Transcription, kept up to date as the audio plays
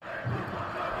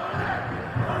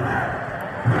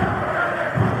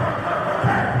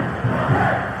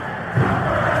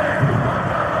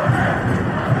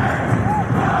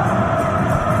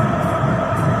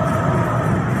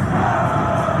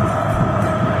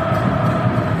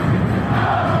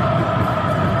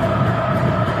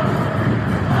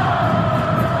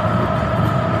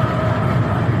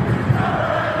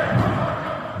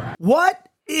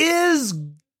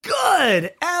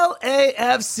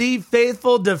LAFC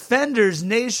faithful, Defenders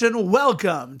Nation,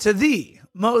 welcome to the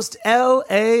most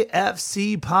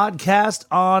LAFC podcast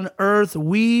on earth.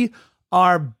 We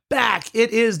are back.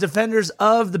 It is Defenders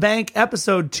of the Bank,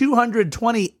 episode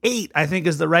 228, I think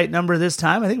is the right number this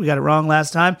time. I think we got it wrong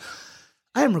last time.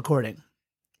 I am recording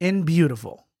in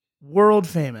beautiful, world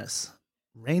famous,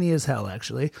 rainy as hell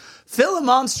actually,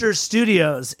 Philomonster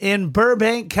Studios in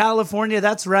Burbank, California.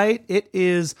 That's right. It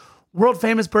is world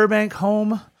famous Burbank,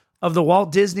 home of the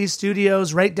Walt Disney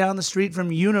Studios, right down the street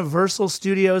from Universal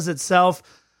Studios itself.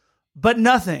 But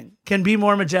nothing can be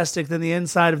more majestic than the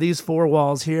inside of these four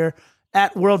walls here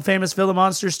at world famous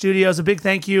Philomonster Studios. A big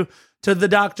thank you to the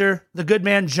doctor, the good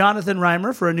man, Jonathan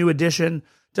Reimer, for a new addition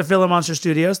to Philomonster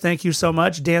Studios. Thank you so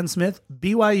much. Dan Smith,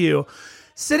 BYU.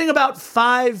 Sitting about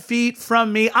 5 feet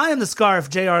from me, I am the Scarf,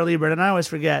 J.R. Liebert, and I always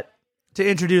forget to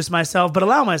introduce myself, but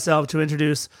allow myself to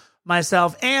introduce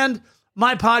myself and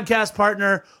my podcast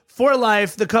partner for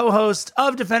life, the co-host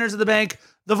of Defenders of the Bank,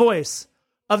 the voice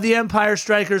of the Empire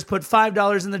Strikers. Put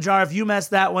 $5 in the jar if you mess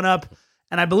that one up.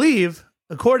 And I believe,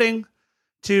 according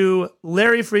to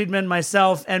Larry Friedman,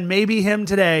 myself, and maybe him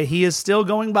today, he is still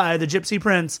going by the Gypsy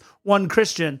Prince, one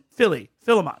Christian Philly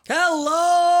Philemon.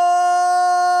 Hello!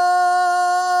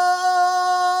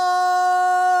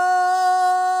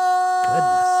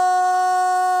 Goodness.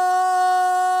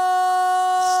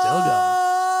 Still going.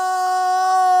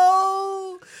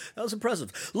 That was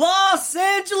impressive. Los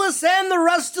Angeles and the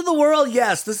rest of the world,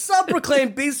 yes. The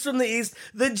self-proclaimed beast from the east,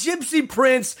 the Gypsy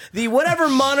Prince, the whatever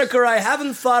moniker I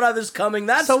haven't thought of is coming.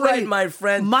 That's So right, wait, my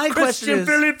friend. my question Christian is-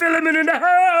 Philly Philemon in the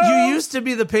house! You used to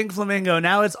be the pink flamingo.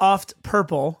 Now it's oft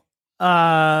purple.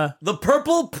 The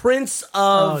Purple Prince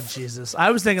Oh, of Jesus.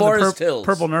 I was thinking Forest the Hills.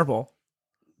 purple nurple.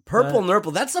 Purple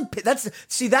Nurple.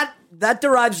 See that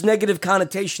derives negative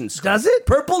connotations. Does it?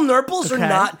 Purple Nurples Okay. are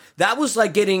not. That was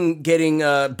like getting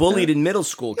bullied in middle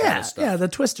school kind Yeah, of stuff. yeah, the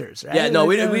twisters. Right? Yeah, no,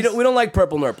 we Like, don't like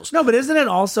Purple Nurples. No, but isn't it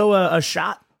also a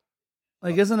shot?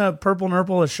 Like, isn't a purple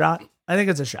nurple a shot? I think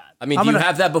it's a shot. I mean, do you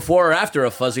have that before or after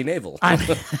a fuzzy navel?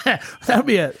 that would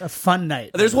be a fun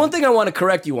night. There's one thing I want to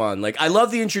correct you on. Like, I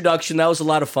love the introduction. That was a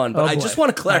lot of fun. But I just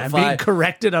want to I'm clarify. being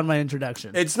corrected on my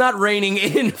introduction. It's not raining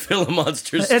in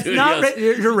Philomonster Studios. It's not.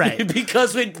 You're right.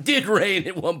 Because it did rain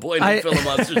at one point in I-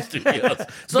 Philomonster Studios.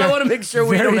 So I want to make sure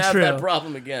we Very don't have true. that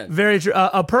problem again. Very true.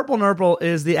 A purple nurple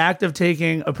is the act of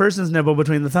taking a person's nibble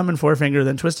between the thumb and forefinger,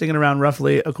 then twisting it around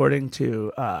roughly, according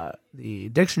to the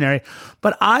dictionary.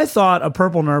 But I thought a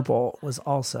purple nurple was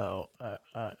also a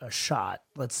shot.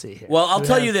 Let's see here. Well, I'll Do we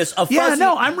tell have- you this. A Yeah, fuzzy,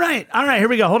 no, I'm right. All right, here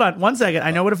we go. Hold on 1 second.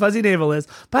 I know what a fuzzy navel is.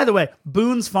 By the way,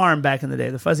 Boone's Farm back in the day,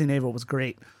 the fuzzy navel was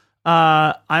great.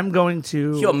 I'm going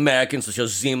to... You Americans with your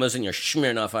Zimas and your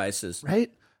Smirnoff Ices.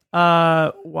 Right?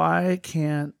 Why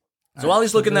can't... So while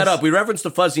he's looking that up, we referenced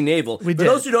the fuzzy navel. We For did.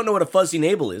 those who don't know what a fuzzy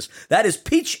navel is, that is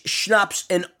peach schnapps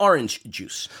and orange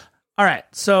juice. All right,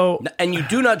 so... And you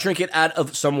do not drink it out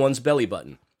of someone's belly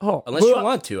button. Oh, Unless you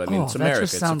want to. I mean, it's that America.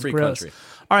 just It's a sounds free gross. country.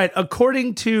 All right,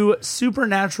 according to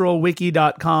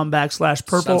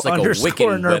supernaturalwiki.com/purple Sounds like a underscore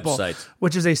Wiccan nurple, website.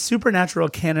 which is a supernatural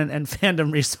canon and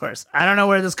fandom resource. I don't know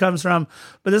where this comes from,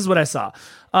 but this is what I saw.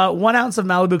 1 ounce of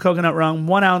Malibu coconut rum,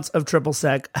 1 ounce of triple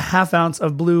sec, a half ounce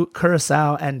of blue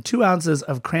curacao, and 2 ounces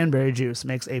of cranberry juice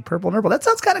makes a purple nurple. That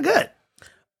sounds kind of good.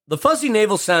 The fuzzy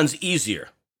navel sounds easier.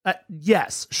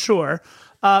 Yes, sure.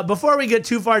 Before we get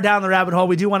too far down the rabbit hole,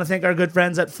 we do want to thank our good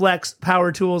friends at Flex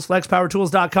Power Tools,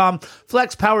 flexpowertools.com,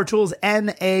 Flex Power Tools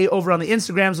NA over on the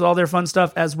Instagrams with all their fun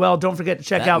stuff as well. Don't forget to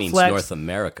check That out means Flex. North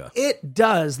America. It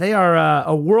does. They are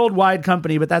a worldwide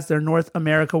company, but that's their North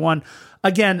America one.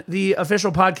 Again, the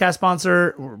official podcast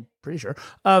sponsor, we're pretty sure,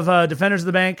 of Defenders of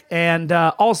the Bank, and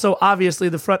also, obviously,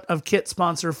 the front of kit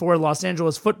sponsor for Los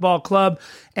Angeles Football Club,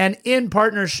 and in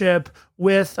partnership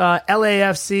with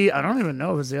LAFC. I don't even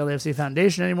know if it's the LAFC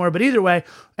Foundation anymore, but either way,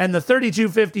 and the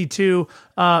 3252,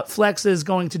 Flex is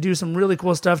going to do some really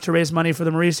cool stuff to raise money for the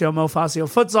Mauricio Mofacio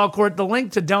Futsal Court. The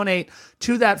link to donate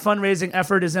to that fundraising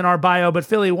effort is in our bio. But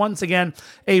Philly, once again,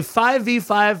 a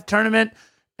 5v5 tournament,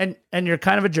 and you're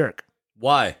kind of a jerk.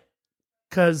 Why?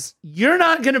 Because you're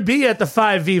not going to be at the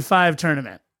 5v5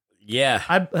 tournament. Yeah.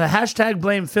 Hashtag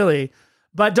blame Philly.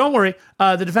 But don't worry,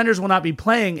 the Defenders will not be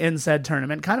playing in said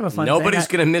tournament. Kind of a fun Nobody's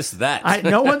thing. going to miss that.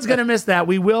 No one's going to miss that.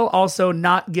 We will also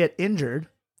not get injured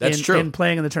That's true. in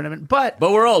playing in the tournament. But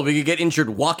we're old. We could get injured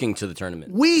walking to the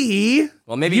tournament.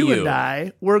 well, maybe you you. and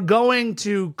I, we're going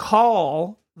to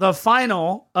call the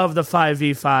final of the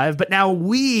 5v5. But now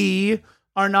we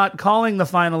are not calling the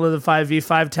final of the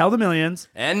 5v5. Tell the millions.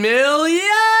 And millions!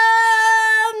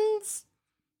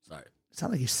 Sorry.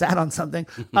 sound like you sat on something.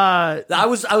 I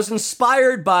was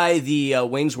inspired by the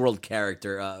Wayne's World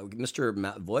character, Mr.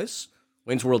 Matt Voice.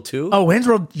 Wayne's World 2? Oh, Wayne's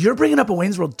World. You're bringing up a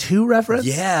Wayne's World 2 reference?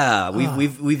 Yeah,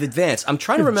 we've advanced. I'm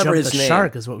trying to remember his name.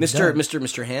 Shark is what we've done.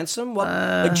 Mr. Handsome?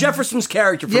 What? Jefferson's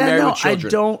character from Married with Children. I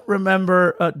don't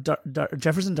remember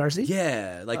Jefferson Darcy?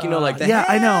 Yeah, like, like the... Yeah,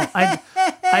 I know.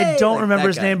 I don't like remember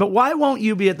his guy. name, but why won't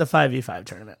you be at the 5v5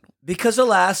 tournament? Because,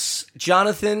 alas,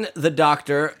 Jonathan, the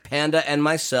doctor, Panda, and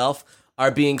myself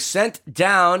are being sent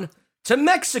down to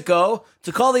Mexico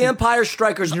to call the Empire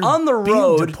Strikers on the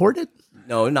road. Being deported?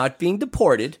 No, not being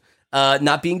deported.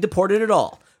 Not being deported at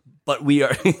all. But we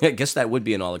are, I guess that would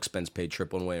be an all-expense-paid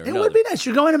trip one way or another. It would be nice.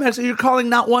 You're going to Mexico. You're calling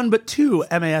not one, but two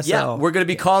MASL. Yeah, we're going to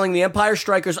be calling the Empire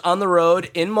Strikers on the road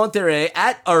in Monterrey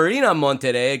at Arena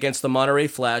Monterrey against the Monterrey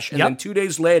Flash. And then 2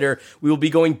 days later, we will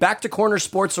be going back to Corner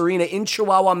Sports Arena in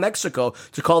Chihuahua, Mexico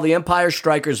to call the Empire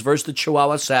Strikers versus the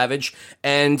Chihuahua Savage.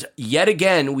 And yet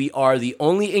again, we are the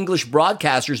only English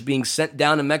broadcasters being sent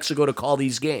down to Mexico to call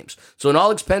these games. So an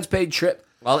all-expense-paid trip.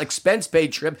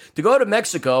 Expense-paid trip to go to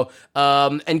Mexico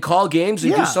and call games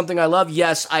and do something I love.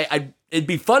 Yes, it'd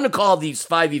be fun to call these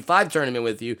 5v5 tournament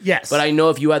with you. Yes. But I know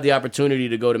if you had the opportunity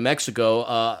to go to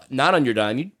Mexico, not on your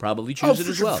dime, you'd probably choose it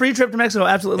as well. Free trip to Mexico,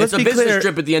 absolutely. It's a business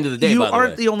trip at the end of the day, You by the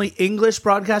aren't way. the only English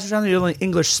broadcasters down there. You're the only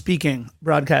English-speaking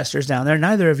broadcasters down there.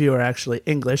 Neither of you are actually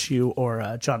English, you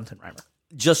or Jonathan Reimer.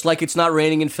 Just like it's not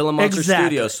raining in Philomonster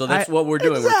Studios. So that's what we're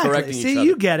doing. Exactly. We're correcting each See, other.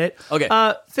 you get it.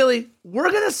 Okay. Philly, we're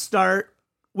going to start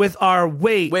with our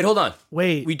Wait, hold on.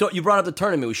 Wait. You brought up the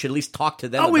tournament. We should at least talk to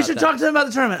them. Oh, we about should that. talk to them about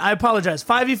the tournament. I apologize.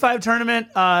 5v5 tournament.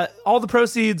 All the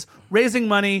proceeds raising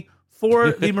money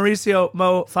for the Mauricio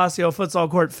Mo Facio Futsal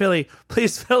Court. Philly,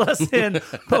 please fill us in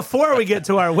before we get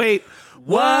to our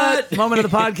what moment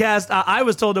of the podcast. I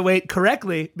was told to wait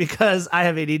correctly because I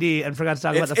have ADD and forgot to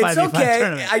talk about the 5v5 It's okay.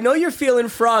 tournament. I know you're feeling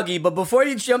froggy, but before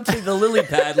you jump to the lily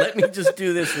pad, let me just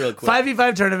do this real quick.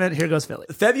 5v5 tournament. Here goes Philly.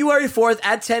 February 4th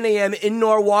at 10 a.m. in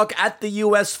Norwalk at the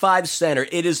US 5 Center.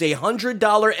 It is a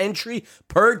 $100 entry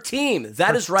per team.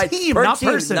 That is right. team, per not team,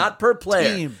 person. not per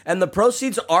player. Team. And the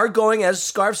proceeds are going, as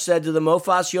Scarf said, to the Mo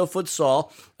Facio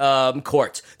Futsal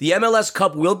court. The MLS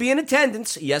Cup will be in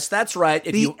attendance. Yes, that's right.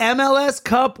 If The MLS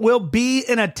Cup will be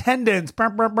in attendance.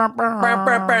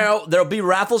 There'll be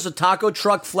raffles, a taco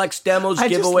truck, flex demos, I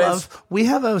just giveaways. love, we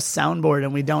have a soundboard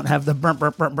and we don't have the burp,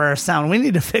 burp, burp, burp sound. We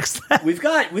need to fix that. We've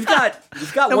got No, we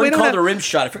one don't called have- a rim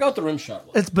shot. I forgot what the rim shot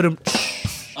was. It's but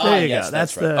there you yes, go.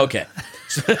 that's the right. Okay.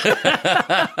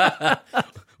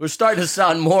 We're starting to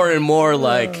sound more and more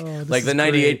like the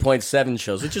 98.7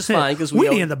 shows, which is fine because we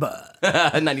Weenie in the butt.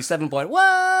 97 point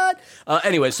what?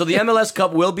 Anyway, so the MLS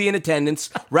Cup will be in attendance.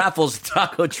 Raffles,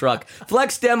 taco truck,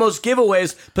 flex demos,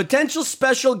 giveaways, potential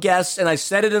special guests, and I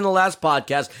said it in the last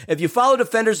podcast. If you follow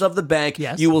Defenders of the Bank,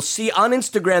 Yes. you will see on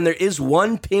Instagram there is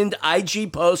one pinned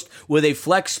IG post with a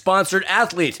flex sponsored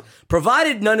athlete.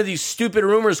 Provided none of these stupid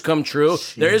rumors come true,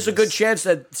 there is a good chance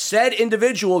that said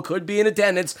individual could be in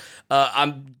attendance.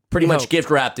 I'm pretty much hope. gift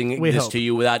wrapping We this hope. to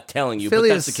you without telling you, Philly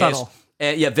but that's is the case. subtle.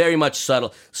 Yeah, very much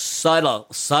subtle.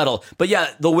 But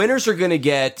yeah, the winners are going to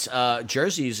get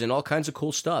jerseys and all kinds of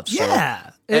cool stuff. So.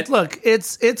 Yeah. Look,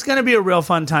 it's going to be a real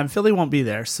fun time. Philly won't be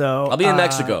there, so I'll be in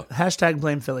Mexico. Hashtag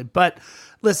blame Philly. But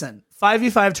listen,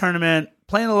 5v5 tournament,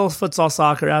 playing a little futsal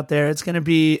soccer out there. It's going to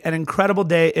be an incredible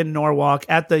day in Norwalk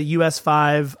at the US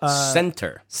 5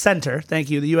 Center. Thank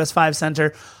you, the US 5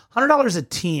 Center. $100 a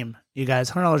team, you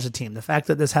guys. $100 a team. The fact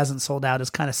that this hasn't sold out is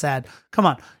kind of sad. Come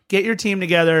on, get your team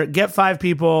together. Get 5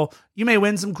 people. You may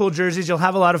win some cool jerseys. You'll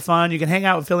have a lot of fun. You can hang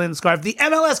out with Philly and the Scarf. The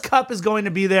MLS Cup is going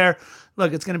to be there.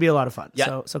 Look, it's going to be a lot of fun.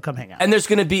 Yeah. So come hang out. And there's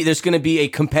going to be a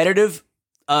competitive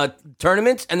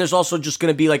tournament, and there's also just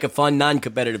going to be like a fun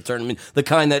non-competitive tournament, the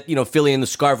kind that Philly and the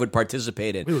Scarf would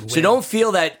participate in. So don't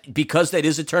feel that because that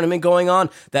is a tournament going on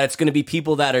that it's going to be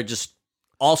people that are just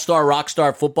all-star,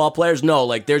 rock-star football players. No,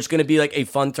 like there's going to be like a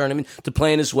fun tournament to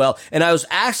play in as well. And I was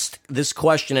asked this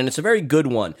question, and it's a very good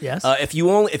one. Yes. If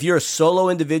you're a solo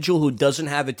individual who doesn't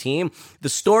have a team, the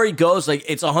story goes like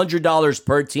it's $100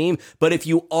 per team. But if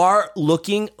you are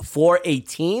looking for a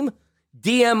team,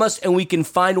 DM us and we can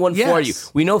find one for you.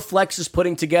 We know Flex is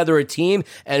putting together a team,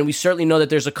 and we certainly know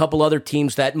that there's a couple other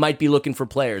teams that might be looking for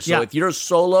players. So if you're a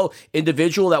solo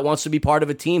individual that wants to be part of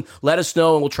a team, let us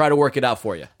know and we'll try to work it out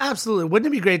for you. Absolutely.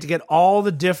 Wouldn't it be great to get all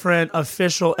the different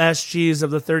official SGs of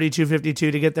the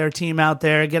 3252 to get their team out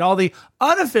there, get all the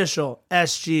unofficial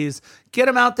SGs, get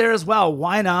them out there as well.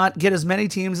 Why not get as many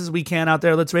teams as we can out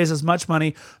there? Let's raise as much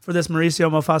money for this Mauricio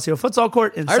Mo Facio Futsal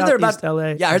Court in Southeast LA.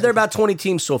 Yeah, I heard there are about 20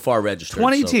 teams so far registered.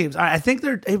 20 teams. I think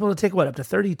they're able to take, up to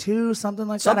 32, something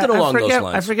like that. Something along those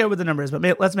lines. I forget what the number is,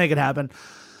 but let's make it happen.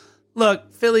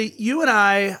 Look, Philly, you and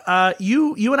I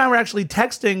were actually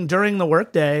texting during the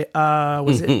workday.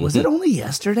 Was it only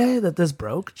yesterday that this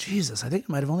broke? Jesus, I think it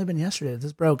might have only been yesterday that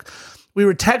this broke. We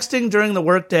were texting during the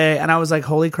workday, and I was like,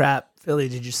 holy crap, Philly,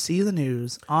 did you see the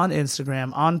news on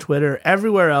Instagram, on Twitter,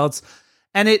 everywhere else?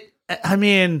 And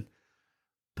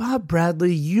Bob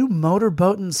Bradley, you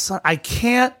motorboating son. I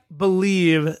can't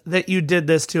believe that you did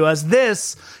this to us.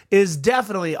 This is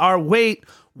definitely our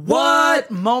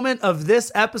what moment of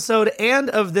this episode and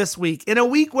of this week. In a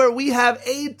week where we have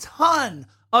a ton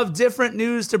of different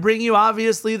news to bring you.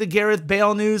 Obviously, the Gareth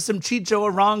Bale news, some Chicho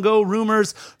Arango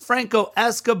rumors, Franco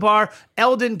Escobar,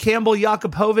 Eldon Campbell,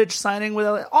 Jakupovic signing with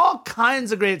LA, all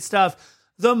kinds of great stuff.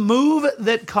 The move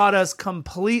that caught us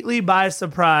completely by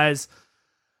surprise,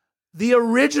 the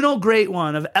original great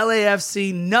one of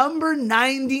LAFC, number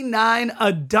 99,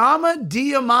 Adama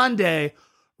Diomande,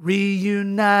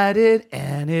 reunited,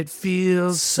 and it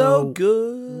feels so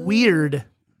good. Weird.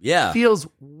 Yeah. Feels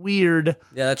weird.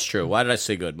 Yeah, that's true. Why did I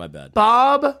say good? My bad.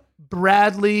 Bob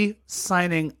Bradley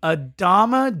signing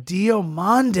Adama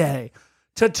Diomande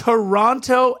to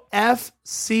Toronto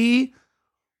FC.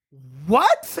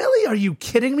 What, Philly? Are you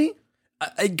kidding me?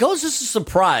 It goes as a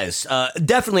surprise.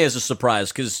 Definitely as a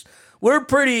surprise, because we're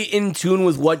pretty in tune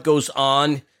with what goes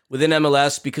on within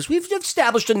MLS, because we've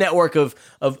established a network of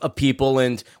people,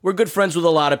 and we're good friends with a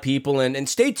lot of people. And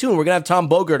stay tuned. We're going to have Tom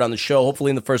Bogert on the show, hopefully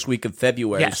in the first week of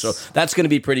February. Yes. So that's going to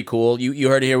be pretty cool. You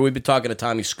heard it here. We've been talking to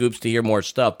Tommy Scoops to hear more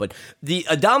stuff. But the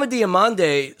Adama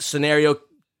Diomande scenario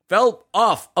fell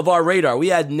off of our radar. We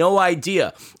had no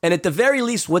idea. And at the very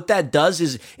least, what that does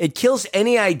is it kills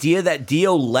any idea that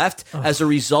Dio left as a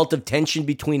result of tension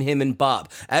between him and Bob.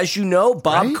 As you know,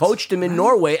 Bob coached him in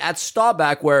Norway at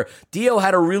Stabæk, where Dio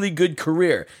had a really good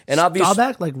career. And obviously,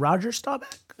 Stabæk, like Roger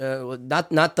Stabæk?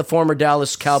 Not the former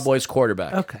Dallas Cowboys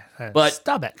quarterback. Okay. But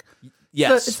Stabæk.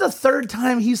 Yes. It's the third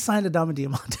time he's signed Adama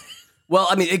Diomande. Well,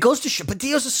 I mean, it goes to show, but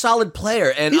Dio's a solid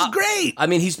player, and he's great. I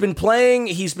mean, he's been playing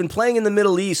in the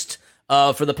Middle East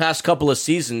for the past couple of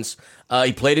seasons.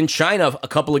 He played in China a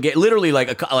couple of games, literally like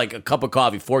a cup of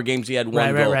coffee. 4 games, he had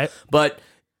one goal. Right. But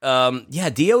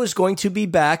Dio is going to be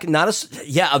back.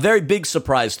 A very big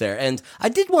surprise there. And I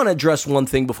did want to address one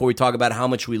thing before we talk about how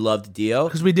much we loved Dio,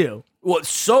 because we do. Well,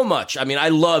 so much. I mean, I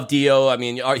love Dio. I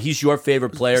mean, he's your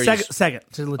favorite player. Second.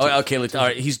 Okay, all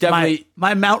right. He's definitely...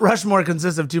 My Mount Rushmore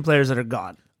consists of 2 players that are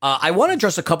gone. I want to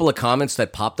address a couple of comments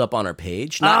that popped up on our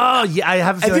page. I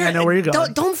have a feeling I know where you're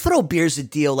going. Don't throw beers at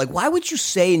Dio. Like, why would you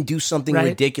say and do something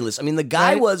ridiculous? I mean, the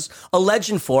guy was a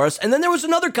legend for us, and then there was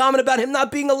another comment about him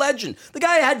not being a legend. The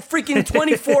guy had freaking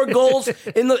 24 goals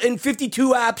in 52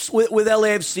 apps with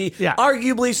LAFC. Yeah.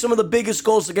 Arguably some of the biggest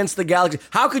goals against the Galaxy.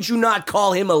 How could you not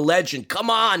call him a legend? Come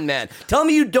on, man. Tell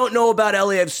me you don't know about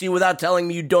LAFC without telling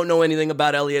me you don't know anything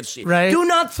about LAFC. Right. Do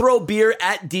not throw beer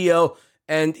at Dio.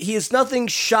 And he is nothing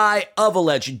shy of a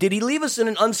legend. Did he leave us in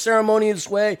an unceremonious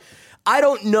way? I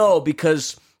don't know,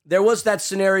 because there was that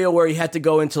scenario where he had to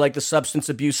go into like the substance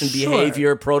abuse and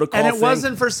behavior protocol and it thing.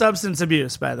 Wasn't for substance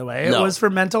abuse, by the way. It was for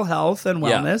mental health and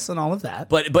wellness and all of that.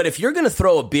 But if you're going to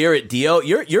throw a beer at Dio,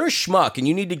 you're a schmuck, and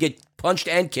you need to get punched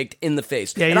and kicked in the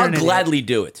face. Yeah, and I'll gladly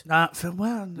do it.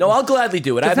 I'll gladly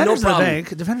do it. I have no problem.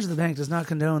 Defenders of the Bank does not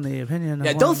condone the opinion.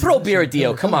 Yeah, don't throw beer at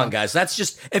Dio. Come on, guys. That's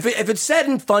just, if it's said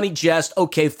in funny jest,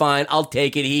 okay, fine, I'll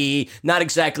take it. Not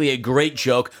exactly a great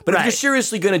joke, but if you're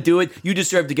seriously going to do it, you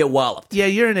deserve to get walloped. Yeah,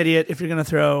 you're an idiot if you're going to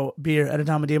throw beer at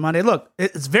Adama Diomande. Look,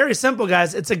 it's very simple,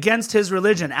 guys. It's against his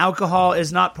religion. Alcohol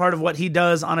is not part of what he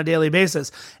does on a daily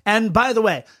basis. And by the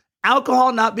way,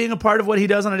 alcohol not being a part of what he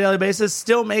does on a daily basis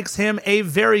still makes him a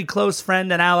very close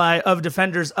friend and ally of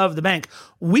Defenders of the Bank.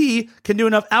 We can do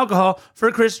enough alcohol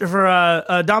for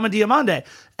Adama Diomande.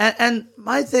 And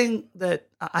my thing that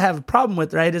I have a problem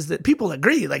with, is that people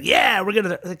agree. Like, yeah, we're going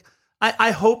to... Like, I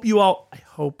hope you all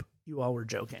were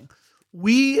joking.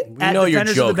 We at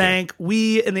Defenders of the Bank,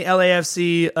 we in the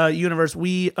LAFC universe,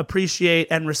 we appreciate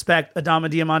and respect Adama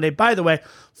Diomande. By the way,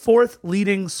 4th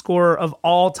leading scorer of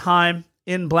all time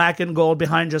in black and gold,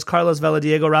 behind just Carlos Vela,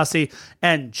 Diego Rossi,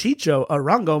 and Chicho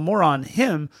Arango. More on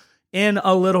him in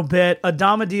a little bit.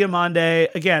 Adama Diomande,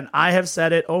 again, I have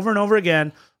said it over and over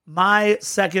again, my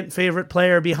second favorite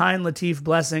player behind Latif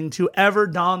Blessing to ever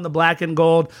don the black and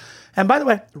gold. And by the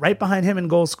way, right behind him in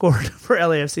goals scored for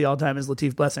LAFC all time is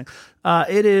Latif Blessing.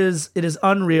 It is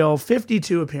unreal.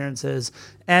 52 appearances.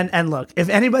 And look, if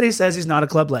anybody says he's not a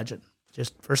club legend,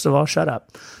 just first of all, shut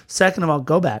up. Second of all,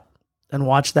 go back and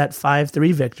watch that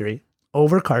 5-3 victory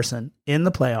over Carson in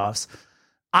the playoffs.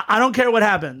 I don't care what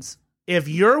happens. If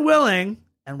you're willing,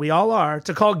 and we all are,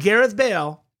 to call Gareth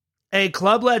Bale a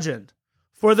club legend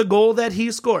for the goal that he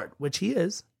scored, which he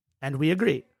is, and we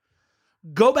agree,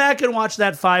 Go back and watch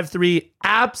that 5-3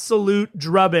 absolute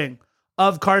drubbing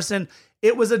of Carson.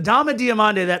 It was Adama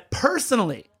Diomande that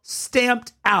personally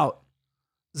stamped out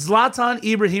Zlatan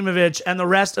Ibrahimovic and the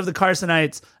rest of the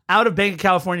Carsonites out of Bank of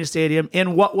California Stadium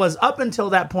in what was, up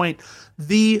until that point,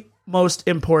 the most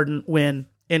important win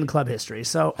in club history.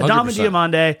 So Adama 100%.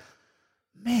 Diomande,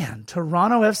 man,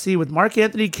 Toronto FC with Mark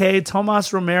Anthony Kaye,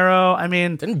 Tomas Romero. I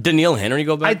mean, Didn't Daniil Henry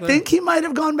go back I think he might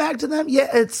have gone back to them.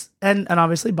 Yeah, and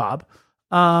obviously Bob.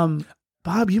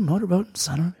 Bob, you motorboat,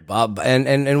 son of a... Bob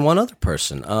and one other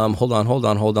person. Hold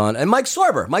on. And Mike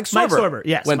Sorber. Mike Sorber,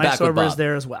 yes. went Mike back with Sorber Bob. is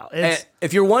there as well. And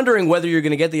if you're wondering whether you're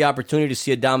going to get the opportunity to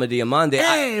see Adama Diomande,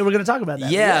 Hey, we're going to talk about that.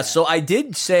 yeah, so I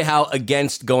did say how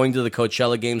against going to the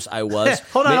Coachella games I was.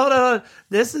 Hold on.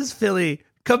 This is Philly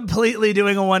completely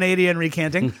doing a 180 and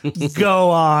recanting.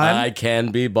 Go on. I can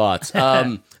be bought.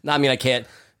 No, I mean, I can't.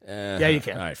 Yeah, you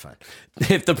can. All right, fine.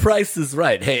 If the price is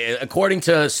right. Hey, according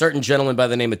to a certain gentleman by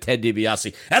the name of Ted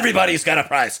DiBiase, everybody's got a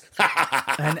price.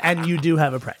 and you do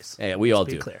have a price. Yeah, we all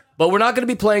do. Clear. But we're not going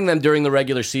to be playing them during the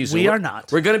regular season. We are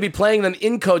not. We're going to be playing them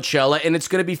in Coachella, and it's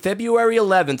going to be February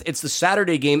 11th. It's the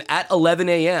Saturday game at 11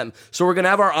 a.m. So we're going to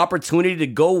have our opportunity to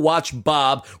go watch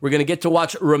Bob. We're going to get to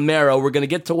watch Romero. We're going to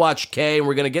get to watch Kaye, and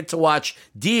we're going to get to watch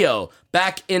Dio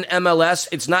back in MLS.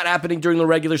 It's not happening during the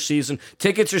regular season.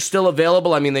 Tickets are still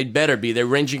available. I mean, they'd better be. They're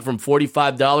ranging from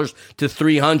 $45 to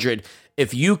 $300.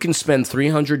 If you can spend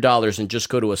 $300 and just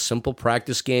go to a simple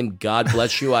practice game, God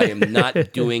bless you. I am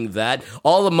not doing that.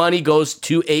 All the money goes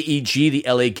to AEG, the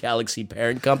LA Galaxy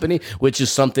parent company, which is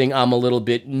something I'm a little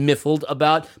bit miffled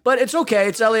about. But it's okay.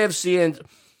 It's LAFC, and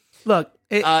Look,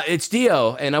 it's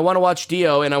Dio, and I want to watch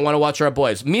Dio, and I want to watch our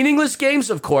boys. Meaningless games,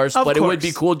 of course, but it would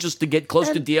be cool just to get close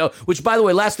to Dio, which, by the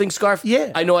way, last thing, Scarf,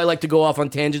 Yeah. I know I like to go off on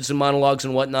tangents and monologues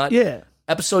and whatnot. Yeah.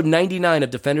 Episode 99 of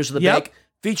Defenders of the Yep. Bank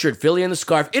featured Philly and the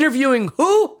Scarf interviewing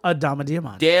who? Adama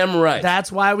Diomande. Damn right.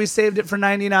 That's why we saved it for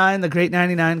 99, the great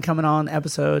 99 coming on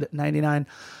episode 99.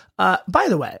 By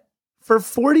the way, for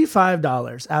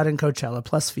 $45 out in Coachella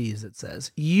plus fees, it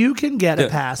says, you can get a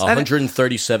pass.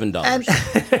 $137.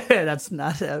 And that's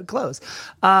not close.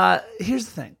 Here's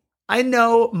the thing. I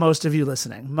know most of you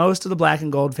listening, most of the Black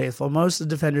and Gold faithful, most of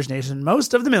Defenders Nation,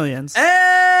 most of the millions,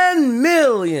 And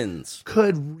millions.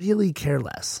 could really care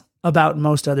less about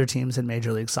most other teams in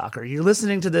Major League Soccer. You're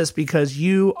listening to this because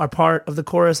you are part of the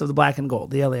chorus of the Black and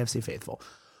Gold, the LAFC faithful.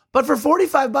 But for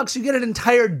 $45, you get an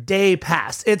entire day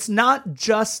pass. It's not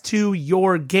just to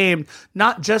your game,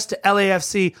 not just to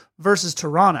LAFC versus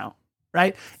Toronto,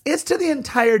 right? It's to the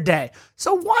entire day.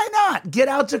 So why not get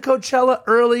out to Coachella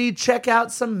early, check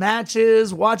out some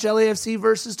matches, watch LAFC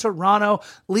versus Toronto,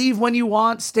 leave when you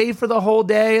want, stay for the whole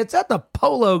day. It's at the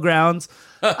Polo Grounds.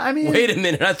 I mean, Wait a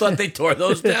minute. I thought they tore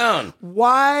those down.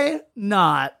 why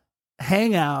not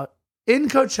hang out in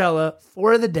Coachella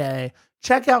for the day,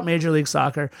 check out Major League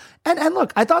Soccer? And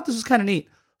look, I thought this was kind of neat.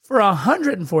 For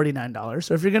 $149,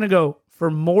 so if you're going to go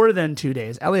for more than 2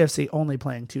 days, LAFC only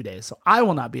playing 2 days, so I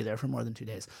will not be there for more than 2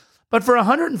 days. But for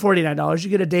 $149, you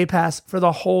get a day pass for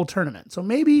the whole tournament. So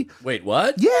maybe... Wait,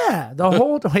 what? Yeah, the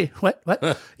whole... Wait, what?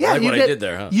 Yeah, Like you what I get, did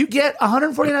there, huh? You get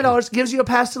 $149, gives you a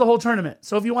pass to the whole tournament.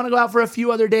 So if you want to go out for a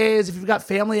few other days, if you've got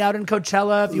family out in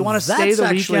Coachella, if you want to stay the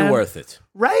That's actually weekend... worth it.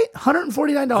 Right? $149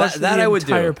 for That the I would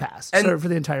do. entire pass. And- For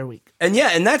the entire week. And yeah,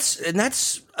 and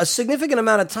that's a significant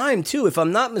amount of time too. If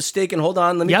I'm not mistaken, hold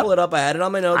on, let me Yep. pull it up. I had it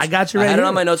on my notes. I got you I right had it here.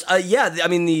 on my notes. Yeah, I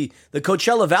mean the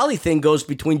Coachella Valley thing goes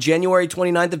between January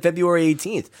 29th and February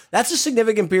 18th. That's a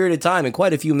significant period of time and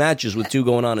quite a few matches with two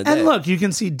going on a day. And look, you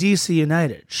can see DC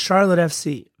United, Charlotte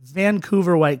FC,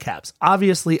 Vancouver Whitecaps,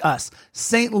 obviously us,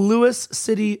 St. Louis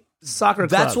City Soccer Club.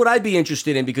 That's what I'd be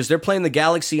interested in because they're playing the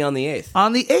Galaxy on the 8th.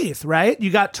 On the 8th, right? You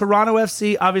got Toronto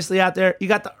FC, obviously, out there. You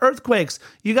got the Earthquakes.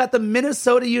 You got the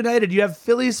Minnesota United. You have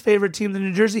Philly's favorite team, the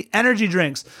New Jersey Energy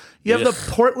Drinks. You have Ugh.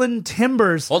 the Portland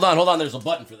Timbers. Hold on. There's a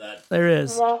button for that. There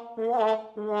is.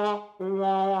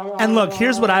 And look,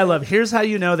 here's what I love. Here's how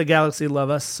you know the Galaxy love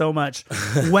us so much.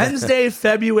 Wednesday,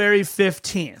 February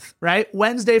 15th, right?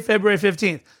 Wednesday, February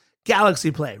 15th. Galaxy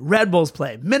play, Red Bulls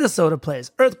play, Minnesota plays,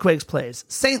 Earthquakes plays,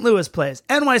 St. Louis plays,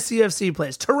 NYCFC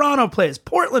plays, Toronto plays,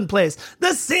 Portland plays,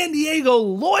 the San Diego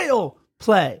Loyal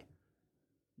play.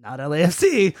 Not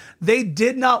LAFC. They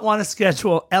did not want to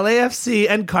schedule LAFC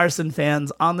and Carson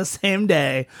fans on the same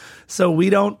day, so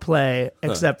we don't play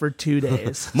except for 2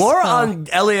 days. More on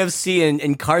LAFC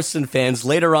and Carson fans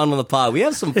later on the pod. We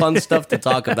have some fun stuff to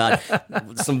talk about.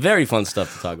 Some very fun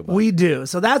stuff to talk about. We do.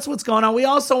 So that's what's going on. We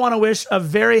also want to wish a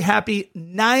very happy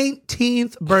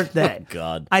 19th birthday. Oh,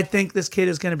 God. I think this kid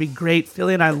is going to be great.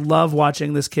 Philly and I love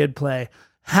watching this kid play.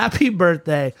 Happy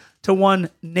birthday to one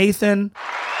Nathan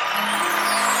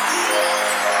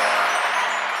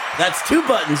That's two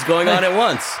buttons going on at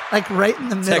once. Like right in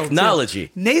the middle. Technology.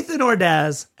 Too. Nathan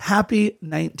Ordaz, happy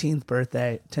 19th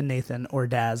birthday to Nathan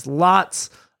Ordaz. Lots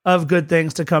of good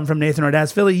things to come from Nathan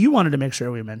Ordaz. Philly, you wanted to make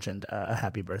sure we mentioned a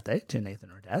happy birthday to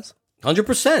Nathan Ordaz.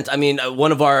 100%. I mean,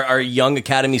 one of our young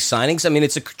academy signings. I mean,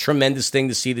 it's a tremendous thing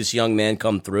to see this young man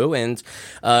come through. And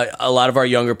a lot of our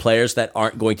younger players that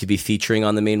aren't going to be featuring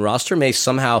on the main roster may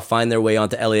somehow find their way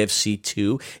onto LAFC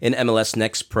 2 in MLS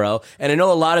Next Pro. And I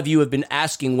know a lot of you have been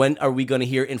asking, when are we going to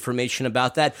hear information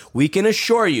about that? We can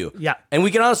assure you. Yeah. And we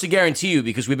can honestly guarantee you,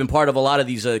 because we've been part of a lot of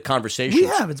these conversations. We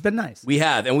have. It's been nice. We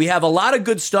have. And we have a lot of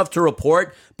good stuff to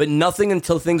report, but nothing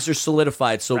until things are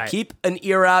solidified. So keep an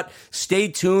ear out. Stay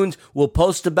tuned. We'll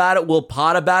post about it. We'll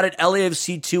pod about it.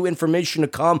 LAFC 2 information to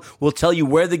come. We'll tell you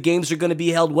where the games are going to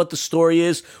be held, what the story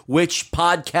is, which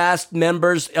podcast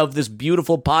members of this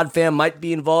beautiful pod fam might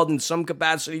be involved in some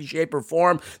capacity, shape, or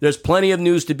form. There's plenty of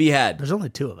news to be had. There's only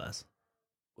two of us.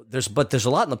 But there's a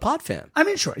lot in the pod fam. I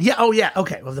mean, sure. Yeah. Oh, yeah.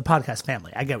 Okay. Well, the podcast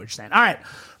family. I get what you're saying. All right.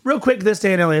 Real quick, this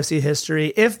day in LAFC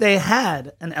history. If they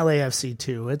had an LAFC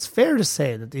 2, it's fair to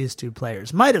say that these two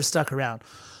players might have stuck around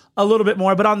a little bit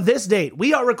more. But on this date,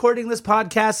 we are recording this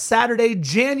podcast Saturday,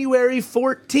 January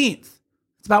 14th.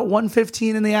 It's about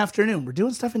 1:15 in the afternoon. We're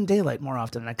doing stuff in daylight more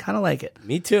often, and I kind of like it.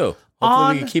 Me too.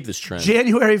 Hopefully we can keep this trend.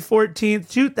 January 14th,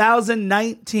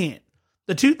 2019.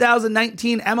 The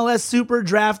 2019 MLS Super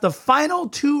Draft, the final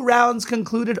two rounds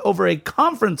concluded over a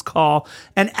conference call,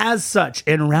 and as such,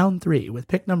 in round 3, with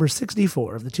pick number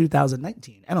 64 of the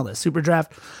 2019 MLS Super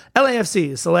Draft,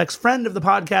 LAFC selects friend of the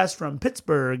podcast from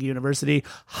Pittsburgh University,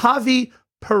 Javi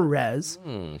Perez.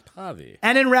 Javi.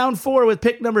 And in round 4, with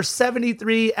pick number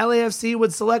 73, LAFC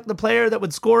would select the player that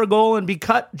would score a goal and be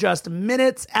cut just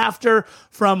minutes after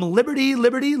from Liberty,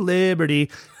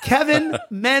 Kevin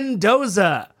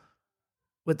Mendoza,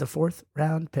 with the 4th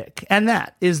round pick. And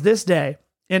that is this day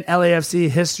in LAFC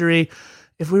history.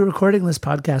 If we were recording this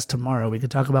podcast tomorrow, we could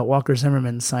talk about Walker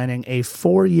Zimmerman signing a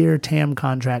 4-year TAM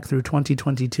contract through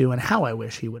 2022 and how I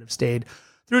wish he would have stayed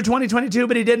through 2022,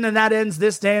 but he didn't. And that ends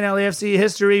this day in LAFC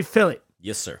history. Philly.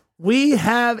 Yes, sir. We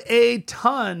have a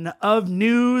ton of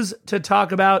news to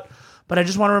talk about, but I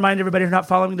just want to remind everybody, if you're not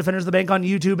following Defenders of the Bank on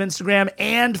YouTube, Instagram,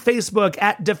 and Facebook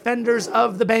at Defenders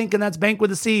of the Bank, and that's Bank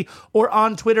with a C, or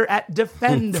on Twitter at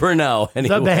Defend For now,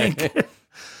 anyway. the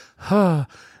Bank,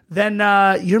 then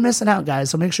you're missing out, guys.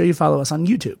 So make sure you follow us on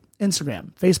YouTube,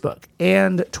 Instagram, Facebook,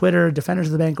 and Twitter, Defenders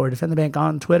of the Bank, or Defend the Bank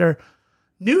on Twitter.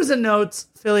 News and notes,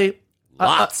 Philly.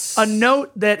 Lots. A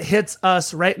note that hits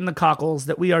us right in the cockles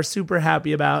that we are super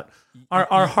happy about.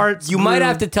 Our hearts. You might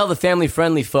have to tell the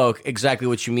family-friendly folk exactly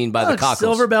what you mean by the cockles.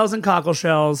 Silver bells and cockle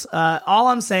shells. All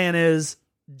I'm saying is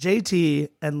JT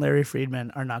and Larry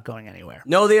Friedman are not going anywhere.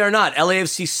 No, they are not.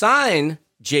 LAFC signed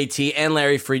JT and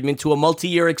Larry Friedman to a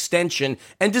multi-year extension,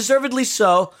 and deservedly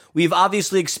so. We've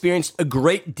obviously experienced a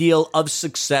great deal of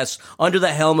success under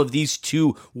the helm of these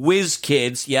two whiz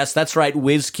kids. Yes, that's right,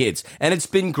 whiz kids. And it's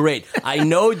been great. I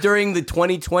know during the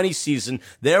 2020 season,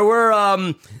 there were,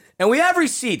 and we have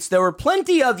receipts, there were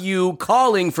plenty of you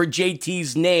calling for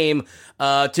JT's name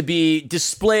to be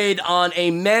displayed on a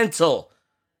mantle.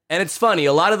 And it's funny,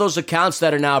 a lot of those accounts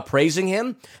that are now praising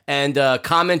him and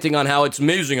commenting on how it's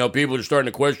amazing how people are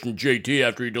starting to question JT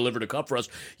after he delivered a cup for us.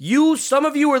 Some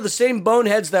of you are the same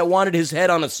boneheads that wanted his head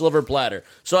on a silver platter.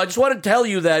 So I just want to tell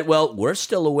you that, well, we're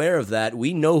still aware of that.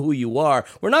 We know who you are.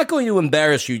 We're not going to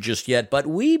embarrass you just yet, but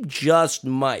we just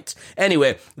might.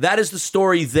 Anyway, that is the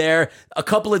story there. A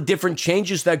couple of different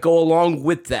changes that go along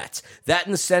with that. That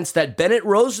in the sense that Bennett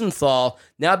Rosenthal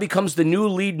now becomes the new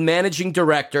lead managing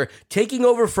director, taking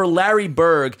over for Larry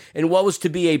Berg in what was to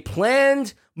be a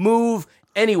planned move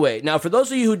anyway. Now, for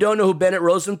those of you who don't know who Bennett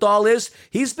Rosenthal is,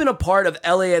 he's been a part of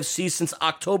LAFC since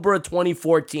October of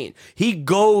 2014. He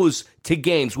goes to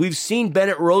games. We've seen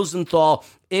Bennett Rosenthal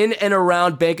in and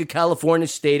around Bank of California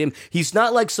Stadium. He's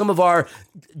not like some of our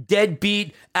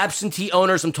deadbeat absentee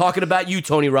owners. I'm talking about you,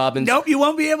 Tony Robbins. Nope, you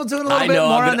won't be able to in a little bit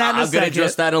more on that in a second. I'm going to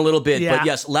address that in a little bit. Yeah. But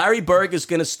yes, Larry Berg is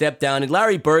going to step down, and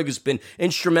Larry Berg has been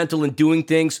instrumental in doing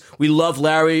things. We love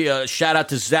Larry. Shout out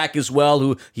to Zach as well,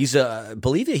 who he's, I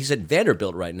believe he's at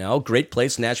Vanderbilt right now. Great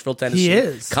place, Nashville, Tennessee. He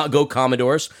is. Go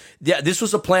Commodores. Yeah, this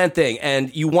was a planned thing,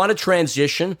 and you want to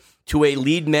transition to a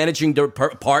lead managing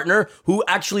partner who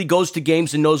actually goes to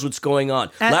games and knows what's going on.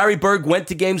 And Larry Berg went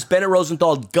to games. Bennett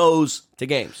Rosenthal goes to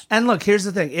games. And look, here's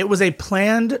the thing. It was a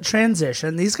planned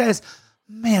transition. These guys,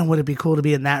 man, would it be cool to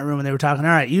be in that room and they were talking,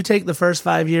 all right, you take the first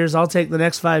 5 years, I'll take the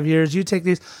next 5 years, you take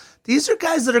these. These are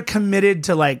guys that are committed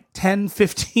to like 10,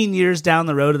 15 years down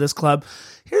the road of this club.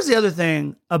 Here's the other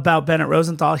thing about Bennett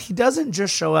Rosenthal. He doesn't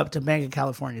just show up to Bank of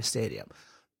California Stadium.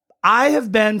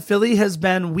 Philly has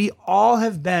been, we all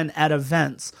have been at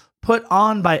events put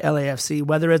on by LAFC,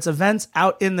 whether it's events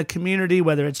out in the community,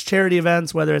 whether it's charity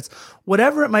events, whether it's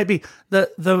whatever it might be. The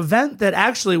event that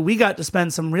actually we got to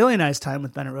spend some really nice time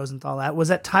with Bennett Rosenthal at was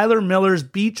at Tyler Miller's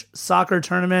beach soccer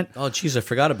tournament. Oh, geez, I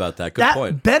forgot about that. Good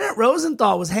point. Bennett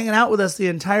Rosenthal was hanging out with us the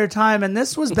entire time, and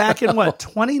this was back in,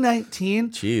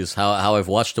 2019? Jeez, how I've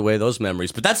washed away those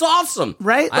memories. But that's awesome.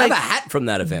 Right? I have a hat from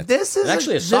that event. This is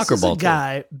actually a soccer ball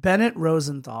guy, Bennett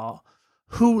Rosenthal,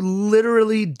 who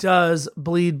literally does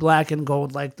bleed black and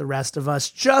gold like the rest of us,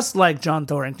 just like John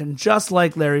Thorrington, just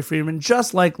like Larry Freeman,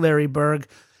 just like Larry Berg.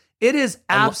 It is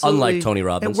absolutely... Unlike Tony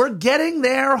Robbins. And we're getting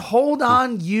there. Hold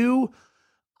on, you.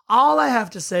 All I have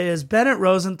to say is Bennett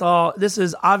Rosenthal, this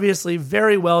is obviously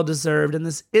very well deserved, and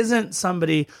this isn't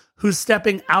somebody who's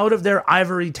stepping out of their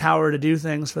ivory tower to do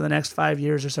things for the next 5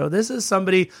 years or so. This is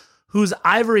somebody whose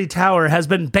ivory tower has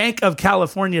been Bank of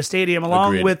California Stadium,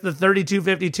 along Agreed. with the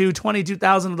 3252,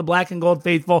 22,000 of the black and gold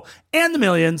faithful, and the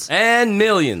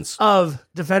millions of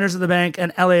Defenders of the Bank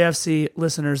and LAFC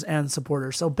listeners and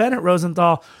supporters. So Bennett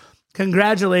Rosenthal,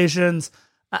 congratulations.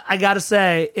 I got to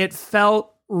say, it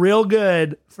felt real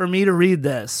good for me to read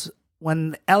this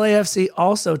when LAFC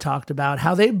also talked about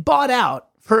how they bought out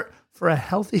for a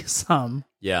healthy sum.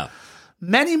 Yeah.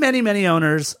 Many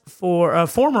owners,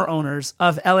 former owners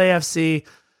of LAFC.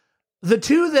 The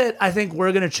two that I think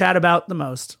we're going to chat about the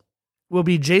most will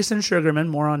be Jason Sugarman.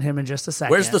 More on him in just a second.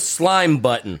 Where's the slime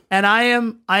button? And I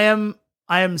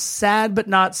am sad but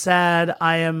not sad.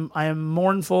 I am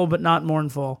mournful but not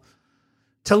mournful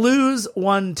to lose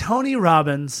one Tony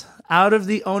Robbins out of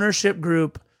the ownership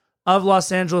group of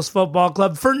Los Angeles Football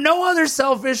Club for no other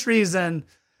selfish reason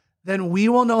than we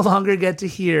will no longer get to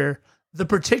hear the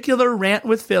particular rant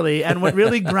with Philly. And what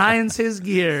really grinds his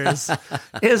gears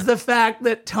is the fact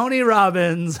that Tony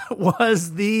Robbins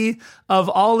was of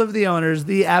all of the owners,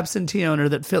 the absentee owner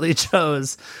that Philly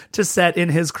chose to set in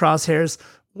his crosshairs.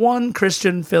 One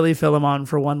Christian Philly Philemon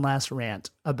for one last rant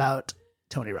about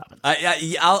Tony Robbins.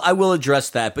 I will address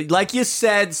that. But like you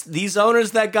said, these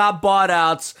owners that got bought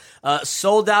out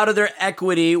sold out of their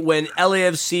equity when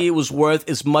LAFC was worth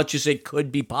as much as it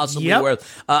could be possibly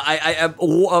worth. I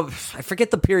forget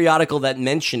the periodical that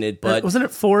mentioned it, but wasn't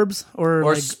it Forbes or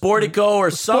Sportico or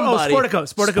somebody?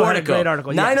 Sportico had a great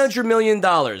article. $900 million.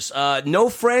 No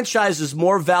franchise is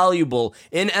more valuable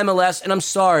in MLS. And I'm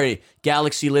sorry,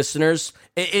 Galaxy listeners.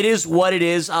 It is what it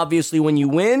is. Obviously, when you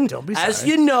win, don't be as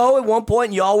sorry. you know, at one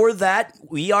point y'all were that.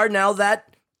 We are now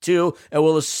that too, and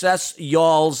we'll assess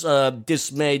y'all's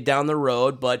dismay down the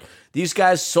road. But these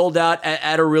guys sold out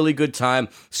at a really good time.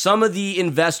 Some of the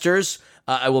investors,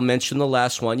 I will mention the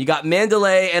last one. You got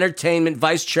Mandalay Entertainment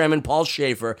Vice Chairman Paul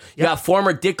Schaefer. You got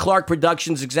former Dick Clark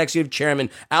Productions Executive Chairman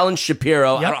Alan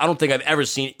Shapiro. I don't think I've ever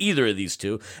seen either of these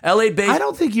two. LA-based. I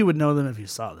don't think you would know them if you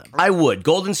saw them. I would.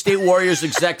 Golden State Warriors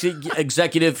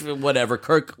executive, whatever,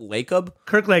 Kirk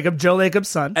Lacob, Joe Lacob's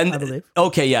son, I believe.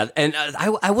 Okay, yeah. And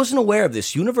I wasn't aware of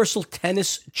this. Universal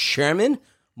Tennis Chairman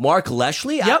Mark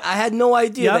Leshley? Yep. I had no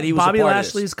idea that he was Bobby a part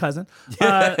Lashley's cousin.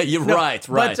 You're right.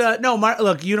 But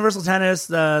look, Universal Tennis,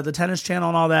 the Tennis Channel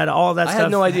and all that stuff. I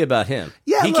had no idea about him.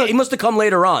 Yeah, he must have come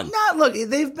later on. Look,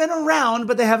 they've been around,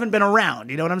 but they haven't been around.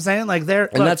 You know what I'm saying? Like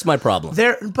that's my problem.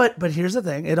 But here's the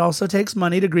thing. It also takes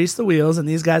money to grease the wheels, and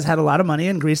these guys had a lot of money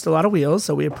and greased a lot of wheels,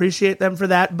 so we appreciate them for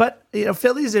that. But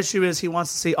Philly's issue is he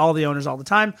wants to see all the owners all the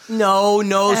time. No,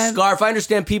 Scarf. I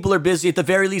understand people are busy. At the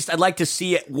very least, I'd like to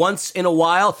see it once in a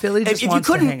while. Philly just wants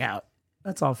to hang out.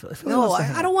 That's all Philly. No,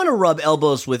 I don't want to rub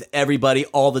elbows with everybody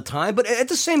all the time. But at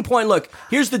the same point, look,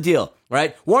 here's the deal,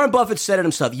 right? Warren Buffett said it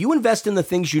himself. You invest in the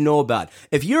things you know about.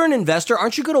 If you're an investor,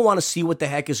 aren't you going to want to see what the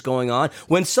heck is going on?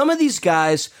 When some of these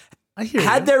guys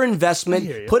had their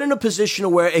investment put in a position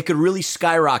where it could really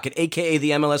skyrocket, a.k.a.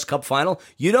 the MLS Cup Final,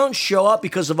 you don't show up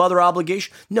because of other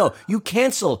obligation. No, you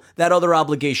cancel that other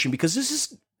obligation because this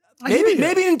is...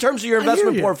 Maybe in terms of your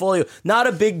investment portfolio, not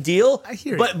a big deal,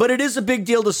 but it is a big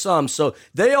deal to some. So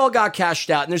they all got cashed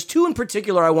out. And there's two in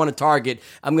particular I want to target.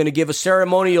 I'm going to give a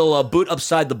ceremonial boot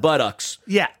upside the buttocks.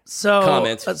 Yeah. So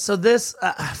comment. So this,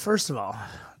 first of all,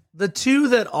 the two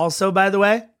that also, by the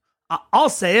way, I'll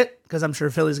say it because I'm sure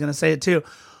Philly's going to say it too.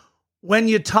 When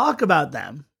you talk about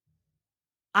them,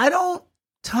 I don't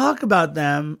talk about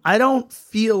them. I don't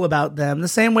feel about them the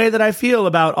same way that I feel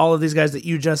about all of these guys that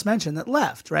you just mentioned that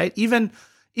left, right? Even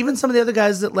some of the other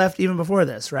guys that left even before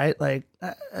this, right? Like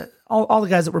all the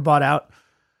guys that were bought out.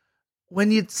 When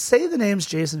you say the names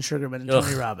Jason Sugarman and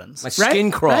Tony Robbins, my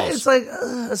skin crawls. Right? It's like,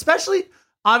 especially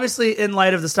obviously in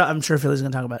light of the stuff, I'm sure Philly's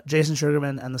going to talk about Jason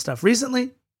Sugarman and the stuff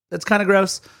recently. That's kind of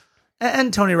gross.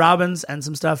 And Tony Robbins and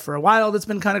some stuff for a while that's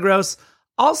been kind of gross.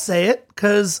 I'll say it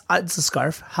because it's a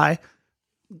scarf. Hi.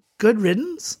 Good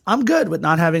riddance. I'm good with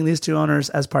not having these two owners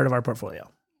as part of our portfolio.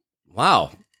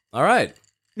 Wow. All right.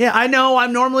 Yeah, I know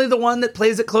I'm normally the one that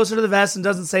plays it closer to the vest and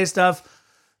doesn't say stuff,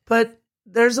 but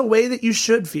there's a way that you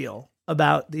should feel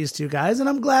about these two guys, and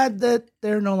I'm glad that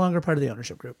they're no longer part of the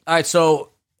ownership group. All right,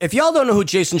 so if y'all don't know who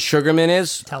Jason Sugarman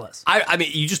is, tell us. I mean,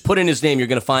 you just put in his name, you're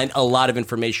going to find a lot of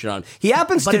information on him. He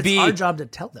happens but to it's be our job to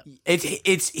tell them.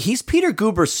 He's Peter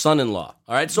Guber's son-in-law.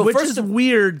 All right, so which first is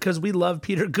weird because we love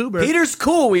Peter Guber. Peter's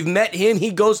cool. We've met him.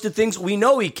 He goes to things. We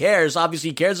know he cares. Obviously,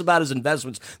 he cares about his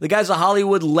investments. The guy's a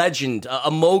Hollywood legend, a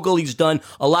mogul. He's done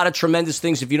a lot of tremendous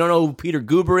things. If you don't know who Peter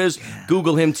Guber is,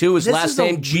 Google him too. His last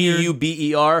name,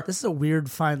 Guber. This is a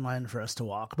weird fine line for us to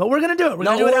walk, but we're going to do it. We're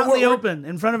going to do it out in the open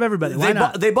in front of everybody. Why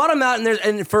not? They bought him out in there,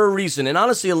 and for a reason. And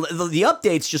honestly, the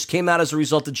updates just came out as a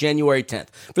result of January 10th.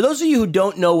 For those of you who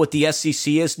don't know what the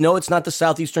SEC is, no, it's not the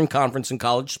Southeastern Conference in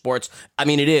college sports. I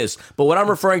mean, it is. But what I'm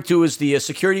referring to is the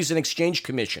Securities and Exchange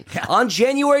Commission. Yeah. On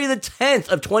January the 10th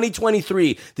of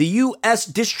 2023, the U.S.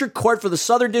 District Court for the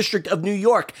Southern District of New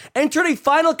York entered a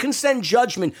final consent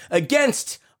judgment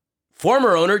against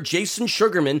former owner Jason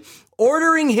Sugarman,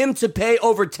 ordering him to pay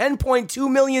over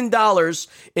 $10.2 million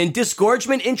in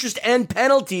disgorgement, interest, and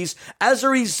penalties as a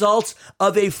result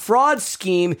of a fraud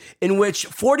scheme in which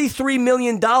 $43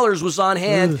 million was on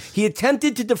hand. He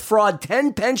attempted to defraud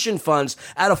 10 pension funds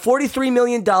out of $43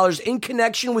 million in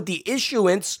connection with the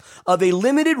issuance of a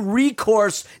limited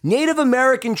recourse Native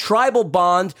American tribal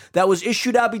bond that was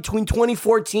issued out between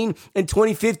 2014 and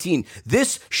 2015.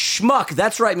 This schmuck,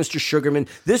 that's right, Mr. Sugarman,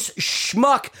 this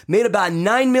schmuck made about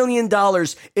 $9 million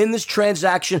in this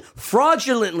transaction,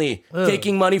 fraudulently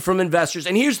taking money from investors.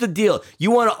 And here's the deal.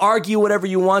 You want to argue whatever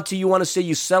you want to. You want to say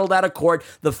you settled out of court.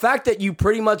 The fact that you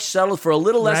pretty much settled for a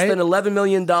little less than $11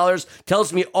 million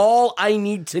tells me all I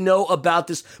need to know about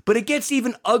this. But it gets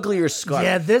even uglier, Scott.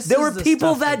 Yeah, there were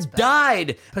people that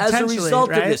died as a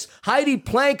result of this. Heidi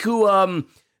Plank, who...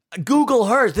 Google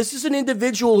her. This is an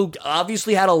individual who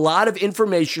obviously had a lot of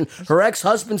information. Her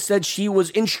ex-husband said she was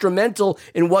instrumental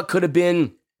in what could have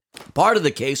been part of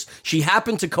the case. She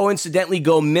happened to coincidentally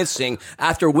go missing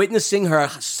after witnessing her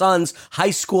son's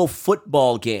high school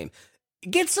football game.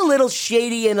 It gets a little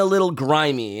shady and a little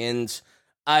grimy, and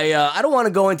I don't want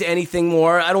to go into anything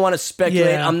more. I don't want to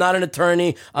speculate. Yeah. I'm not an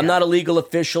attorney. I'm not a legal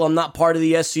official. I'm not part of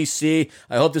the SEC.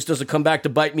 I hope this doesn't come back to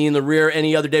bite me in the rear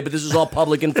any other day, but this is all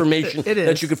public information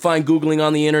that you could find Googling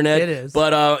on the internet. It is.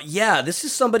 But this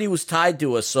is somebody who was tied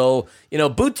to us. So,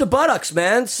 boot to buttocks,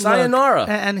 man. Sayonara. Look,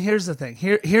 and here's the thing.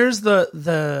 Here's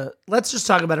the let's just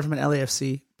talk about it from an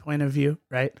LAFC point of view,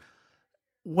 right?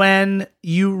 When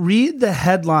you read the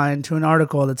headline to an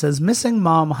article that says missing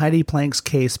mom Heidi Plank's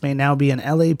case may now be an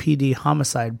LAPD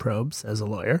homicide probe, says a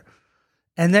lawyer,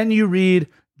 and then you read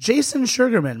Jason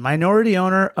Sugarman, minority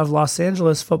owner of Los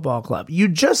Angeles Football Club, you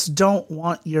just don't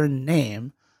want your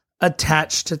name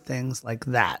attached to things like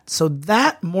that. So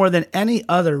that, more than any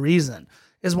other reason,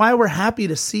 is why we're happy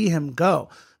to see him go.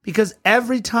 Because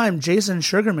every time Jason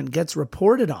Sugarman gets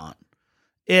reported on,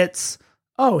 it's,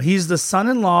 oh, he's the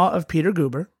son-in-law of Peter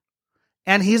Guber,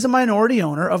 and he's a minority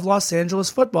owner of Los Angeles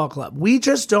Football Club. We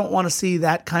just don't want to see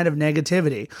that kind of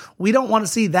negativity. We don't want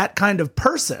to see that kind of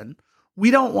person. We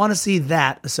don't want to see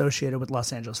that associated with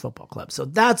Los Angeles Football Club. So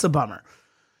that's a bummer.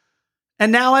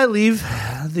 And now I leave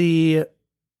the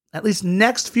at least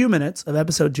next few minutes of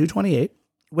episode 228,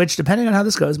 which, depending on how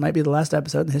this goes, might be the last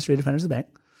episode in the history of Defenders of the Bank,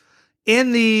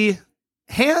 in the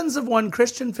hands of one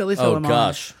Christian Philly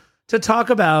Philemon to talk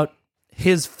about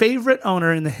his favorite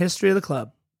owner in the history of the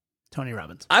club, Tony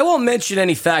Robbins. I won't mention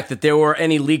any fact that there were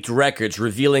any leaked records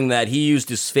revealing that he used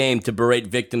his fame to berate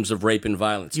victims of rape and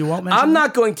violence. You won't mention I'm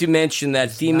not going to mention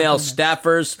that female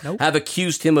staffers have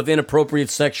accused him of inappropriate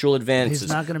sexual advances. He's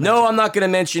not going to No, I'm not going to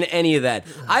mention any of that.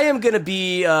 I am going to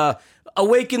be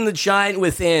awaken the giant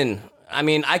within. I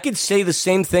mean, I could say the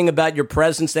same thing about your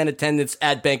presence and attendance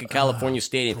at Bank of California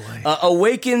Stadium.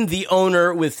 Awaken the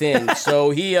owner within. So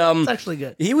he, it's actually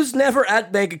good. He was never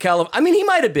at Bank of California. I mean, he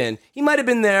might have been. He might have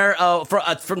been there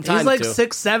from time He's like to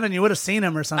 6'7". You would have seen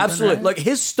him or something. Absolutely. Right? Like,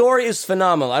 his story is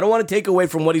phenomenal. I don't want to take away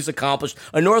from what he's accomplished.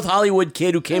 A North Hollywood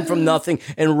kid who came from nothing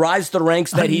and rise the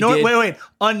ranks that he did. Wait.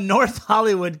 A North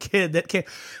Hollywood kid that came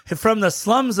from the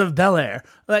slums of Bel Air.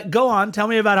 Like, go on. Tell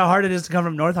me about how hard it is to come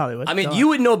from North Hollywood. I mean, you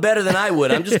would know better than I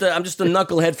would. I'm just a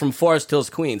knucklehead from Forest Hills,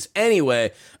 Queens.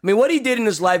 Anyway, I mean, what he did in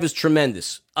his life is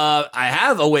tremendous. I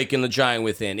have awakened the giant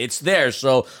within. It's there,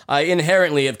 so I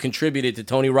inherently have contributed to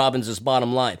Tony Robbins'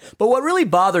 bottom line. But what really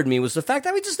bothered me was the fact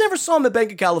that we just never saw him at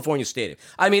Bank of California Stadium.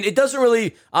 I mean, it doesn't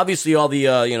really, obviously all the,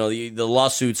 the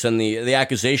lawsuits and the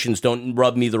accusations don't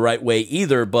rub me the right way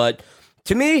either, but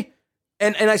To me,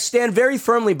 and I stand very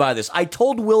firmly by this. I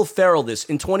told Will Ferrell this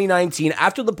in 2019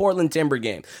 after the Portland Timber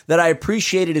game, that I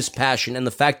appreciated his passion and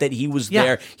the fact that he was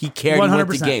there, he cared, 100%. He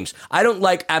went to games. I don't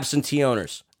like absentee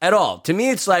owners at all. To me,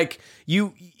 it's like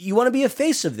you want to be a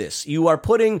face of this. You are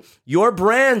putting your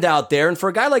brand out there, and for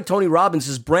a guy like Tony Robbins,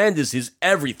 his brand is his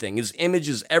everything. His image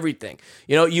is everything.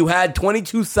 You know, you had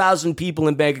 22,000 people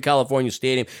in Banc of California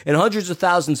Stadium and hundreds of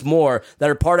thousands more that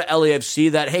are part of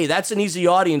LAFC that, hey, that's an easy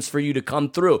audience for you to come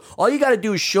through. All you got to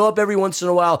do is show up every once in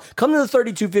a while, come to the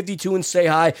 3252 and say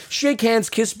hi, shake hands,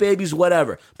 kiss babies,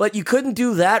 whatever. But you couldn't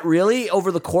do that, really,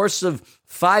 over the course of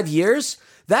 5 years?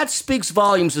 That speaks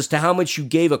volumes as to how much you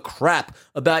gave a crap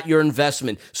about your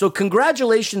investment. So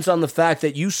congratulations on the fact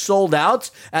that you sold out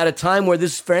at a time where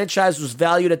this franchise was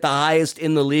valued at the highest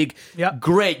in the league. Yep.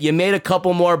 Great. You made a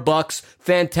couple more bucks.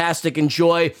 Fantastic.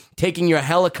 Enjoy taking your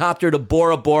helicopter to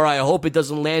Bora Bora. I hope it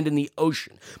doesn't land in the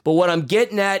ocean. But what I'm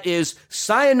getting at is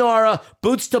sayonara,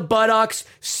 boots to buttocks.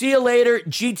 See you later,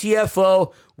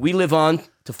 GTFO. We live on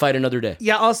to fight another day.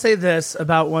 Yeah, I'll say this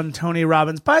about one Tony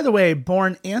Robbins. By the way,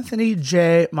 born Anthony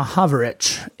J.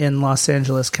 Mahavich in Los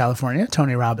Angeles, California.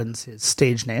 Tony Robbins, his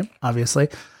stage name, obviously.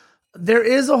 There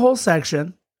is a whole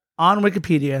section on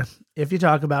Wikipedia, if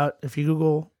you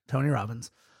Google Tony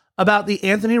Robbins, about the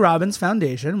Anthony Robbins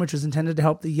Foundation, which is intended to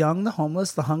help the young, the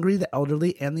homeless, the hungry, the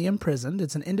elderly, and the imprisoned.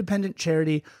 It's an independent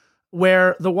charity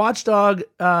where the watchdog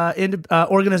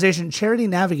organization Charity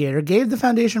Navigator gave the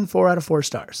foundation 4 out of 4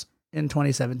 stars in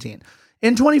 2017.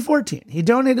 In 2014, he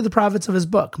donated the profits of his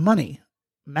book, Money,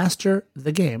 Master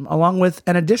the Game, along with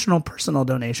an additional personal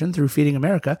donation through Feeding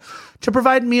America to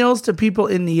provide meals to people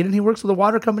in need. And he works with a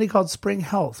water company called Spring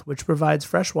Health, which provides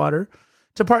fresh water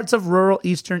to parts of rural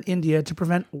eastern India to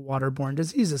prevent waterborne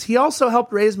diseases. He also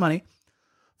helped raise money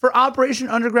for Operation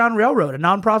Underground Railroad, a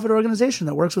nonprofit organization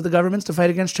that works with the governments to fight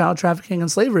against child trafficking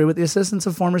and slavery with the assistance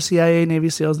of former CIA, Navy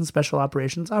SEALs, and Special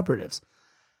Operations operatives.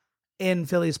 In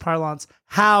Philly's parlance.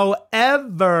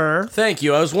 However, thank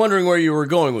you. I was wondering where you were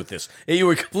going with this. You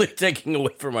were completely taking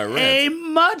away from my rant. A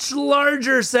much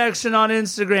larger section on on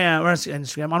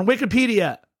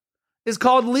Wikipedia is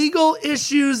called Legal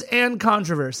Issues and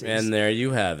Controversies. And there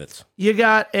you have it. You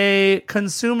got a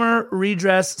consumer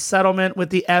redress settlement with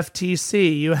the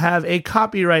FTC. You have a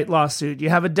copyright lawsuit. You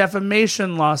have a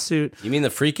defamation lawsuit. You mean the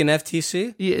freaking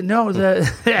FTC?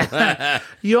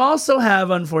 You also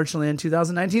have, unfortunately, in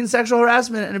 2019, sexual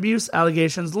harassment and abuse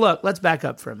allegations. Look, let's back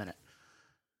up for a minute.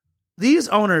 These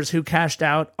owners who cashed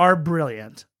out are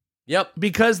brilliant. Yep.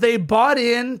 Because they bought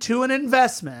into an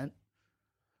investment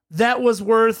that was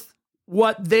worth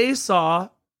what they saw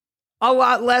a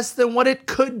lot less than what it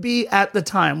could be at the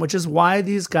time, which is why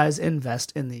these guys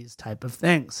invest in these type of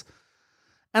things.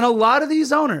 And a lot of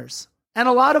these owners, and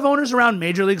a lot of owners around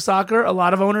Major League Soccer, a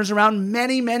lot of owners around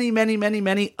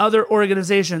many other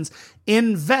organizations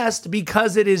invest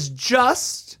because it is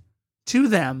just, to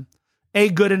them, a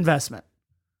good investment.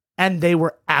 And they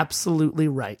were absolutely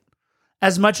right.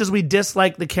 As much as we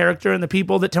dislike the character and the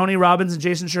people that Tony Robbins and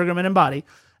Jason Sugarman embody,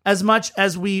 as much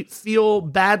as we feel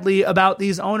badly about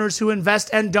these owners who invest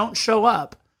and don't show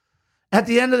up, at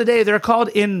the end of the day, they're called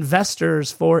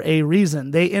investors for a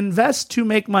reason. They invest to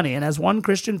make money. And as one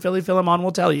Christian Philly Philemon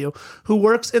will tell you, who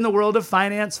works in the world of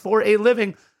finance for a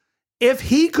living, if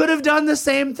he could have done the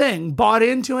same thing, bought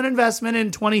into an investment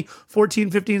in 2014,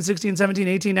 15, 16, 17,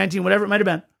 18, 19, whatever it might have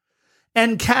been,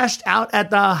 and cashed out at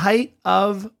the height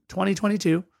of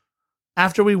 2022,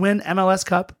 after we win MLS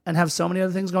Cup and have so many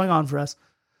other things going on for us,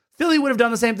 Philly would have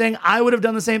done the same thing. I would have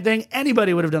done the same thing.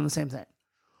 Anybody would have done the same thing.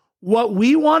 What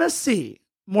we want to see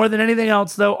more than anything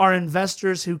else, though, are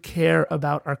investors who care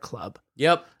about our club.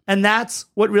 Yep. And that's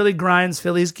what really grinds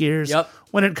Philly's gears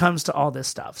when it comes to all this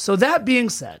stuff. So that being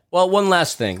said. Well, one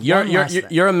last thing.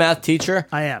 You're a math teacher.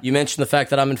 I am. You mentioned the fact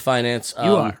that I'm in finance.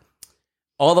 You are.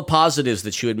 All the positives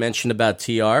that you had mentioned about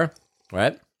TR,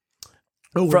 right?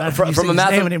 Oh, from a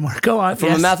name anymore. Go on.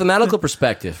 From a mathematical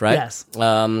perspective, right? Yes.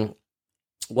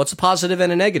 What's a positive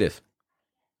and a negative?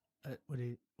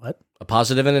 What? A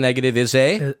positive and a negative is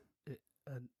a?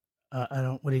 I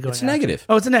don't. What are you going? It's a negative.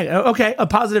 Oh, it's a negative. Okay, a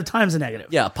positive times a negative.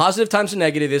 Yeah, a positive times a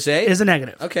negative is a? Is a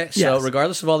negative. Okay, so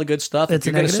regardless of all the good stuff, if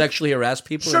you're going to sexually harass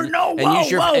people, sure,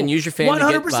 and use your fame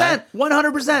 100%,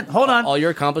 100%. Hold on. All your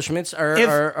accomplishments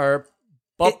are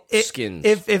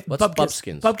Bubskins. What's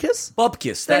Bubskins? Bubkiss?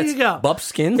 Bubkiss. There you go.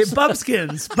 Bubskins?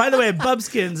 Bubskins. By the way,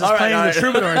 Bubskins is playing the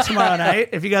Troubadour tomorrow night.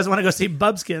 If you guys want to go see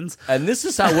Bubskins. And this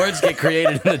is how words get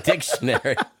created in the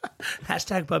dictionary.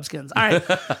 Hashtag Bubskins. All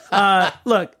right.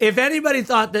 Look, if anybody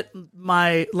thought that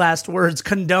my last words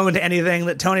condoned anything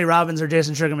that Tony Robbins or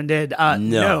Jason Sugarman did,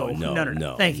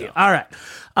 no. Thank you. All right.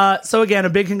 So again, a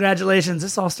big congratulations.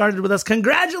 This all started with us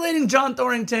congratulating John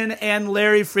Thorrington and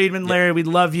Larry Friedman. Larry, we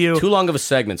love you. Too long of a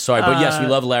segment. Sorry, but yes, we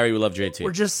love Larry. We love JT.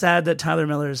 We're just sad that Tyler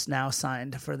Miller is now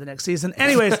signed for the next season.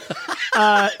 Anyways,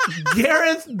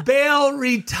 Gareth Bale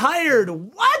retired.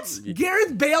 What?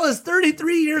 Gareth Bale is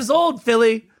 33 years old,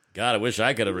 Philly. God, I wish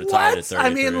I could have retired at 33.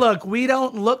 I mean, look, we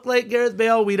don't look like Gareth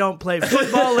Bale. We don't play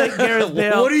football like Gareth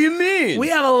Bale. What do you mean? We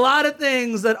have a lot of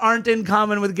things that aren't in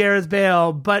common with Gareth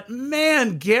Bale. But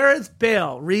man, Gareth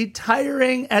Bale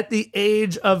retiring at the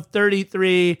age of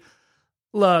 33.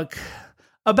 Look,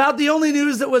 about the only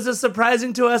news that was as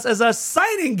surprising to us as us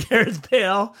signing Gareth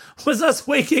Bale was us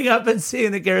waking up and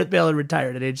seeing that Gareth Bale had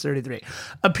retired at age 33.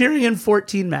 Appearing in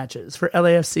 14 matches for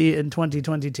LAFC in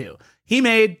 2022. He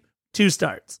made 2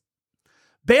 starts.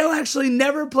 Bale actually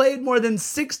never played more than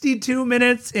 62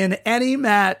 minutes in any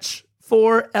match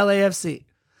for LAFC.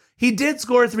 He did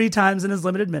score 3 times in his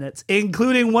limited minutes,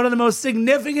 including one of the most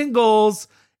significant goals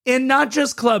in not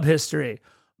just club history,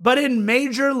 but in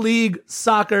Major League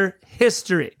Soccer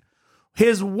history.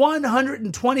 His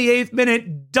 128th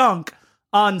minute dunk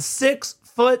on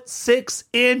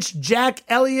 6'6" Jack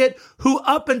Elliott, who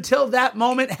up until that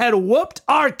moment had whooped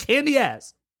our candy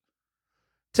ass,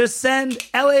 to send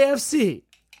LAFC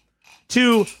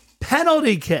to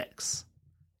penalty kicks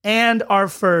and our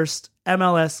first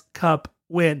MLS Cup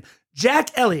win.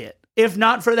 Jack Elliott, if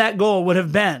not for that goal, would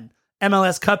have been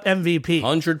MLS Cup MVP.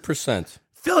 100%.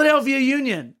 Philadelphia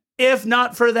Union, if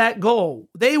not for that goal,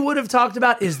 they would have talked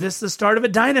about, is this the start of a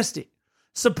dynasty?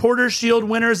 Supporters Shield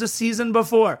winners a season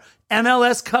before,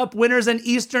 MLS Cup winners and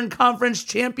Eastern Conference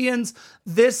champions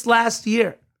this last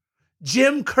year.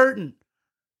 Jim Curtin,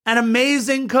 an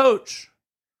amazing coach.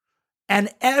 And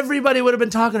everybody would have been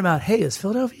talking about, hey, is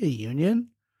Philadelphia Union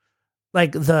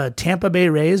like the Tampa Bay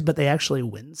Rays, but they actually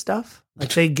win stuff? Like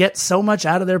they get so much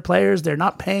out of their players. They're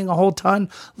not paying a whole ton.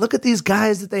 Look at these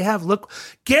guys that they have. Look,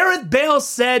 Gareth Bale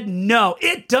said, no,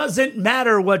 it doesn't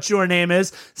matter what your name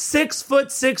is.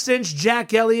 6'6"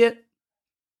 Jack Elliott.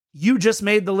 You just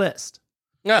made the list.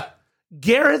 Yeah.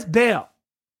 Gareth Bale,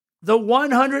 the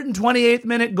 128th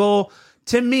minute goal,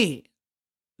 to me,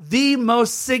 the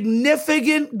most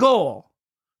significant goal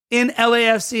in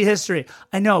LAFC history.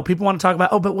 I know people want to talk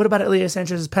about, but what about Elias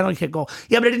Sanchez's penalty kick goal?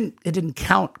 Yeah, but it didn't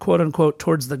count, quote unquote,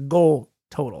 towards the goal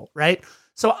total, right?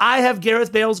 So I have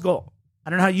Gareth Bale's goal. I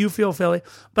don't know how you feel, Philly,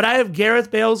 but I have Gareth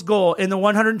Bale's goal in the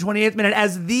 128th minute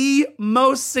as the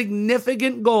most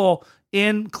significant goal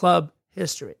in club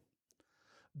history.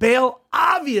 Bale,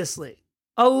 obviously,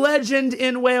 a legend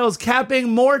in Wales,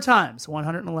 capping more times,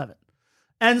 111,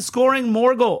 and scoring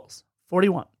more goals,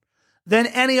 41, than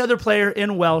any other player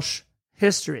in Welsh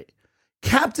history.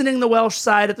 Captaining the Welsh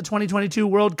side at the 2022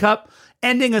 World Cup,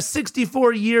 ending a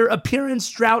 64-year appearance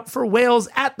drought for Wales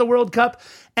at the World Cup,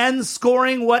 and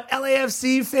scoring what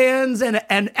LAFC fans and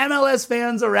MLS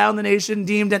fans around the nation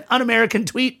deemed an un-American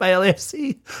tweet by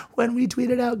LAFC when we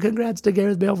tweeted out, congrats to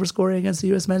Gareth Bale for scoring against the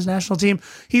U.S. men's national team.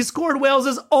 He scored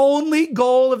Wales's only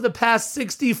goal of the past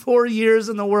 64 years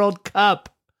in the World Cup.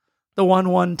 The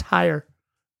 1-1 tire.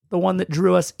 The one that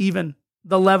drew us even.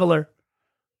 The leveler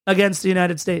against the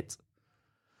United States.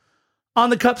 On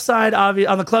the club side,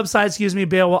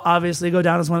 Bale will obviously go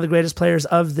down as one of the greatest players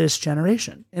of this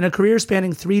generation. In a career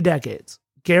spanning 3 decades,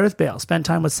 Gareth Bale spent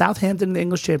time with Southampton in the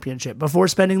English Championship before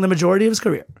spending the majority of his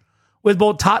career with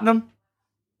both Tottenham,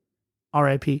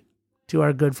 R.I.P. to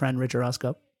our good friend Richard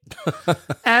Roscoe,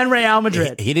 and Real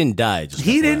Madrid. He didn't die.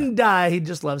 He didn't die. He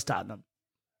just loves Tottenham.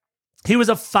 He was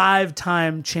a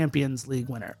 5-time Champions League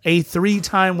winner, a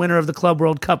 3-time winner of the Club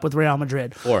World Cup with Real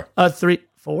Madrid. 4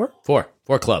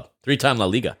 club, 3-time La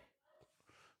Liga.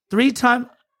 3-time.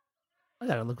 I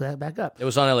gotta look that back up. It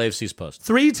was on LAFC's post.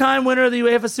 3-time winner of the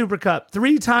UEFA Super Cup,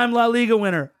 3-time La Liga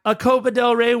winner, a Copa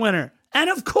del Rey winner,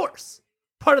 and of course,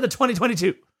 part of the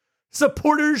 2022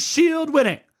 Supporters Shield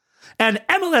winning, and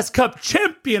MLS Cup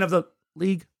champion of the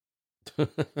league,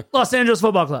 Los Angeles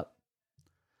Football Club.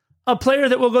 A player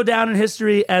that will go down in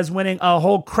history as winning a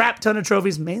whole crap ton of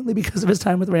trophies, mainly because of his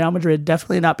time with Real Madrid.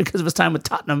 Definitely not because of his time with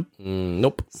Tottenham.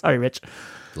 Nope. Sorry, Rich.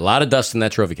 A lot of dust in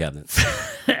that trophy cabinet.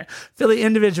 Philly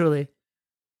individually.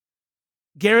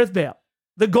 Gareth Bale,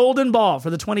 the golden ball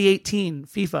for the 2018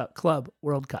 FIFA Club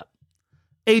World Cup.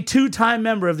 A 2-time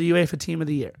member of the UEFA Team of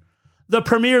the Year. The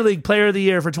Premier League Player of the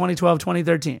Year for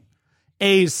 2012-2013.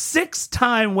 A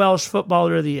 6-time Welsh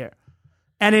Footballer of the Year.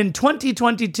 And in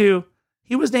 2022...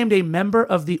 he was named a member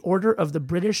of the Order of the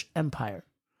British Empire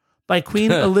by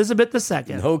Queen Elizabeth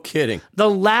II. No kidding. The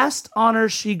last honor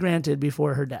she granted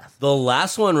before her death. The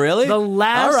last one, really? The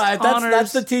last All right, honors.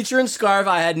 that's the teacher in scarf.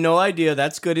 I had no idea.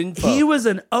 That's good info. He was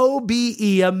an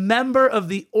OBE, a member of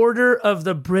the Order of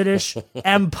the British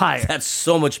Empire. That's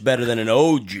so much better than an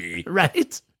OG.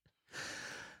 Right?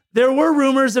 There were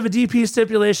rumors of a DP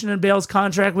stipulation in Bale's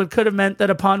contract, which could have meant that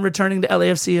upon returning to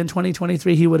LAFC in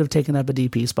 2023, he would have taken up a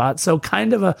DP spot. So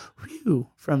kind of a whew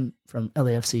from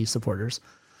LAFC supporters.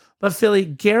 But Philly,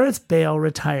 Gareth Bale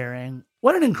retiring,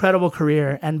 what an incredible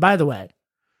career. And by the way,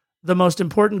 the most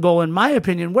important goal, in my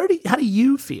opinion, how do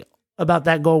you feel about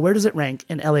that goal? Where does it rank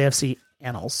in LAFC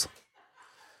annals?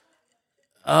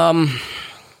 I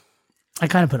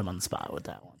kind of put him on the spot with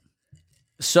that one.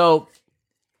 So,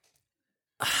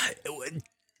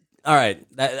 all right,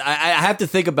 I have to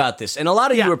think about this. And a lot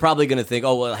of you are probably going to think,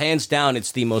 oh, well, hands down,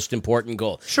 it's the most important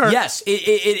goal. Sure. Yes,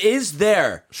 it is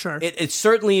there. Sure. It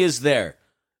certainly is there.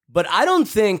 But I don't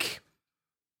think...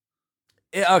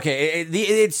 Okay,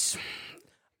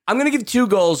 I'm going to give two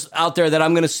goals out there that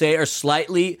I'm going to say are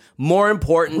slightly more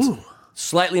important. Ooh.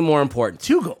 Slightly more important.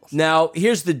 Two goals. Now,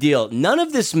 here's the deal. None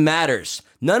of this matters.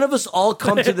 None of us all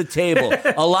come to the table.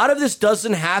 A lot of this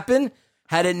doesn't happen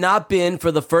had it not been for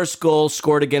the first goal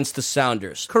scored against the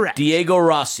Sounders. Correct. Diego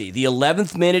Rossi, the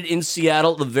 11th minute in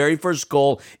Seattle, the very first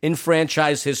goal in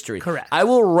franchise history. Correct. I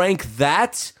will rank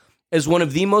that as one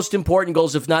of the most important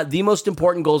goals, if not the most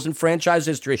important goals in franchise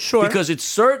history. Sure. Because it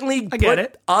certainly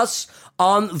put us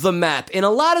on the map. In a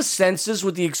lot of senses,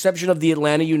 with the exception of the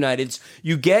Atlanta Uniteds,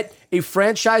 you get a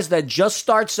franchise that just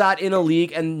starts out in a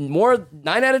league, and 9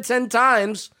 out of 10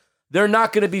 times, they're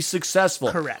not going to be successful.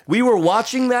 Correct. We were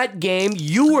watching that game.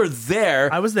 You were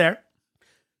there. I was there.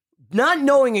 Not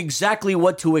knowing exactly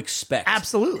what to expect.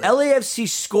 Absolutely. LAFC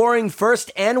scoring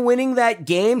first and winning that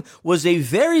game was a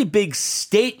very big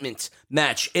statement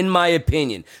match, in my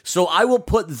opinion. So I will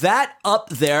put that up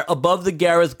there above the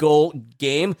Gareth goal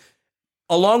game,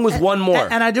 along with one more.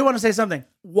 And I do want to say something.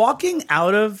 Walking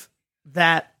out of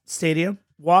that stadium,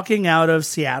 walking out of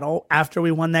Seattle after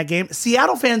we won that game,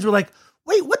 Seattle fans were like,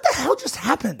 wait, what the hell just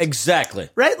happened? Exactly.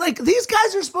 Right? Like, these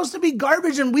guys are supposed to be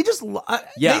garbage, and we just...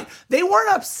 They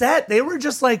weren't upset. They were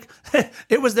just like...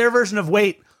 it was their version of,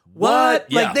 wait, what?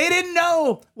 Yeah. Like, they didn't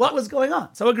know what was going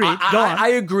on. So, agreed. Go on. I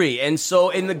agree. And so,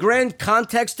 in the grand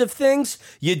context of things,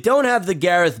 you don't have the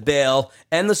Gareth Bale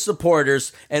and the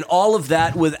supporters and all of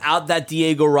that without that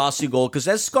Diego Rossi goal. Because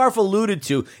as Scarf alluded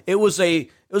to, it was a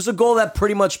goal that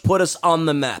pretty much put us on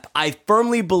the map. I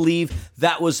firmly believe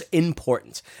that was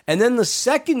important. And then the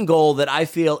second goal that I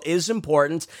feel is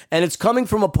important, and it's coming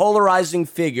from a polarizing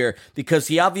figure because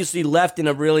he obviously left in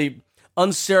a really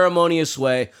unceremonious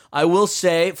way. I will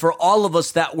say, for all of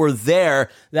us that were there,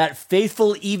 that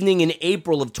fateful evening in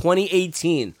April of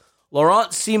 2018,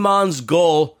 Laurent Ciman's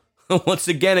goal, once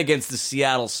again against the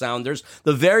Seattle Sounders,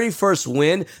 the very first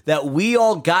win that we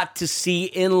all got to see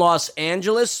in Los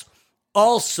Angeles,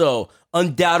 also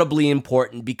undoubtedly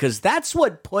important because that's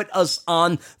what put us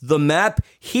on the map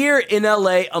here in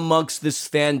LA amongst this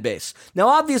fan base. Now,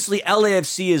 obviously,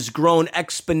 LAFC has grown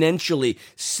exponentially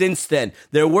since then.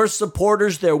 There were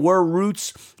supporters, there were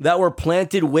roots that were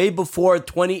planted way before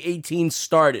 2018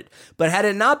 started. But had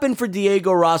it not been for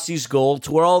Diego Rossi's goal,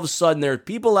 to where all of a sudden there are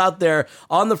people out there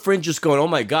on the fringes going, oh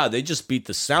my God, they just beat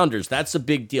the Sounders. That's a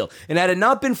big deal. And had it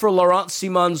not been for Laurent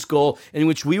Ciman's goal, in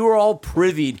which we were all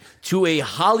privy to a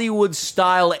Hollywood-style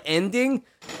ending,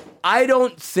 I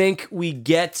don't think we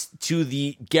get to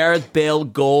the Gareth Bale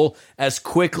goal as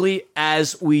quickly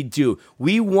as we do.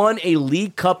 We won a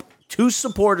League Cup, 2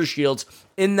 supporter shields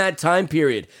in that time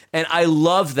period, and I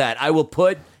love that. I will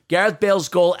put Gareth Bale's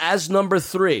goal as number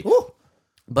 3. Ooh.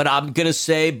 But I'm going to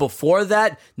say before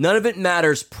that, none of it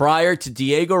matters prior to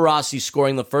Diego Rossi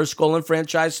scoring the first goal in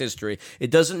franchise history.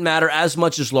 It doesn't matter as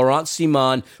much as Laurent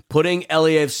Ciman putting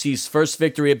LAFC's first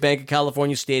victory at Bank of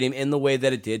California Stadium in the way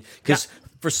that it did. Because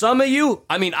for some of you,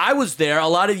 I mean, I was there. A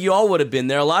lot of you all would have been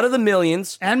there. A lot of the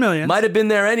millions might have been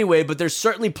there anyway, but there's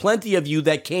certainly plenty of you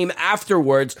that came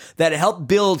afterwards that helped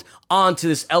build onto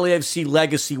this LAFC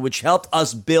legacy, which helped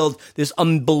us build this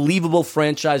unbelievable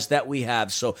franchise that we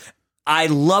have. So I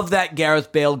love that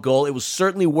Gareth Bale goal. It was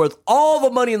certainly worth all the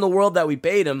money in the world that we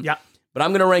paid him. Yeah. But I'm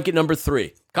going to rank it number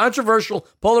 3. Controversial,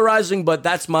 polarizing, but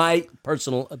that's my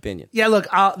personal opinion. Yeah, look,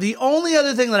 the only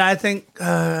other thing that I think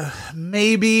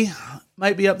maybe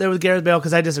might be up there with Gareth Bale,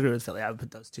 because I disagree with Philly. I would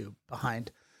put those two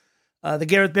behind. The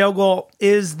Gareth Bale goal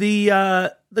is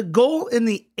the goal in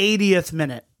the 80th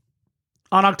minute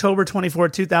on October 24,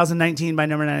 2019 by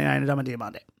number 99, Adama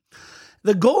Diomande.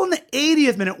 The goal in the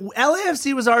 80th minute,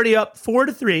 LAFC was already up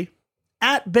 4-3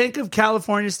 at Bank of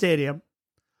California Stadium.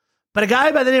 But a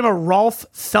guy by the name of Rolf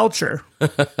Felcher.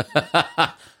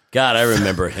 God, I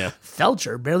remember him.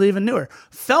 Felcher, barely even knew her.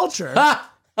 Felcher.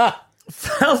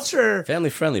 Felcher. Family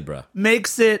friendly, bro.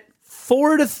 Makes it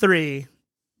 4-3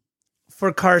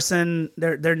 for Carson.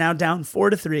 They're now down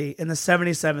 4-3 in the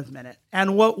 77th minute.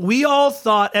 And what we all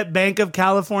thought at Bank of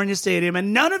California Stadium,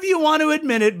 and none of you want to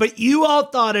admit it, but you all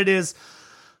thought it is,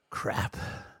 crap.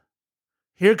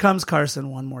 Here comes Carson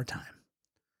one more time.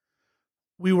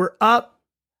 We were up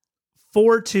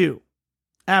 4-2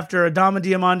 after Adama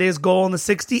Diamante's goal in the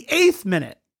 68th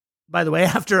minute. By the way,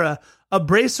 after a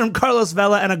brace from Carlos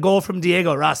Vela and a goal from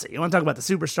Diego Rossi. You want to talk about the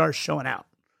superstars showing out.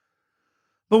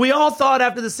 But we all thought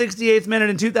after the 68th minute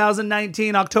in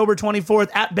 2019, October 24th,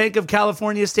 at Bank of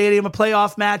California Stadium, a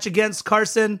playoff match against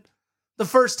Carson, the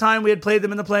first time we had played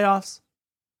them in the playoffs,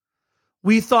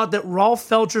 we thought that Rolf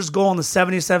Felcher's goal in the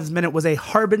 77th minute was a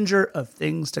harbinger of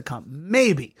things to come.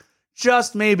 Maybe,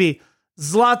 just maybe,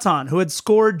 Zlatan, who had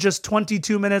scored just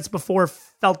 22 minutes before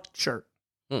Felcher.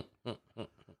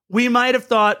 We might have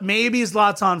thought maybe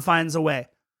Zlatan finds a way.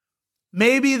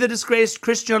 Maybe the disgraced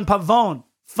Christian Pavon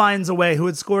finds a way, who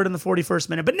had scored in the 41st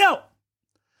minute. But no,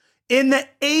 in the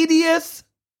 80th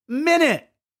minute,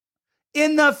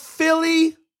 in the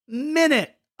Philly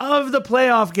minute of the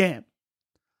playoff game,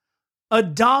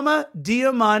 Adama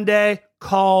Diamante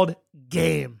called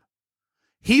game.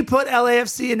 He put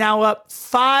LAFC now up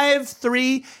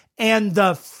 5-3, and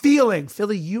the feeling,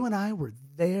 Philly, you and I were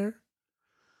there.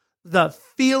 The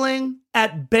feeling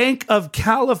at Bank of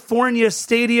California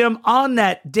Stadium on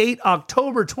that date,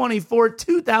 October 24,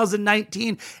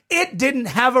 2019, it didn't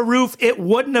have a roof. It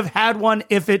wouldn't have had one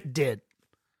if it did.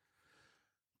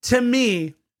 To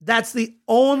me, that's the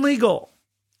only goal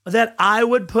that I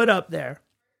would put up there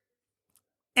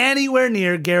anywhere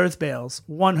near Gareth Bale's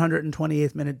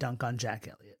 128th minute dunk on Jack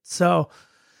Elliott. So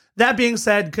that being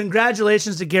said,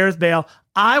 congratulations to Gareth Bale.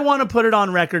 I want to put it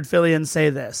on record, Philly, and say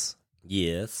this.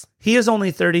 Yes. He is only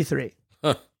 33.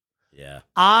 Yeah.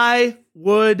 I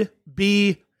would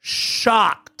be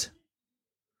shocked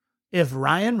if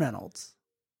Ryan Reynolds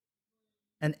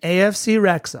and AFC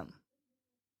Wrexham,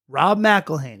 Rob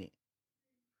McElhaney,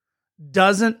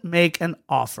 doesn't make an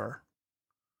offer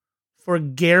for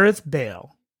Gareth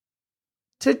Bale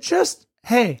to just,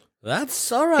 hey,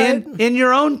 that's all right. In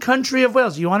your own country of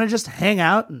Wales, you want to just hang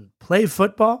out and play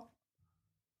football?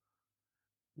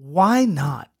 Why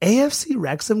not? AFC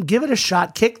Wrexham, give it a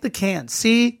shot. Kick the can.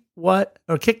 See what,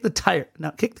 or kick the tire. No,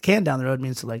 kick the can down the road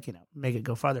means to make it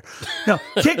go farther. No,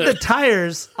 kick the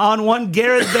tires on one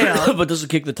Gareth Bale. But doesn't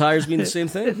kick the tires mean the same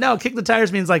thing? No, kick the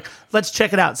tires means let's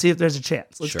check it out. See if there's a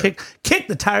chance. Let's Sure. kick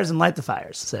the tires and light the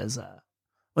fires, says,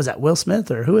 was that Will Smith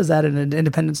or who is that in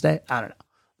Independence Day? I don't know.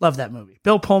 Love that movie.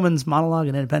 Bill Pullman's monologue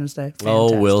in Independence Day. Fantastic.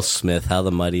 Oh, Will Smith, how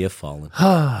the mighty have fallen.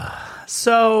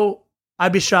 So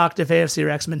I'd be shocked if AFC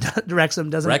Wrexham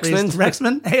doesn't at least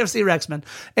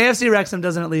AFC Wrexham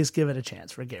doesn't at least give it a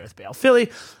chance for Gareth Bale.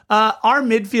 Philly, our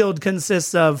midfield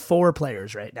consists of 4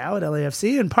 players right now at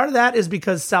LAFC, and part of that is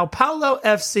because Sao Paulo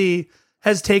FC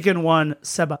has taken one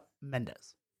Seba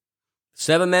Mendes.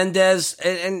 Seba Mendes,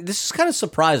 and this is kind of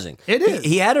surprising. It is.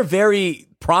 He had a very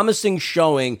promising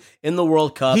showing in the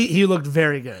World Cup. He looked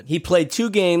very good. He played 2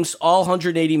 games, all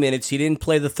 180 minutes. He didn't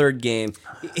play the third game.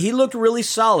 He looked really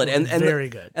solid. And very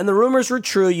good. And the rumors were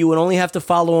true. You would only have to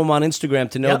follow him on Instagram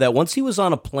to know that once he was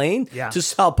on a plane to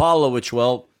Sao Paulo, which,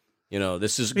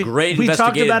 this is great we investigative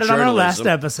talked about it journalism. on our last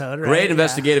episode, right? Great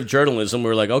investigative journalism. We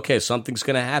were like, okay, something's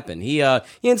going to happen. He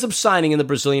ends up signing in the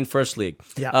Brazilian First League.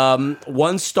 Yeah.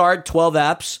 1 start, 12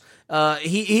 apps.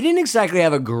 He didn't exactly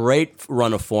have a great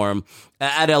run of form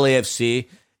at LAFC.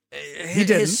 He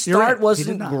didn't. His start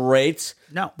wasn't great.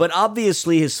 No. But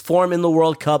obviously his form in the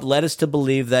World Cup led us to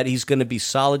believe that he's going to be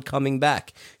solid coming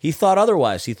back. He thought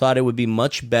otherwise. He thought it would be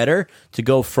much better to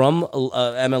go from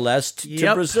MLS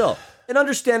to Brazil. And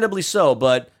understandably so.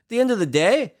 But at the end of the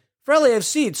day, for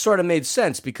LAFC, it sort of made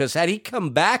sense because had he come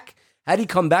back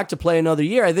to play another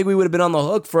year, I think we would have been on the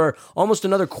hook for almost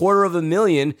another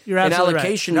 $250,000 in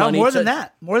allocation money. More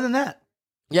than that.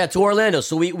 Yeah, to Orlando.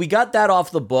 So we got that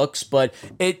off the books, but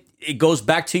it goes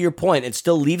back to your point. It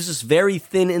still leaves us very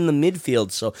thin in the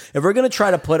midfield. So if we're going to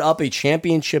try to put up a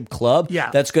championship club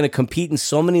that's going to compete in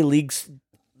so many leagues,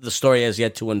 the story has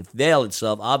yet to unveil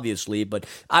itself, obviously, but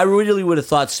I really would have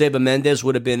thought Seba Mendes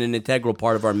would have been an integral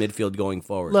part of our midfield going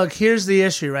forward. Look, here's the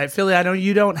issue, right? Philly, I know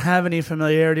you don't have any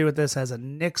familiarity with this as a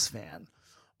Knicks fan,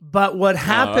 but what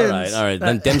happens... all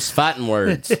right. Them's fighting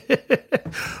words.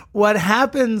 What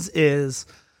happens is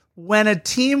when a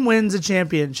team wins a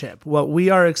championship, what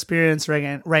we are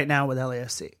experiencing right now with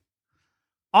LAFC,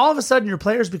 all of a sudden your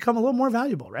players become a little more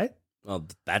valuable, right? Well,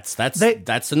 that's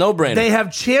a no-brainer. They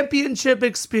have championship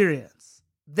experience.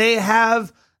 They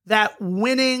have that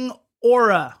winning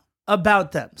aura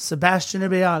about them. Sebastian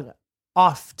Ibeaga,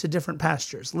 off to different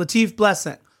pastures. Latif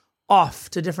Blessing, off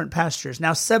to different pastures.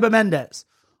 Now Seba Mendez,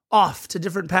 off to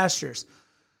different pastures.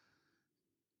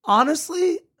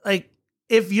 Honestly, like,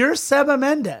 if you're Seba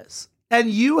Mendez and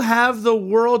you have the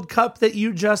World Cup that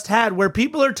you just had where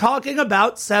people are talking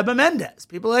about Seba Mendez,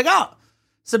 people are like, oh,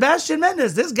 Sebastian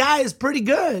Mendez, this guy is pretty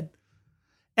good.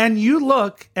 And you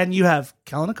look and you have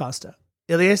Kellen Acosta,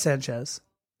 Ilie Sanchez,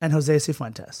 and Jose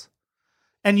Cifuentes.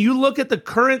 And you look at the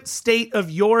current state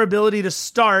of your ability to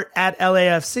start at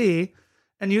LAFC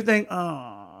and you think,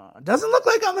 oh, doesn't look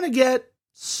like I'm going to get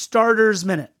starters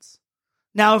minutes.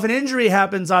 Now, if an injury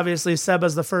happens, obviously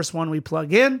Seba's the first one we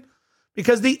plug in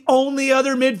because the only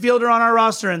other midfielder on our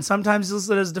roster, and sometimes he's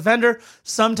listed as a defender,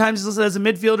 sometimes he's listed as a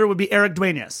midfielder, would be Eric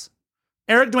Duenas.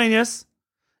 Eric Duenas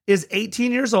is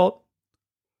 18 years old,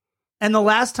 and the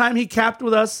last time he capped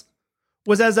with us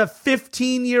was as a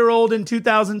 15-year-old in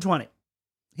 2020.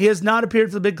 He has not appeared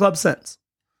for the big club since.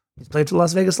 He's played for the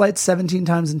Las Vegas Lights 17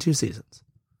 times in 2 seasons.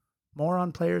 More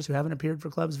on players who haven't appeared for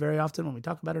clubs very often when we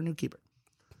talk about our new keeper.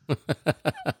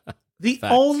 The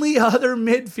only other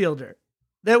midfielder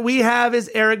that we have is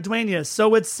Eric Duenas. So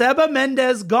with Seba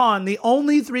Mendez gone, the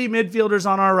only 3 midfielders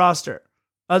on our roster,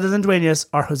 other than Duenas,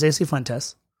 are Jose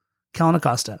Cifuentes, Kellen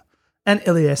Acosta, and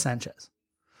Ilie Sanchez.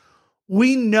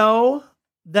 We know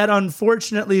that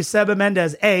unfortunately Seba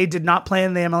Mendez, did not play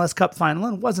in the MLS Cup final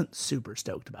and wasn't super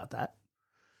stoked about that.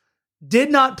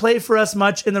 Did not play for us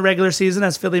much in the regular season,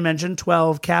 as Philly mentioned,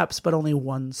 12 caps, but only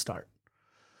 1 start.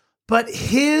 But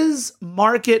his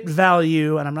market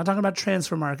value, and I'm not talking about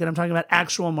transfer market, I'm talking about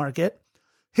actual market.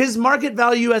 His market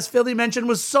value, as Philly mentioned,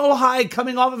 was so high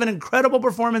coming off of an incredible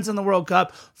performance in the World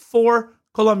Cup for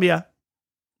Colombia.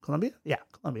 Colombia? Yeah,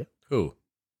 Colombia. Who?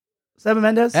 Seba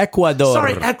Mendez? Ecuador.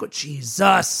 Sorry,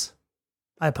 Jesus.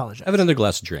 I apologize. Have another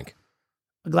glass of drink.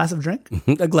 A glass of drink?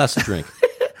 A glass of drink.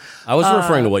 I was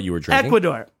referring to what you were drinking.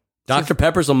 Ecuador. Dr.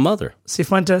 Pepper's a mother.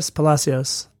 Cifuentes,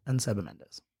 Palacios, and Seba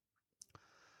Mendez.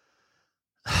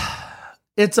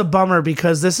 It's a bummer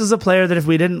because this is a player that if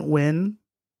we didn't win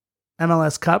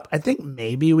MLS Cup, I think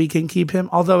maybe we can keep him.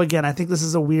 Although, again, I think this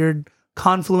is a weird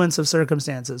confluence of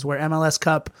circumstances where MLS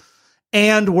Cup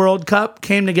and World Cup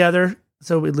came together,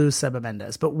 so we lose Seba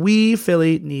Mendez. But we,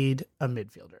 Philly, need a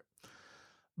midfielder.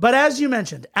 But as you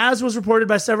mentioned, as was reported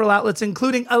by several outlets,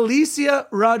 including Alicia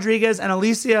Rodriguez, and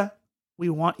Alicia, we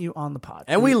want you on the pod.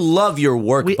 And we love your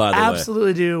work, by the way. We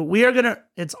absolutely do. We are going to,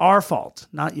 it's our fault,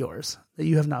 not yours, that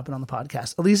you have not been on the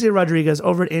podcast. Alicia Rodriguez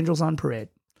over at Angels on Parade.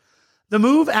 The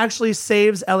move actually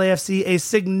saves LAFC a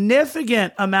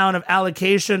significant amount of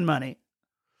allocation money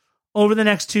over the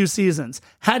next 2 seasons.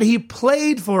 Had he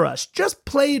played for us, just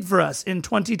played for us in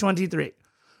 2023,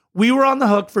 we were on the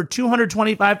hook for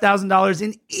 $225,000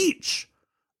 in each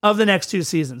of the next 2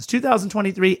 seasons,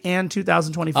 2023 and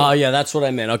 2024. Oh, yeah, that's what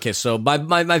I meant. Okay, so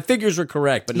my figures were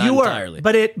correct, but not entirely.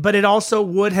 But it also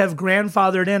would have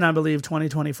grandfathered in, I believe,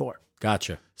 2024.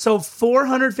 Gotcha. So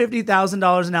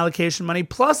 $450,000 in allocation money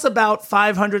plus about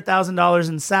 $500,000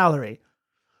 in salary.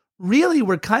 Really,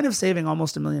 we're kind of saving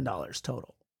almost $1 million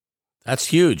total. That's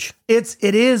huge. It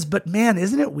is, but man,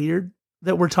 isn't it weird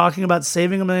that we're talking about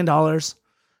saving $1 million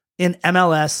in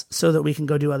MLS so that we can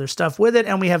go do other stuff with it,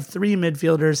 and we have 3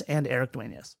 midfielders and Eric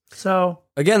Duenas. So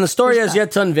again, the story has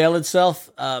yet to unveil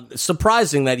itself.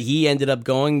 Surprising that he ended up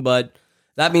going, but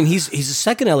I mean, he's a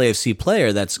second LAFC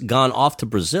player that's gone off to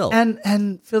Brazil.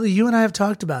 And Philly, you and I have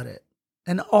talked about it,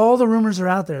 and all the rumors are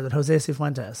out there that Jose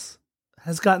Cifuentes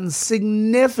has gotten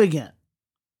significant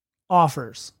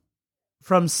offers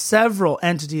from several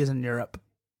entities in Europe.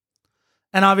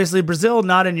 And obviously Brazil,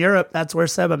 not in Europe. That's where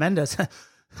Seba Mendez.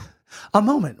 A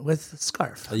moment with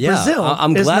Scarf. Yeah, Brazil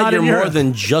I'm glad you're more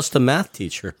than just a math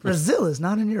teacher. Brazil is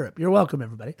not in Europe. You're welcome,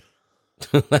 everybody.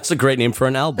 That's a great name for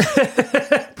an album.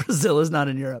 Brazil is not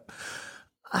in Europe.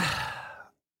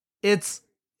 It's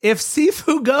if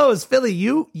Sifu goes, Philly,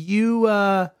 you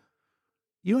and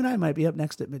I might be up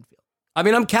next at midfield. I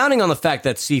mean, I'm counting on the fact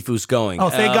that Sifu's going. Oh,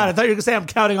 thank God. I thought you were going to say I'm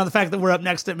counting on the fact that we're up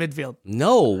next at midfield.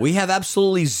 No, we have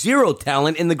absolutely zero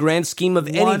talent in the grand scheme of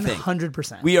anything.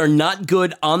 100%. We are not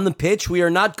good on the pitch. We are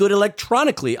not good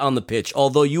electronically on the pitch,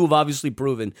 although you have obviously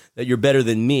proven that you're better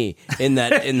than me in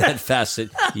that facet,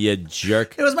 you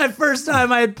jerk. It was my first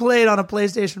time I had played on a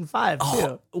PlayStation 5,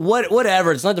 too.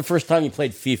 Whatever. It's not the first time you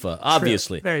played FIFA,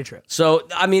 obviously. True. Very true. So,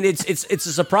 I mean, it's a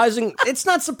surprising... It's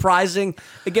not surprising.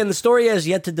 Again, the story has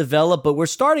yet to develop, but we're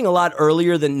starting a lot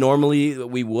earlier than normally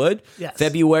we would. Yes.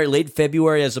 Late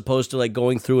February, as opposed to like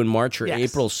going through in March or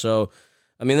April. So,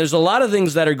 I mean, there's a lot of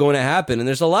things that are going to happen, and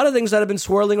there's a lot of things that have been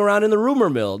swirling around in the rumor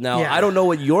mill. Now, Yeah. I don't know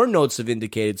what your notes have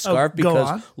indicated, Scarf, go because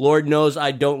on. Lord knows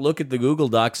I don't look at the Google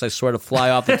Docs. I sort of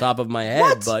fly off the top of my head.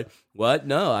 What? But what?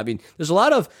 No, I mean, there's a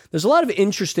lot of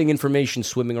interesting information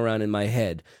swimming around in my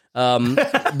head.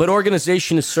 But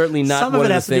organization is certainly not Some one of it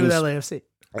of has the to do things. with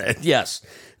LAFC. Yes.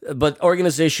 But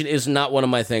organization is not one of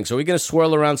my things. Are we going to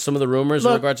swirl around some of the rumors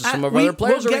in regards to some of our other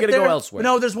players, or are we going to go elsewhere?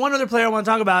 No, there's one other player I want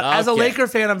to talk about. As a Okay. Laker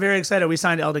fan, I'm very excited. We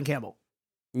signed Eldon Campbell.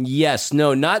 Yes,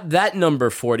 no, not that number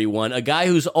 41, a guy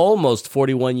who's almost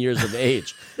 41 years of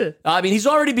age. I mean, he's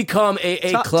already become a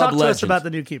club Talk legend. to us about the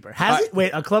new keeper.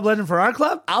 Wait, a club legend for our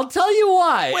club? I'll tell you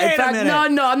why. Wait In fact, a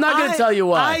minute. no, I'm not going to tell you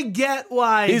why. I get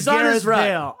why He's on Gareth his run.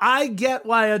 Bale. I get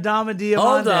why Adama Diamande.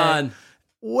 Hold on.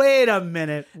 Wait a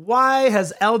minute. Why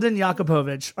has Eldon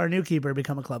Jakupovic, our new keeper,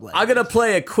 become a club legend? I'm going to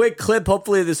play a quick clip.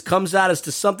 Hopefully this comes out as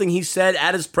to something he said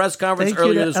at his press conference Thank you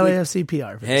earlier to this week. LAFC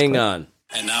PR. for this Hang clip. on.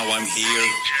 And now I'm here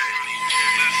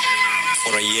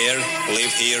for a year,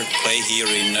 live here, play here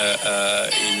in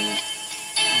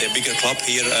the bigger club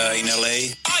here in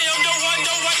LA. I am the one,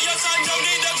 your son don't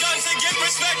need a gun to get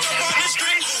respect up on the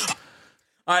street.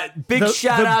 All right, big The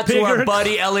shout out to our bigger-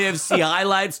 buddy LAFC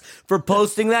Highlights for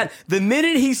posting that. The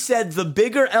minute he said the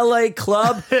bigger LA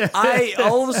club,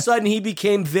 all of a sudden he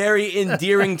became very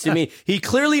endearing to me. He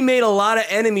clearly made a lot of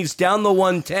enemies down the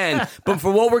 110, but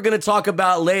for what we're going to talk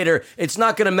about later, it's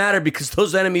not going to matter because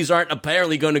those enemies aren't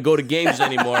apparently going to go to games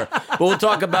anymore. But we'll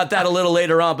talk about that a little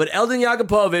later on. But Eldon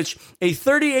Jakupovic, a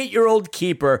 38-year-old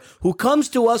keeper who comes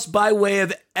to us by way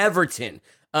of Everton.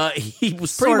 He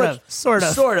was pretty Sort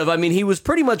of. I mean, he was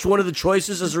pretty much one of the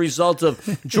choices as a result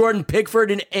of Jordan Pickford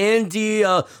and Andy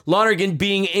Lonergan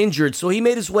being injured. So he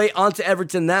made his way onto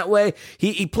Everton that way.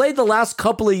 He played the last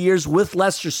couple of years with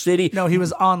Leicester City. No, he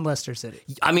was on Leicester City.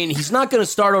 I mean, he's not going to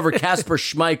start over Kasper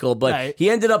Schmeichel, but Right. he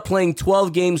ended up playing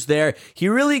 12 games there. He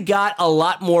really got a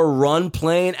lot more run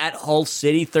playing at Hull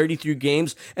City, 33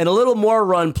 games, and a little more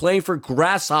run playing for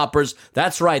Grasshoppers.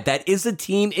 That's right. That is a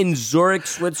team in Zurich,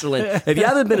 Switzerland. If you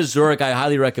haven't been to Zurich, I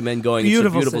highly recommend going. It's a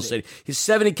beautiful city. He's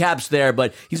 70 caps there,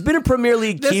 but he's been a Premier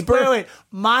League keeper.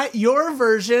 Your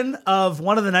version of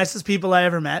one of the nicest people I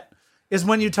ever met is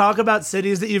when you talk about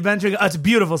cities that you've been to. Oh, it's a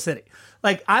beautiful city.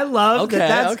 Like, I love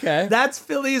that's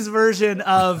Philly's version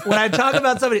of when I talk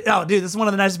about somebody. Oh, dude, this is one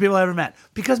of the nicest people I ever met.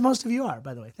 Because most of you are,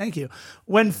 by the way. Thank you.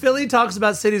 When Philly talks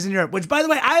about cities in Europe, which, by the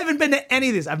way, I haven't been to any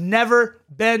of these. I've never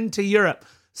been to Europe.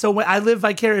 So when I live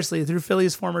vicariously through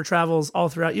Philly's former travels all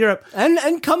throughout Europe.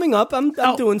 And coming up, I'm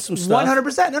doing some stuff.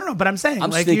 100%. No, but I'm saying.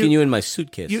 I'm sneaking you in my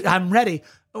suitcase. I'm ready.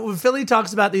 When Philly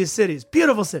talks about these cities,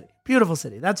 beautiful city.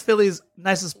 That's Philly's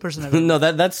nicest person ever. No,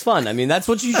 that's fun. I mean, that's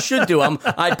what you should do.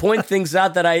 I point things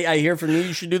out that I hear from you.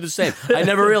 You should do the same. I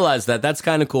never realized that. That's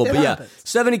kind of cool. But happens. yeah,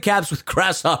 70 caps with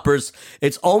Grasshoppers.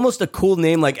 It's almost a cool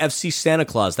name like FC Santa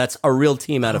Claus. That's a real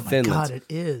team out of Finland. God, it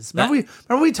is. Remember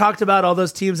we talked about all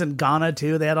those teams in Ghana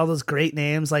too? They had all those great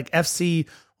names like FC.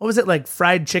 What was it, like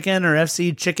Fried Chicken or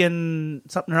FC Chicken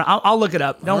something? I'll look it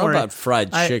up. Don't worry about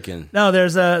Fried Chicken. No, there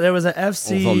was a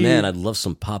FC. Oh man, I'd love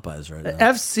some Popeyes right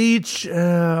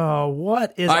now.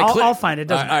 What is? I'll find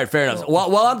it. All right, fair enough.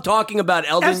 While I'm talking about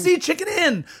Eldon, FC Chicken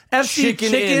Inn. FC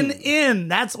Chicken Inn.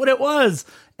 That's what it was.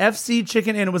 FC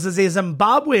Chicken Inn was a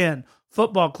Zimbabwean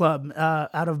football club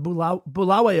out of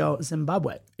Bulawayo,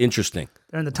 Zimbabwe. Interesting.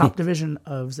 They're in the top division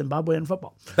of Zimbabwean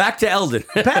football. Back to Eldon.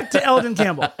 Back to Eldon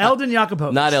Campbell. Eldon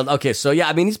Jakupovic. Not Eldon. Okay, so yeah,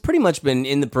 I mean, he's pretty much been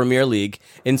in the Premier League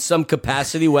in some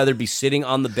capacity, whether it be sitting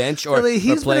on the bench or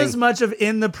He's playing. been as much of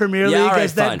in the Premier League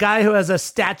as that guy who has a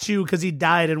statue because he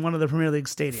died in one of the Premier League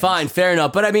stadiums. Fine, fair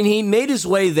enough. But I mean, he made his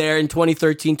way there in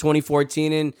 2013,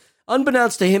 2014, and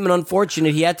unbeknownst to him and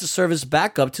unfortunate, he had to serve as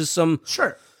backup to some...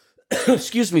 Sure.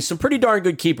 Excuse me, some pretty darn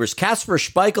good keepers. Kasper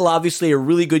Schmeichel, obviously a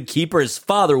really good keeper. His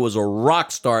father was a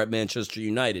rock star at Manchester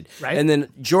United. Right. And then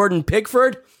Jordan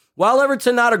Pickford, while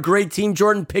Everton not a great team,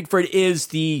 Jordan Pickford is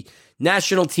the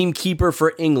national team keeper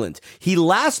for England. He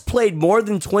last played more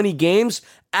than 20 games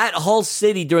at Hull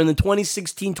City during the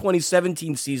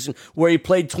 2016-2017 season, where he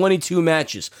played 22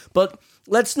 matches. But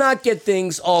let's not get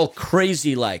things all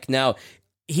crazy like. Now,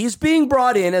 he's being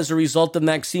brought in as a result of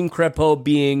Maxime Crépeau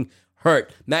being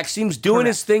hurt. Maxime's doing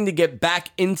his thing to get back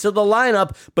into the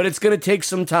lineup, but it's going to take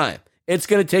some time.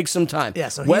 Yeah,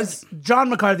 so he's John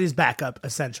McCarthy's backup,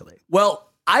 essentially. Well,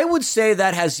 I would say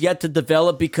that has yet to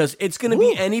develop because it's going to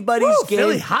be anybody's game.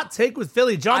 Philly, hot take with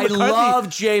Philly. John McCarthy. I love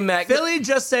J-Mac. Philly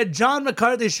just said John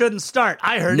McCarthy shouldn't start.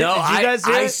 I heard no, it. Did you guys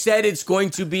hear I it? said it's going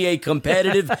to be a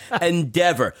competitive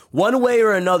endeavor. One way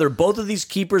or another, both of these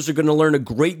keepers are going to learn a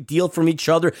great deal from each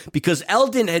other because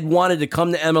Eldon had wanted to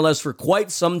come to MLS for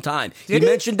quite some time. He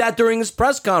mentioned that during his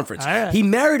press conference. Right. He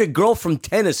married a girl from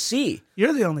Tennessee.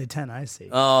 You're the only 10 I see.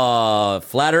 Oh,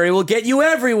 flattery will get you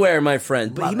everywhere, my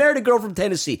friend. But he married a girl from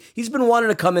Tennessee. He's been wanting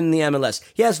to come in the MLS.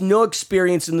 He has no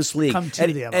experience in this league. Come to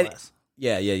the MLS.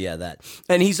 Yeah, that.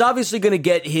 And he's obviously going to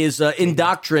get his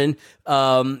indoctrin.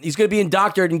 He's going to be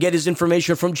indoctrinated and get his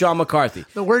information from John McCarthy.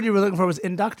 The word you were looking for was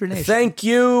indoctrination. Thank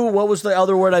you. What was the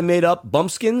other word I made up?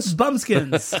 Bumpskins?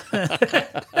 Bumpskins.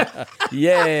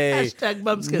 Yay. Hashtag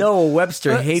bumpskins. No,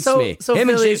 Webster hates me. So Him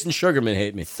Philly, and Jason Sugarman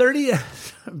hate me. 30,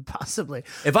 possibly.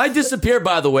 If I disappear,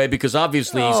 by the way, because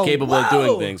obviously he's capable of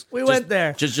doing things. We went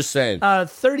there. Just saying.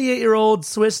 38-year-old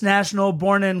Swiss national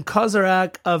born in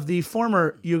Kozarac of the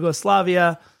former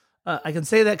Yugoslavia. I can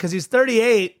say that because he's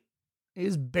 38.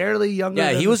 He's barely younger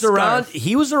than he was the around. Scarf.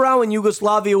 He was around when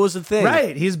Yugoslavia was a thing.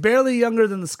 Right. He's barely younger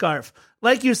than the Scarf.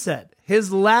 Like you said,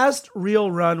 his last real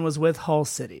run was with Hull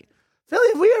City. Philly,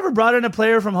 have we ever brought in a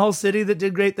player from Hull City that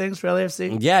did great things for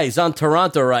LAFC? Yeah, he's on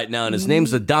Toronto right now, and his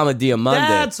name's Adama Diamande.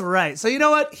 That's right. So you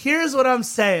know what? Here's what I'm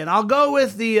saying. I'll go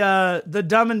with the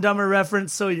Dumb and Dumber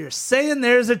reference. So you're saying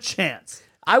there's a chance.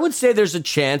 I would say there's a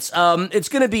chance. It's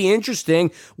going to be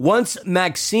interesting. Once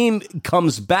Maxime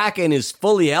comes back and is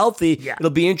fully healthy, it'll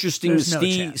be interesting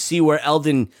to see where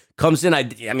Eldon comes in. I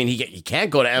mean, he can't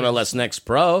go to MLS Next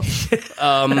Pro.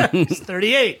 He's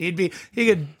 38. He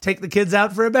could take the kids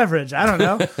out for a beverage. I don't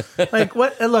know. Like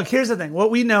what? Look, here's the thing. What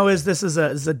we know is this is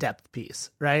a depth piece,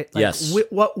 right? Like yes.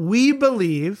 What we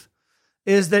believe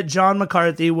is that John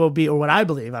McCarthy will be, or what I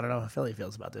believe, I don't know how Philly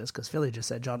feels about this, because Philly just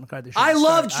said John McCarthy should I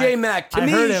love start. J-Mac. To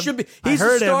me, he should be. He's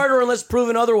a starter unless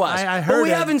proven otherwise. I heard but we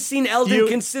him. haven't seen Eldon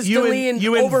consistently in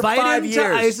over 5 years. You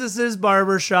invited him to Isis's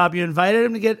barber shop. You invited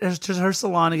him to get to her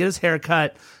salon to get his hair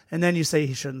cut. And then you say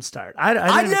he shouldn't start.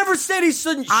 I never said he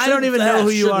shouldn't. I don't even know who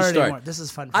you are start. anymore. This is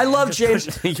fun. I love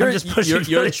James. You're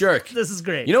a jerk. This is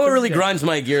great. You know what really grinds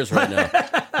my gears right now?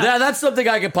 That's something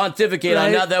I can pontificate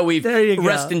on now that we've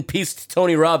rest in peace to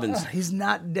Tony Robbins. He's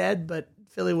not dead, but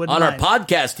Philly wouldn't on mind. our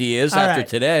podcast he is after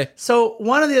today. So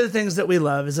one of the other things that we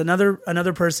love is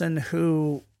another person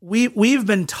who we've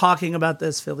been talking about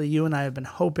this, Philly. You and I have been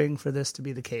hoping for this to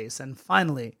be the case, and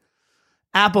finally,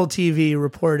 Apple TV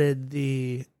reported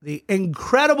the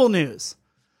incredible news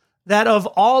that of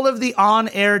all of the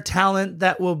on-air talent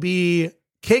that will be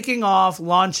kicking off,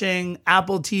 launching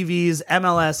Apple TV's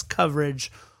MLS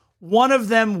coverage, one of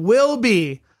them will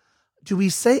be, do we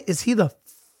say, is he the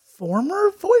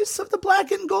former voice of the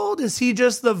Black and Gold? Is he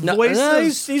just the voice of...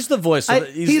 He's the voice.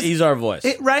 He's our voice.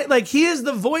 Right? Like, he is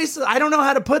the voice. I don't know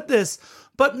how to put this,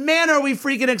 but man, are we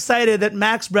freaking excited that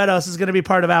Max Bretos is going to be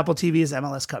part of Apple TV's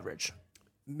MLS coverage.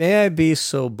 May I be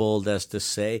so bold as to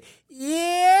say,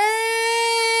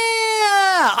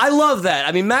 I love that.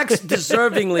 I mean, Max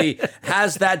deservingly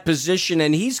has that position,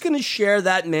 and he's going to share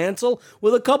that mantle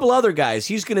with a couple other guys.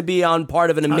 He's going to be on part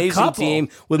of an amazing team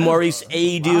with Maurice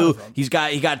Adu.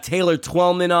 He got Taylor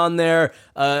Twellman on there.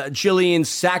 Jillian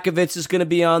Sakovitz is going to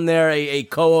be on there, a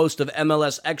co-host of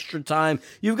MLS Extra Time.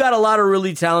 You've got a lot of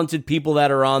really talented people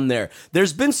that are on there.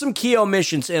 There's been some key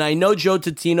omissions, and I know Joe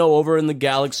Tatino over in the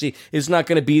Galaxy is not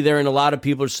going to be there, and a lot of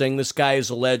people are saying this guy is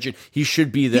a legend. He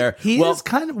should be there. He is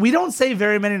kind of, we don't say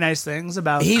very many nice things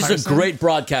about He's Carson, a great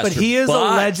broadcaster. but he is a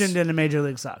legend in Major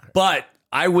League Soccer. But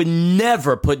I would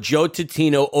never put Joe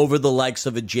Tatino over the likes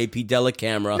of a JP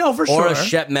Dellacamera or a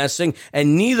Shep Messing,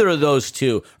 and neither of those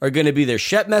two are going to be there.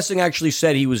 Shep Messing actually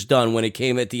said he was done when it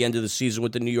came at the end of the season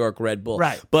with the New York Red Bull.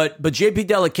 Right. But JP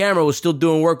Dellacamera was still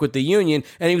doing work with the Union,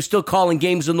 and he was still calling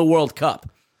games in the World Cup.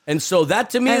 And so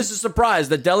that to me is a surprise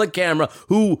that Dellacamera,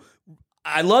 who...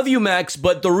 I love you, Max,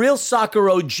 but the real soccer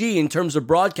OG in terms of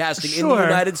broadcasting in the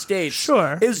United States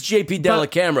is JP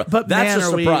Dellacamera. But that's a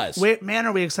surprise. Man,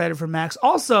 are we excited for Max.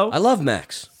 Also, I love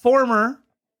Max. Former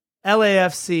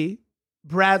LAFC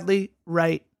Bradley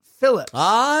Wright Phillips.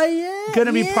 Going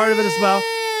to be part of it as well.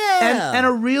 And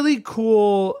a really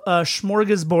cool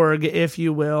smorgasbord, if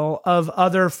you will, of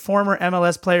other former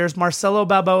MLS players. Marcelo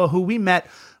Balboa, who we met.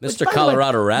 Mr.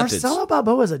 Colorado Rapids. Marcelo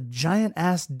Balboa is a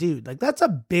giant-ass dude. Like, that's a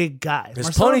big guy.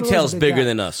 His ponytail's bigger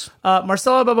than us.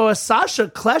 Marcelo Balboa. Sasha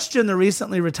Kleshchin, the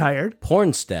recently retired.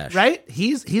 Porn stash. Right?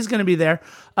 He's going to be there.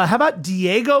 How about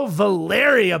Diego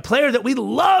Valeri, a player that we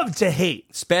love to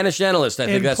hate? Spanish analyst. I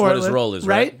think that's Portland, what his role is,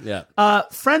 right? Yeah.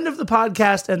 Friend of the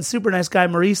podcast and super nice guy,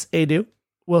 Maurice Adu.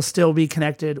 will still be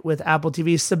connected with Apple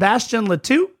TV. Sebastian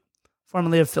Letout,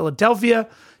 formerly of Philadelphia.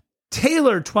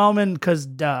 Taylor Twellman, because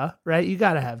right? You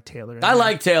got to have Taylor. I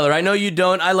like Taylor. I know you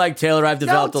don't. I like Taylor. I've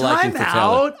developed a liking for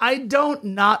Taylor. I don't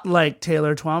not like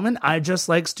Taylor Twellman. I just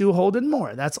like Stu Holden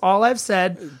more. That's all I've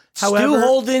said. However, Stu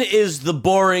Holden is the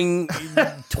boring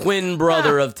twin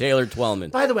brother of Taylor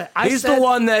Twellman. By the way, he's the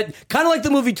one that, kind of like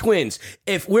the movie Twins.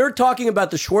 If we're talking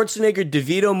about the Schwarzenegger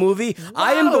DeVito movie,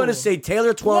 I am going to say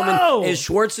Taylor Twellman is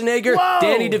Schwarzenegger.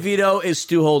 Danny DeVito is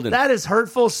Stu Holden. That is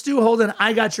hurtful. Stu Holden,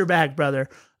 I got your back, brother.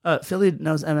 Philly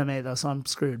knows MMA, though, so I'm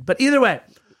screwed. But either way,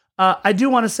 I do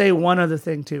want to say one other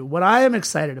thing, too. What I am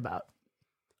excited about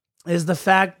is the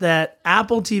fact that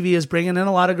Apple TV is bringing in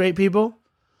a lot of great people,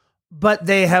 but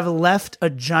they have left a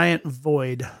giant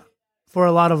void for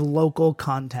a lot of local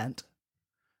content.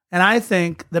 And I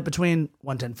think that between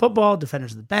 110 Football,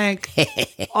 Defenders of the Bank,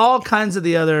 all kinds of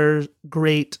the other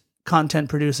great content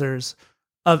producers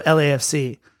of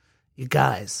LAFC, you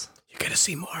guys... You're going to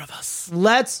see more of us.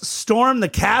 Let's storm the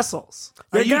castles.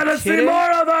 You're going to see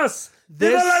more of us.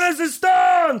 Viva la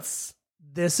Resistance.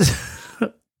 This is...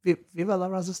 Viva la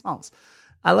Resistance.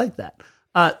 I like that.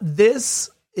 This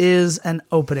is an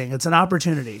opening. It's an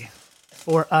opportunity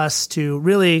for us to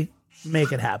really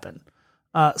make it happen.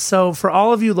 So for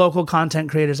all of you local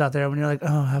content creators out there, when you're like,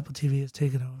 oh, Apple TV is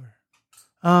taking over.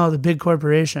 Oh, the big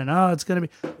corporation. Oh, it's going to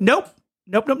be... Nope.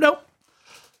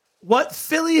 What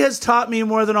Philly has taught me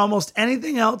more than almost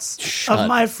anything else of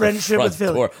my friendship with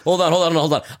Philly. Door. Hold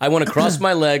on. I want to cross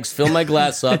my legs, fill my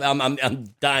glass up. I'm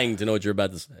dying to know what you're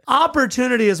about to say.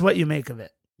 Opportunity is what you make of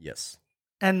it. Yes.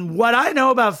 And what I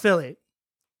know about Philly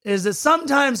is that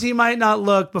sometimes he might not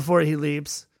look before he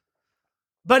leaps,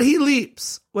 but he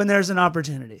leaps when there's an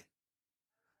opportunity.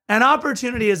 An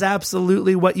opportunity is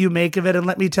absolutely what you make of it. And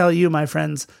let me tell you, my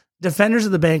friends, Defenders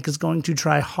of the Bank is going to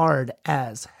try hard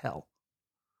as hell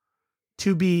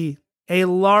to be a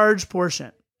large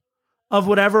portion of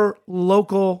whatever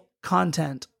local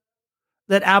content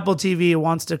that Apple TV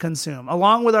wants to consume,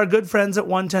 along with our good friends at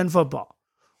 110 Football.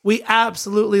 We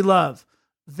absolutely love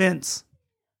Vince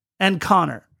and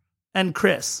Connor and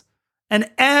Chris and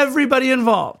everybody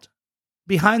involved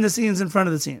behind the scenes, in front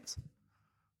of the scenes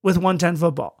with 110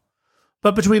 Football.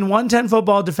 But between 110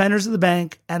 Football, Defenders of the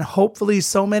Bank, and hopefully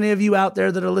so many of you out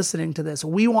there that are listening to this,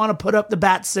 we want to put up the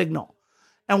bat signal.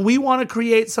 And we want to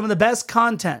create some of the best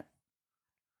content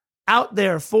out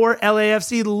there for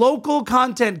LAFC, local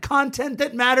content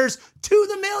that matters to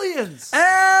the millions.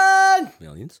 And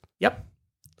millions. Yep.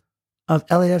 Of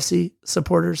LAFC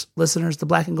supporters, listeners, the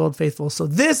Black and Gold faithful. So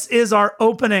this is our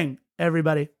opening,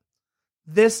 everybody.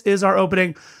 This is our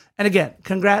opening. And again,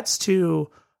 congrats to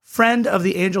friend of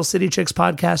the Angel City Chicks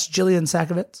podcast, Jillian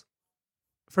Sakovitz,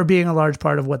 for being a large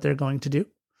part of what they're going to do.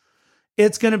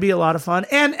 It's going to be a lot of fun.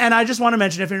 And I just want to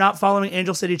mention, if you're not following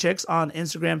Angel City Chicks on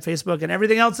Instagram, Facebook, and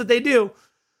everything else that they do,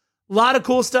 a lot of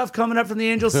cool stuff coming up from the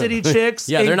Angel City Chicks.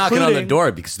 Yeah, they're knocking on the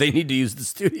door because they need to use the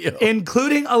studio.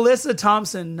 Including Alyssa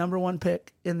Thompson, #1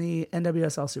 pick in the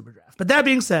NWSL Super Draft. But that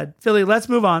being said, Philly, let's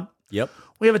move on. Yep.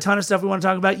 We have a ton of stuff we want to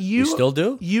talk about. You still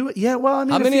do? Yeah, well, I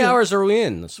mean, how many hours are we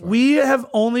in this one? We have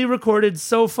only recorded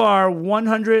so far 1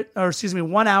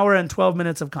 hour and 12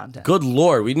 minutes of content. Good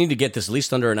Lord, we need to get this at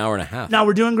least under an hour and a half. Now,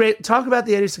 we're doing great. Talk about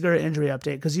the Eddie Segura injury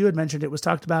update, because you had mentioned it was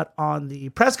talked about on the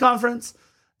press conference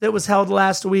that was held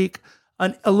last week.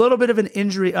 A little bit of an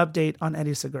injury update on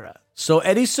Eddie Segura. So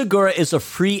Eddie Segura is a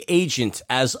free agent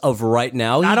as of right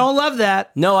now. I don't love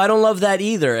that. No, I don't love that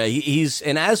either.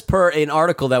 And as per an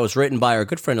article that was written by our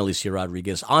good friend Alicia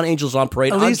Rodriguez on Angels on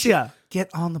Parade. Alicia, get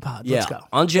on the pod. Let's go.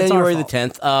 On January the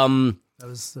 10th. That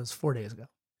was 4 days ago.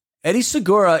 Eddie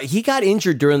Segura, he got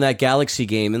injured during that Galaxy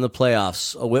game in the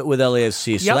playoffs with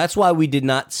LAFC, so that's why we did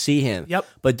not see him. Yep.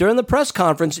 But during the press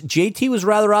conference, JT was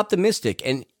rather optimistic,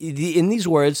 and in these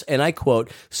words, and I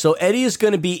quote, "So Eddie is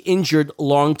going to be injured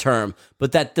long term,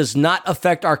 but that does not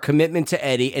affect our commitment to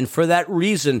Eddie, and for that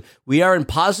reason, we are in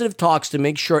positive talks to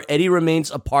make sure Eddie remains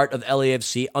a part of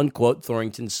LAFC," unquote,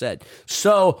 Thornton said.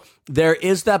 So there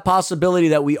is that possibility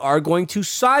that we are going to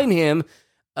sign him,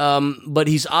 but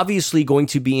he's obviously going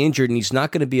to be injured, and he's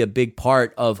not going to be a big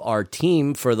part of our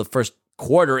team for the first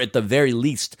quarter at the very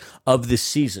least of this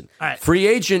season. All right. Free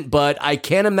agent, but I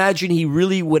can't imagine he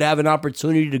really would have an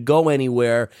opportunity to go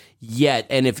anywhere yet.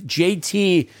 And if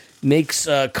JT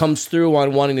comes through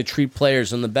on wanting to treat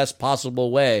players in the best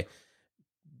possible way,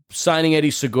 signing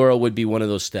Eddie Segura would be one of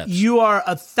those steps. You are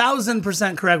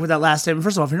 1,000% correct with that last statement.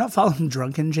 First of all, if you're not following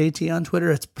Drunken JT on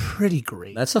Twitter, it's pretty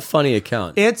great. That's a funny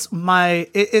account. It's my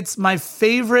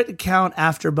favorite account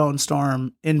after Bone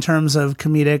Storm in terms of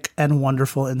comedic and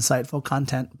wonderful, insightful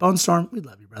content. Bone Storm, we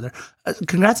love you, brother.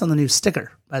 Congrats on the new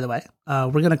sticker, by the way.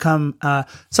 We're going to come.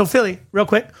 So Philly, real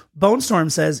quick, Bone Storm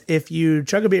says if you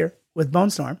chug a beer with Bone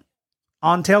Storm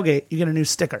on tailgate, you get a new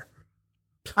sticker.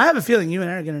 I have a feeling you and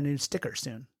I are getting a new sticker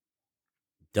soon.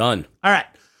 Done. All right.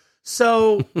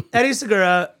 So, Eddie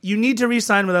Segura, you need to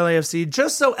re-sign with LAFC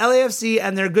just so LAFC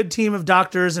and their good team of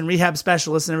doctors and rehab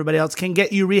specialists and everybody else can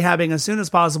get you rehabbing as soon as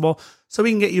possible so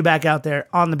we can get you back out there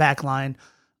on the back line.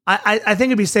 I think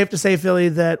it'd be safe to say, Philly,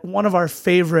 that one of our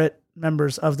favorite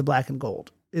members of the Black and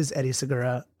Gold is Eddie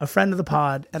Segura, a friend of the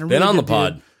pod. And been on the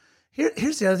pod.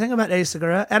 Here's the other thing about Eddie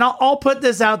Segura, and I'll put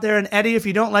this out there, and Eddie, if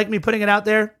you don't like me putting it out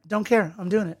there, don't care. I'm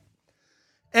doing it.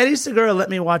 Eddie Segura let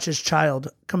me watch his child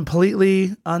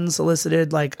completely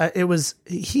unsolicited.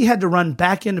 He had to run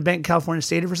back into Bank California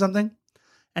Stadium for something.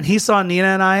 And he saw Nina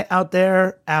and I out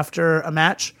there after a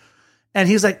match. And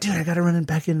he's like, dude, I got to run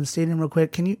back into the stadium real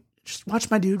quick. Can you just watch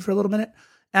my dude for a little minute?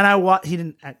 And he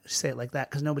didn't actually say it like that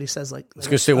because nobody says like. I was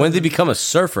going to say, when did he become a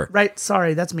surfer? Right.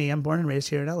 Sorry. That's me. I'm born and raised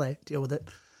here in LA. Deal with it.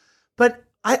 But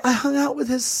I hung out with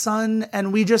his son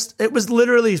and it was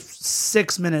literally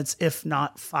 6 minutes, if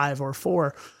not 5 or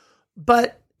 4.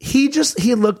 But he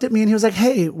looked at me and he was like,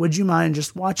 hey, would you mind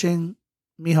just watching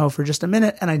Mijo for just a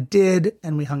minute? And I did.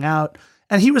 And we hung out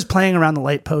and he was playing around the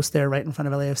light post there right in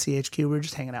front of LAFC HQ. We were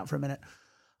just hanging out for a minute.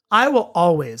 I will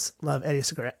always love Eddie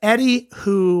Segura. Eddie,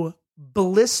 who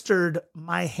blistered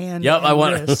my hand. Yep, I'm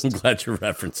glad you're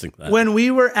referencing that. When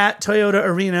we were at Toyota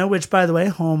Arena, which, by the way,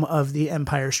 home of the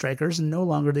Empire Strikers and no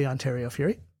longer the Ontario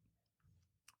Fury,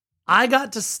 I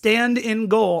got to stand in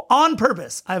goal on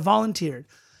purpose. I volunteered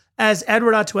as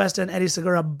Edward Atuesta and Eddie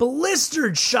Segura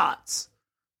blistered shots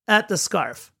at the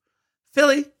Scarf.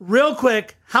 Philly, real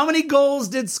quick, how many goals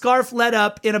did Scarf let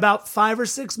up in about 5 or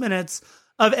 6 minutes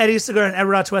of Eddie Segura and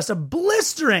Edward Atuesta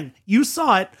blistering? You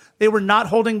saw it. They were not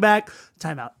holding back.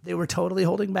 Timeout. They were totally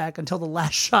holding back until the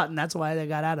last shot, and that's why they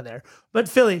got out of there. But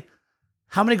Philly,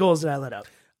 how many goals did I let up?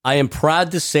 I am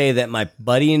proud to say that my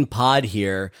buddy in pod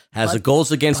here has a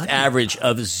goals against average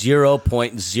of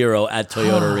 0.0 at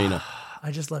Toyota Arena.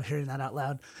 I just love hearing that out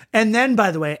loud. And then, by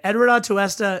the way, Edward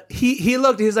Atuesta, he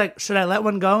looked, he's like, should I let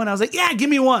one go? And I was like, yeah, give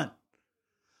me one.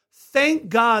 Thank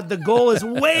God the goal is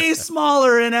way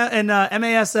smaller in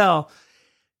MASL.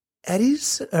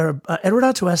 Edward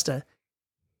Atuesta,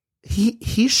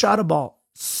 he shot a ball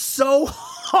so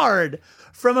hard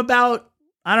from about,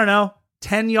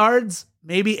 10 yards,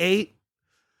 maybe 8.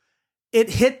 It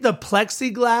hit the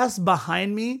plexiglass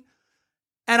behind me.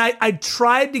 And I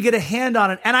tried to get a hand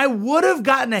on it, and I would have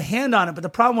gotten a hand on it, but the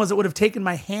problem was it would have taken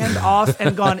my hand off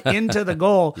and gone into the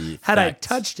goal had I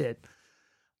touched it.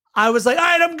 I was like, all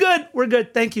right, I'm good. We're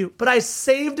good. Thank you. But I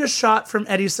saved a shot from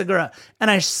Eddie Segura, and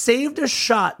I saved a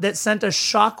shot that sent a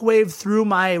shockwave through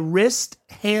my wrist,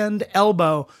 hand,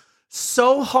 elbow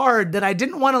so hard that I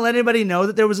didn't want to let anybody know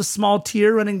that there was a small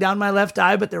tear running down my left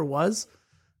eye, but there was,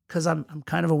 because I'm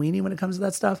kind of a weenie when it comes to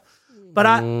that stuff. But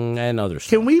I know there's.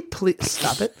 Can we please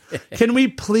stop it? Can we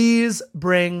please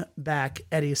bring back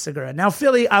Eddie Segura? Now,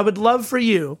 Philly, I would love for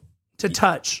you to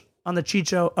touch on the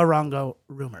Chicho Arango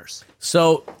rumors.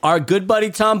 So our good buddy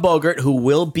Tom Bogert, who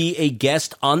will be a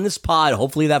guest on this pod,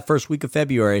 hopefully that first week of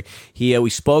February, we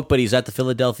spoke, but he's at the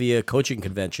Philadelphia Coaching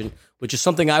Convention, which is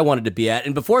something I wanted to be at.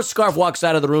 And before Scarf walks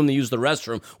out of the room to use the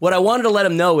restroom, what I wanted to let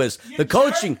him know is the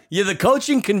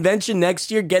coaching convention next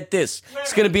year, get this,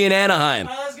 it's going to be in Anaheim.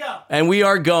 Let's go. And we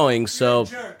are going, so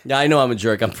yeah, I know I'm a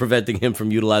jerk. I'm preventing him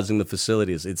from utilizing the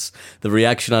facilities. It's the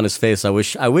reaction on his face. I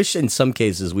wish in some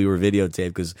cases we were videotaped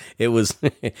because it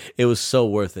was so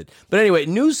worth it. But anyway,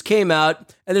 news came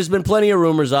out, and there's been plenty of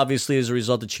rumors, obviously, as a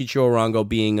result of Chicho Arango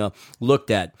being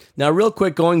looked at. Now, real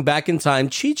quick, going back in time,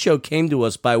 Chicho came to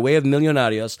us by way of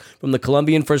Millonarios from the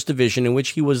Colombian First Division, in which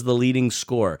he was the leading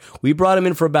scorer. We brought him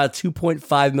in for about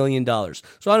 $2.5 million. So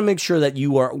I want to make sure that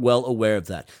you are well aware of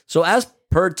that. So as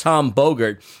per Tom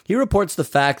Bogert, he reports the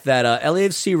fact that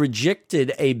LAFC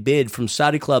rejected a bid from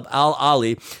Saudi club Al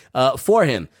Ahly for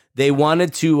him. They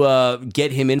wanted to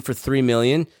get him in for $3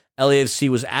 million. LAFC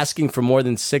was asking for more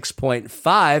than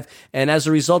 6.5, and as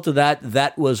a result of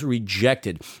that was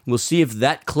rejected. We'll see if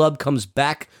that club comes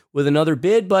back with another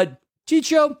bid, but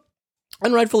Chicho,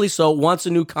 and rightfully so, wants a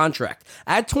new contract.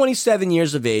 At 27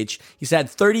 years of age, he's had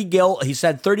 30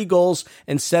 goals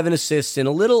and 7 assists in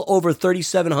a little over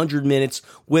 3,700 minutes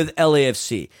with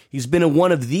LAFC. He's been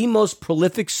one of the most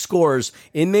prolific scorers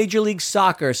in Major League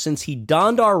Soccer since he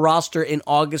donned our roster in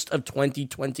August of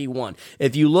 2021.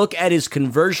 If you look at his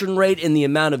conversion rate and the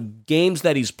amount of games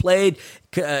that he's played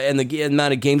and the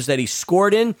amount of games that he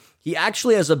scored in, he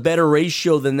actually has a better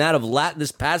ratio than that of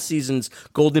this past season's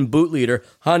Golden Boot leader,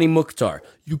 Hani Mukhtar.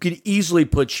 You could easily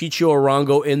put Chicho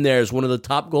Arango in there as one of the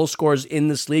top goal scorers in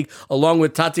this league, along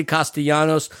with Tati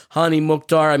Castellanos, Hani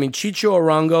Mukhtar. I mean, Chicho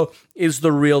Arango is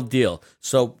the real deal.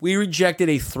 So we rejected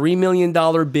a $3 million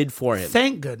bid for him.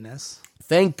 Thank goodness.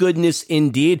 Thank goodness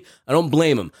indeed. I don't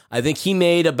blame him. I think he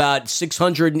made about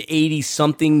 680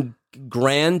 something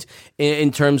grand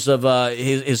in terms of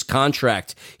his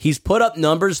contract. He's put up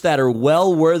numbers that are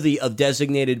well worthy of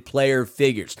designated player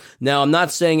figures. Now, I'm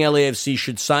not saying LAFC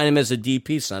should sign him as a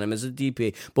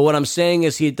DP, but what I'm saying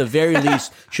is he at the very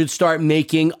least should start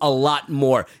making a lot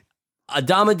more.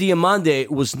 Adama Diomande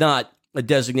was not a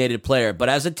designated player, but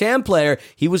as a TAM player,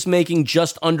 he was making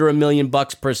just under $1 million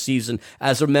per season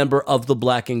as a member of the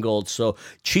Black and Gold. So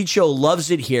Chicho loves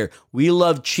it here. We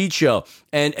love Chicho.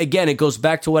 And again, it goes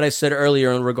back to what I said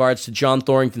earlier in regards to John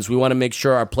Thorrington's. We want to make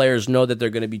sure our players know that they're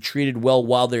going to be treated well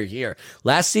while they're here.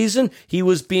 Last season, he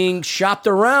was being shopped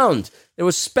around. There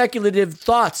was speculative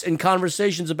thoughts and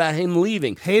conversations about him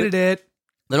leaving. Hated it.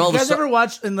 Then all you guys ever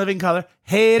watched In Living Color?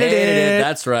 Hated it.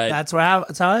 That's right. That's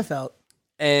how I felt.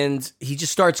 And he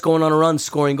just starts going on a run,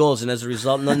 scoring goals, and as a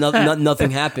result,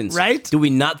 nothing happens. Right? Do we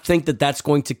not think that that's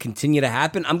going to continue to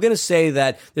happen? I'm going to say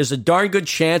that there's a darn good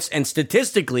chance, and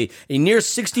statistically, a near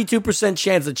 62%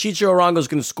 chance that Chicho Arango is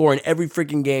going to score in every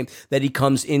freaking game that he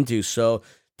comes into. So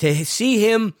to see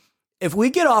him, if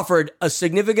we get offered a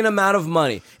significant amount of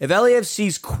money, if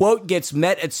LAFC's quote gets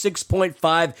met at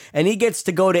 6.5, and he gets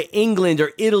to go to England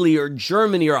or Italy or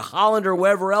Germany or Holland or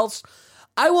wherever else,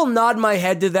 I will nod my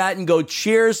head to that and go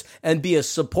cheers and be a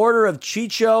supporter of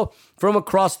Chicho from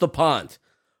across the pond.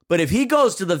 But if he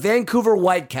goes to the Vancouver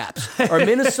Whitecaps or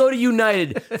Minnesota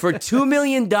United for $2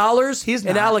 million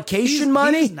in allocation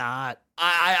money, he's not.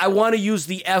 I want to use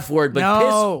the F word, but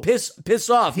no. piss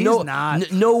off. He's no,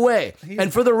 not. No way.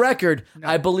 And for the record,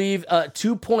 I believe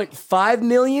 $2.5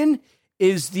 million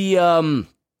is the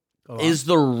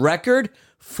record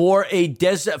for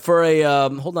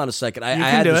hold on a second. I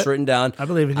had this written down. I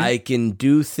believe in you. I can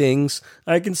do things.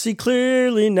 I can see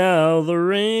clearly now. The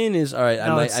rain is all right.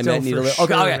 No, I might need a little. Sure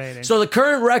okay. raining. So the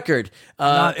current record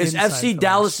is FC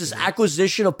Dallas's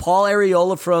acquisition of Paul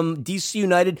Arriola from DC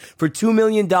United for $2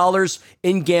 million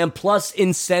in GAM plus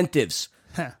incentives.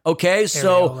 Okay,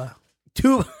 so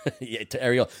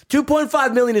Arriola.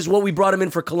 $2.5 million is what we brought him in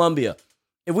for Colombia.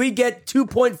 If we get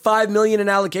 $2.5 million in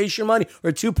allocation money or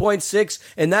 2.6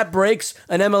 and that breaks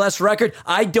an MLS record,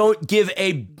 I don't give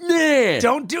a man.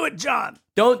 Don't do it, John.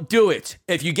 Don't do it.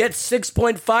 If you get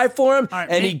 6.5 for him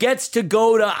he gets to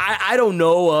go to, I don't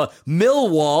know,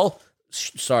 Millwall.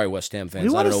 Sorry, West Ham fans.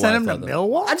 You want I to don't send know him to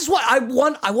Millwall?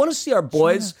 I want to see our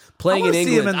boys playing in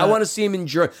England. I want to see him in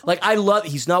Germany.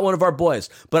 He's not one of our boys,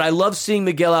 but I love seeing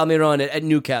Miguel Almiron at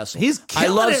Newcastle. He's killing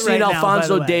I love it seeing right Alfonso now,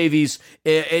 by the way. Davies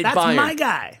at That's Bayern. my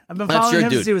guy. I've been That's following your him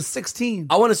dude. since he was 16.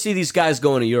 I want to see these guys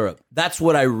going to Europe. That's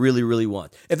what I really, really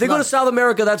want. If they go to South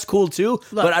America, that's cool too,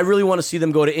 but I really want to see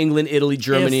them go to England, Italy,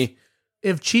 Germany.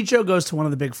 If Chicho goes to one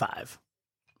of the big five,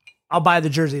 I'll buy the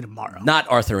jersey tomorrow. Not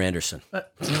Arthur Anderson.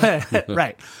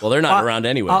 Right. Well, they're not around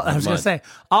anyway. I was going to say,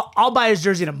 I'll buy his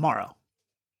jersey tomorrow.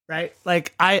 Right?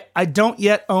 Like, I don't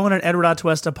yet own an Edward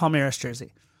Atuesta Palmeiras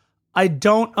jersey. I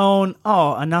don't own,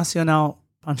 a Nacional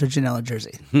Pancho Ginella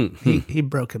jersey. He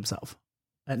broke himself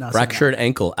at Nacional. Fractured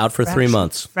ankle, out for 3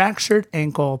 months. Fractured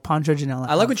ankle, Pancho Ginella.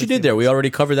 I like what you did there. We already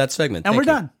covered that segment. And Thank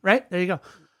we're you. done, right? There you go.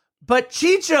 But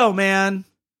Chicho, man.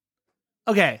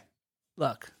 Okay,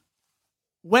 look.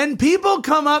 When people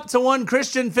come up to one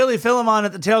Christian Philly Philemon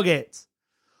at the tailgates,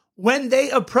 when they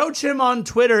approach him on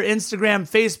Twitter, Instagram,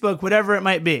 Facebook, whatever it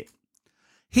might be,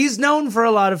 he's known for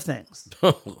a lot of things.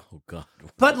 Oh, God.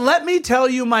 But let me tell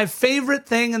you my favorite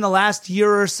thing in the last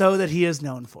year or so that he is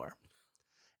known for.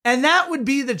 And that would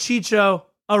be the Chicho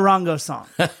Arango song.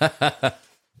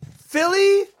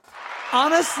 Philly,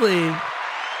 honestly,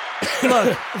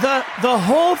 look, the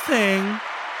whole thing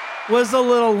was a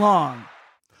little long.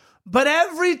 But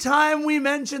every time we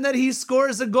mention that he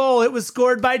scores a goal, it was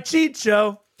scored by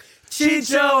Chicho.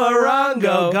 Chicho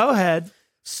Arango. Go ahead.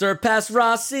 Surpass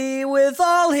Rossi with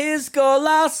all his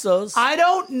golazos. I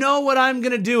don't know what I'm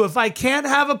going to do if I can't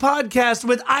have a podcast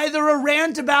with either a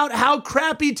rant about how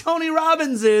crappy Tony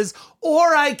Robbins is,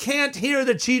 or I can't hear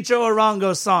the Chicho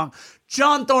Arango song.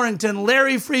 John Thorrington,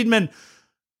 Larry Friedman.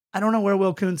 I don't know where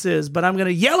Will Kuntz is, but I'm going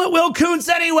to yell at Will Kuntz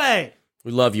anyway.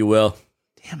 We love you, Will.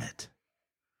 Damn it.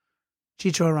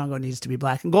 Chicho Arango needs to be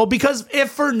black and gold because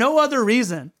if for no other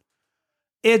reason,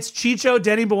 it's Chicho,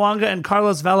 Denny Bouanga, and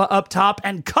Carlos Vela up top.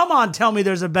 And come on, tell me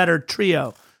there's a better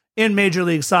trio in Major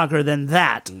League Soccer than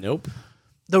that. Nope.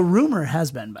 The rumor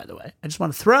has been, by the way, I just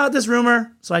want to throw out this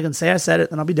rumor so I can say I said it,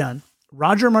 then I'll be done.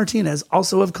 Roger Martinez,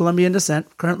 also of Colombian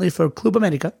descent, currently for Club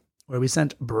America, where we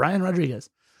sent Brian Rodriguez,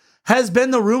 has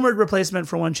been the rumored replacement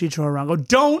for one Chicho Arango.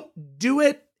 Don't do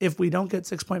it if we don't get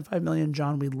 $6.5 million,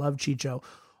 John. We love Chicho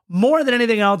more than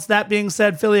anything else. That being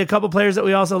said, Philly, a couple players that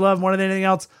we also love more than anything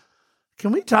else.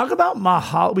 Can we talk about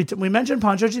Mahala? We mentioned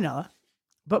Pancho Ginella,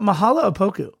 but Mahala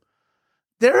Opoku.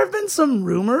 There have been some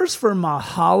rumors for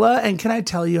Mahala, and can I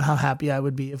tell you how happy I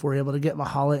would be if we're able to get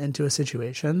Mahala into a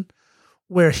situation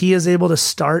where he is able to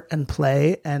start and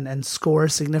play and score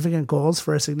significant goals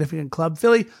for a significant club?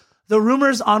 Philly, the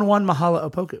rumors on one Mahala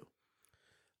Opoku.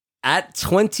 At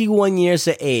 21 years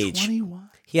of age, 21.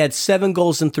 He had 7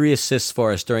 goals and 3 assists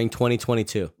for us during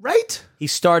 2022. Right? He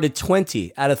started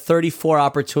 20 out of 34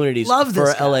 opportunities for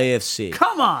LAFC.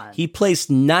 Come on. He placed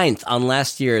 9th on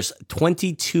last year's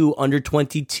 22 under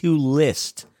 22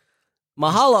 list.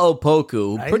 Mahala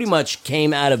Opoku, who pretty much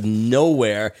came out of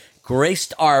nowhere,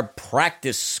 graced our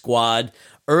practice squad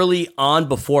early on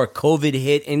before COVID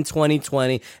hit in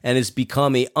 2020 and has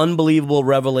become an unbelievable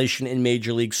revelation in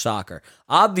Major League Soccer.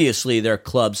 Obviously, there are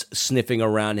clubs sniffing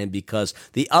around him because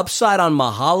the upside on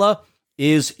Mahala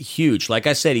is huge. Like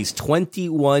I said, he's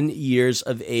 21 years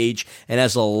of age and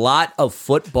has a lot of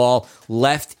football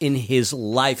left in his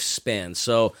lifespan.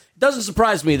 So it doesn't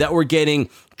surprise me that we're getting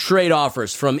trade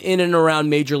offers from in and around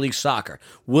Major League Soccer.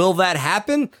 Will that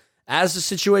happen? As the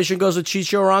situation goes with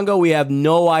Chicho Arango, we have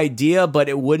no idea, but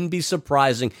it wouldn't be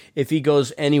surprising if he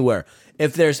goes anywhere.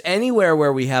 If there's anywhere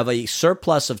where we have a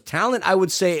surplus of talent, I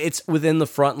would say it's within the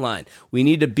front line. We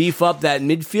need to beef up that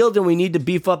midfield and we need to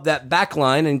beef up that back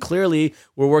line, and clearly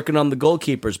we're working on the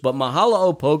goalkeepers. But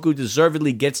Mahala Opoku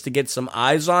deservedly gets to get some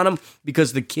eyes on him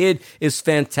because the kid is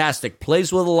fantastic,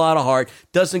 plays with a lot of heart,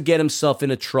 doesn't get himself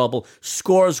into trouble,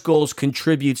 scores goals,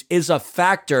 contributes, is a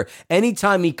factor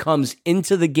anytime he comes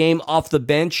into the game off the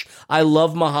bench. I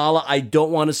love Mahala. I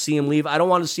don't want to see him leave. I don't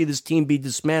want to see this team be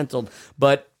dismantled,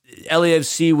 but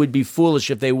LAFC would be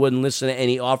foolish if they wouldn't listen to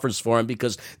any offers for him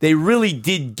because they really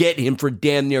did get him for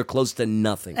damn near close to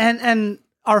nothing. And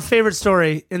our favorite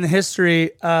story in the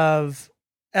history of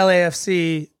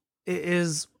LAFC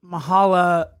is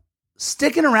Mahala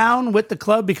sticking around with the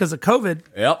club because of COVID.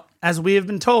 Yep. As we have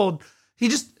been told, he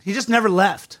just never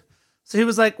left. So he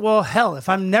was like, well, hell, if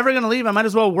I'm never going to leave, I might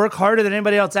as well work harder than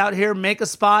anybody else out here, make a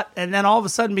spot, and then all of a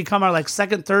sudden become our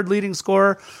second, third leading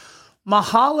scorer.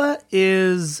 Mahala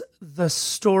is the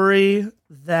story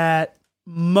that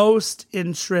most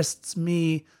interests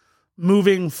me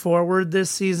moving forward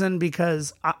this season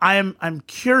because I'm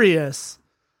curious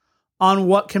on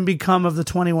what can become of the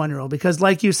 21-year-old because,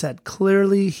 like you said,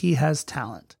 clearly he has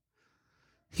talent.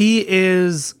 He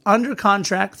is under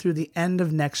contract through the end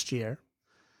of next year,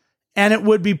 and it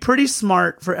would be pretty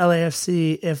smart for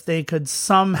LAFC if they could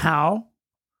somehow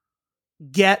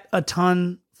get a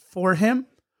ton for him.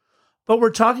 But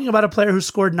we're talking about a player who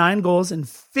scored 9 goals in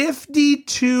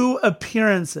 52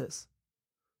 appearances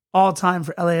all time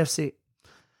for LAFC.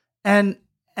 And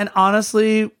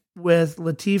honestly, with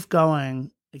Latif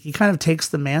going, he kind of takes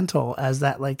the mantle as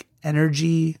that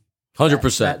energy,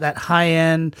 100%. That high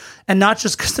end, and not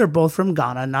just because they're both from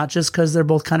Ghana, not just because they're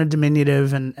both kind of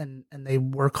diminutive and they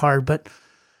work hard, but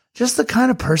just the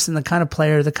kind of person, the kind of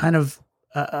player, the kind of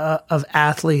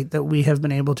athlete that we have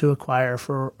been able to acquire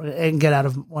and get out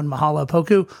of one Mahala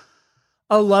Opoku.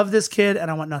 I love this kid, and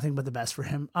I want nothing but the best for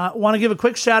him. I want to give a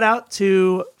quick shout out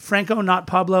to Franco, not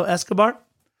Pablo Escobar,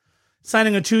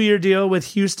 signing a 2-year deal with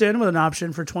Houston with an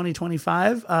option for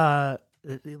 2025,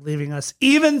 leaving us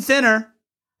even thinner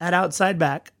at outside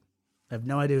back. I have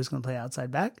no idea who's going to play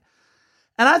outside back.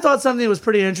 And I thought something was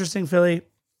pretty interesting, Philly.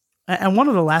 And one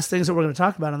of the last things that we're going to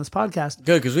talk about on this podcast.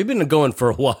 Good, because we've been going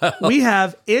for a while. We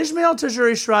have Ismail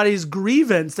Tajuri-Shradi's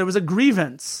grievance. There was a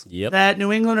grievance that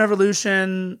New England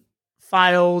Revolution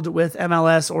filed with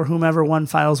MLS or whomever one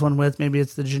files one with. Maybe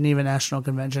it's the Geneva National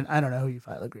Convention. I don't know who you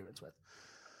file a grievance with.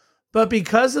 But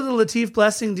because of the Latif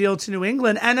Blessing deal to New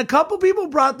England, and a couple people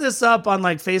brought this up on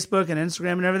Facebook and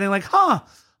Instagram and everything,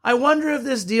 I wonder if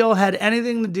this deal had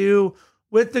anything to do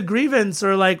with the grievance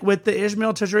or with the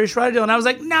Ismail Tajuri-Shradi deal. And I was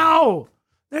like, no,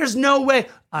 there's no way.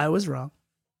 I was wrong.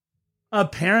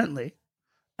 Apparently,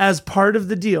 as part of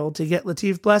the deal to get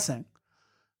Latif Blessing,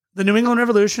 the New England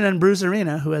Revolution and Bruce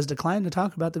Arena, who has declined to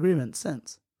talk about the grievance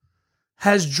since,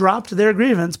 has dropped their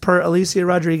grievance per Alicia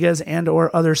Rodriguez and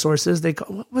or other sources.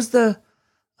 What was the...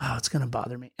 Oh, it's going to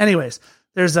bother me. Anyways,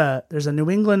 there's a New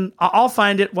England... I'll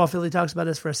find it while Philly talks about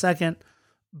this for a second.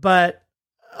 But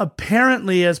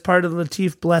apparently, as part of the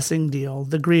Latif Blessing deal,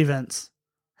 the grievance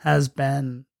has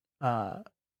been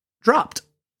dropped.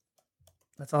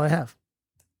 That's all I have.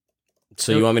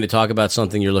 So you want me to talk about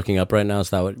something you're looking up right now? Is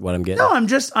that what I'm getting? No,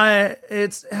 it's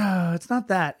not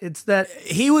that. It's that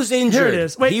he was injured. Here it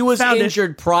is. Wait, he was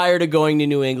injured prior to going to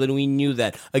New England. We knew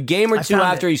that. A game or two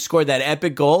after he scored that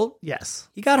epic goal. Yes.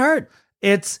 He got hurt.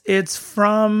 It's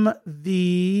from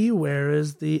the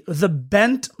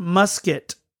Bent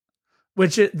Musket,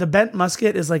 the Bent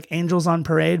Musket is like Angels on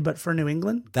Parade, but for New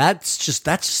England. That's just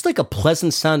like a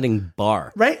pleasant sounding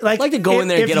bar, right? Like, I'd like to go in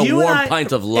there and get a warm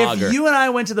pint of lager. If you and I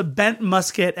went to the Bent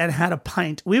Musket and had a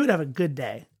pint, we would have a good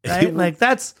day, right? Like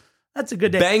that's a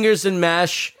good day. Bangers and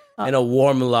mash and a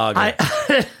warm lager.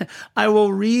 I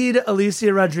will read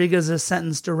Alicia Rodriguez's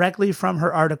sentence directly from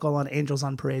her article on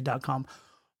angelsonparade.com.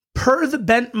 Per the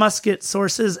Bent Musket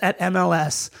sources at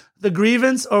MLS, the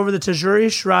grievance over the Tajuri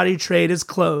Shradi trade is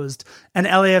closed, and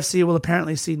LAFC will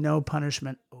apparently see no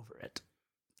punishment over it.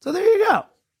 So there you go.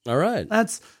 All right.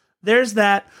 There's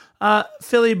that.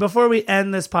 Philly, before we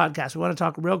end this podcast, we want to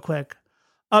talk real quick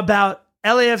about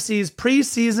LAFC's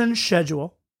preseason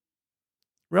schedule.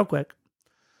 Real quick.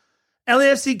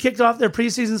 LAFC kicked off their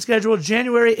preseason schedule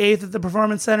January 8th at the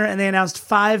Performance Center, and they announced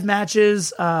 5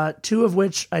 matches, 2 of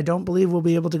which I don't believe we'll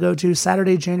be able to go to.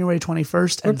 Saturday, January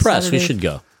 21st. We're pressed. We should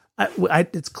go.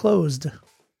 It's closed,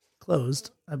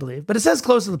 I believe. But it says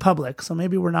closed to the public, so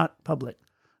maybe we're not public.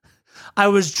 I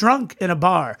was drunk in a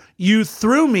bar. You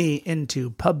threw me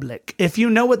into public. If you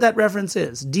know what that reference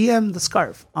is, DM the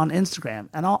Scarf on Instagram,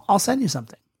 and I'll send you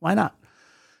something. Why not?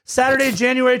 Saturday,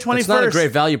 January 21st. It's not a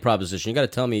great value proposition. You got to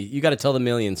tell me. You got to tell the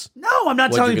millions. No, I'm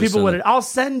not telling people what it. I'll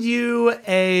send you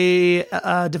a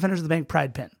Defenders of the Bank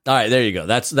Pride pin. All right, there you go.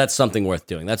 That's something worth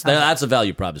doing. That's a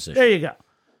value proposition. There you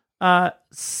go.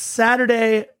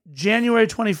 Saturday, January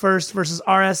 21st versus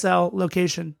RSL,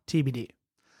 location TBD.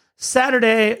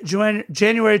 Saturday,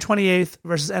 January 28th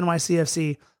versus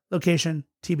NYCFC, location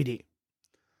TBD.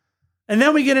 And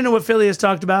then we get into what Philly has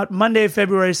talked about. Monday,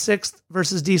 February 6th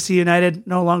versus DC United,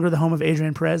 no longer the home of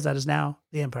Adrian Perez. That is now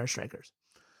the Empire Strikers.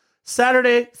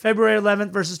 Saturday, February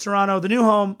 11th versus Toronto, the new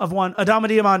home of one Adama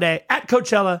Diomande at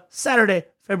Coachella, Saturday,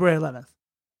 February 11th.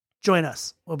 Join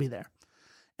us. We'll be there.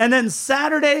 And then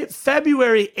Saturday,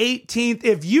 February 18th,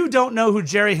 if you don't know who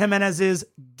Jerry Jimenez is,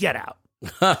 get out.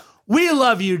 We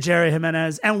love you, Jerry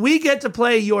Jimenez, and we get to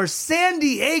play your San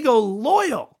Diego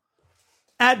Loyal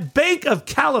at Bank of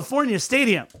California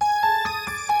Stadium.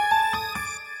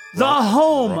 The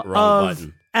home wrong of,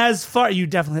 button. as far, you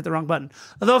definitely hit the wrong button.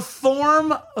 The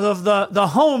form of the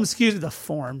home, the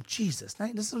form, Jesus,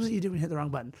 this is what you do when you hit the wrong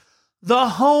button. The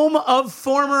home of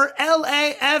former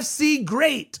LAFC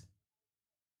great,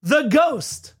 the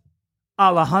Ghost,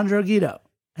 Alejandro Guido.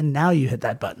 And now you hit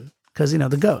that button, because,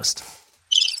 the Ghost.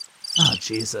 Oh,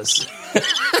 Jesus.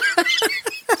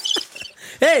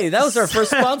 Hey, that was our first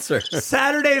sponsor.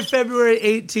 Saturday, February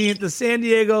 18th, the San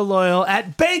Diego Loyal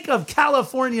at Bank of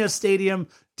California Stadium.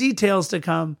 Details to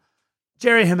come.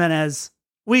 Jerry Jimenez,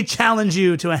 we challenge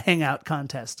you to a hangout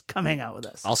contest. Come hang out with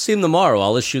us. I'll see him tomorrow.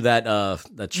 I'll issue that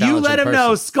challenge. You let him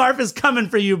know. Scarf is coming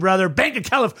for you, brother. Bank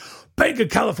of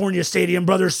California Stadium,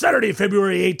 brother. Saturday,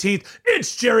 February 18th.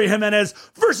 It's Jerry Jimenez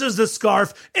versus the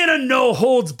Scarf in a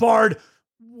no-holds-barred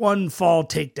one-fall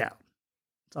takedown.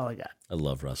 That's all I got. I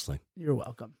love wrestling. You're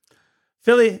welcome.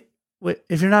 Philly,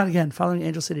 if you're not, again, following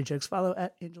Angel City Chicks, follow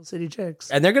at Angel City Chicks.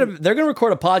 And they're gonna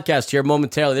record a podcast here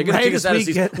momentarily. They're gonna take us out of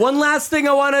season. One last thing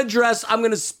I want to address. I'm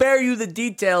gonna spare you the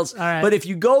details. All right. But if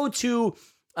you go to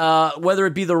whether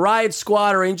it be the Riot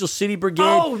Squad or Angel City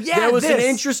Brigade, there was an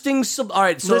interesting. All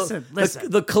right, so listen.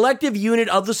 The collective unit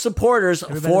of the supporters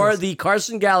for the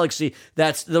Carson Galaxy.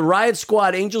 That's the Riot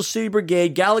Squad, Angel City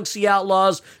Brigade, Galaxy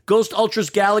Outlaws, Ghost Ultras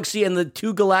Galaxy, and the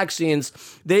two Galaxians.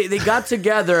 They got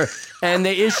together and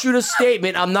they issued a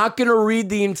statement. I'm not going to read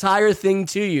the entire thing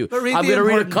to you. But I'm going to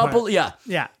read a couple. Part.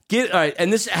 Yeah. All right,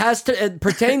 and this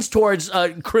pertains towards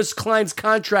Chris Klein's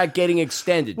contract getting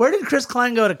extended. Where did Chris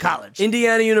Klein go to college?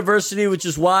 Indiana University, which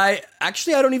is why,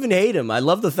 actually, I don't even hate him. I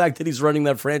love the fact that he's running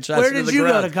that franchise. Where did you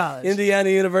go to college? Indiana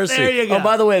University. There you go. Oh,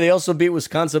 by the way, they also beat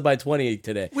Wisconsin by 28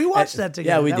 today. We watched that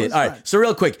together. Yeah, we did. All right, so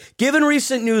real quick. Given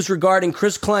recent news regarding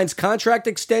Chris Klein's contract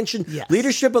extension,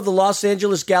 leadership of the Los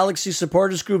Angeles Galaxy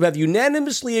supporters group have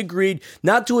unanimously agreed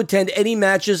not to attend any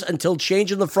matches until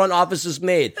change in the front office is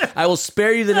made. I will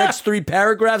spare you the next 3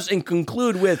 paragraphs and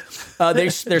conclude with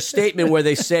their statement where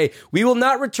they say, "We will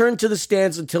not return to the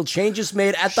stands until change is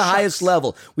made at the highest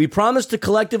level. We promise to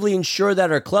collectively ensure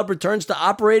that our club returns to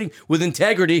operating with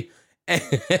integrity."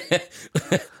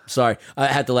 Sorry, I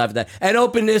had to laugh at that. "And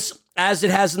openness, as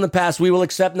it has in the past. We will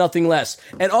accept nothing less."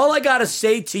 And all I got to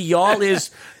say to y'all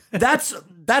is, that's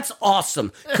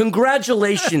awesome.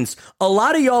 Congratulations. A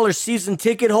lot of y'all are season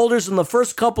ticket holders, and the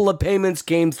first couple of payments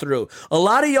came through. A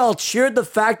lot of y'all cheered the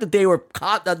fact that they were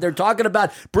caught, that they're talking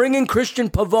about bringing Christian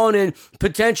Pavone in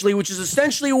potentially, which is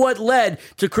essentially what led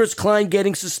to Chris Klein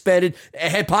getting suspended.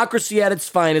 Hypocrisy at its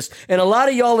finest. And a lot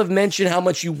of y'all have mentioned how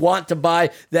much you want to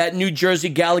buy that New Jersey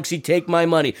Galaxy Take My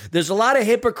Money. There's a lot of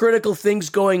hypocritical things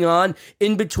going on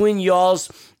in between y'all's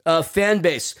fan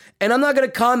base. And I'm not going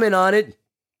to comment on it.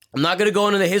 I'm not going to go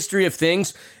into the history of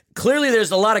things. Clearly,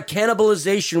 there's a lot of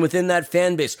cannibalization within that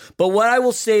fan base. But what I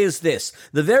will say is this.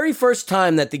 The very first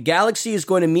time that the Galaxy is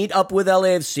going to meet up with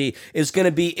LAFC is going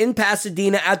to be in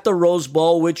Pasadena at the Rose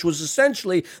Bowl, which was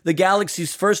essentially the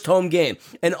Galaxy's first home game.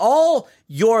 And all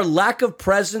your lack of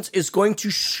presence is going to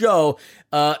show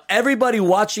everybody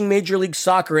watching Major League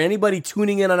Soccer, anybody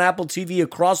tuning in on Apple TV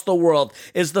across the world,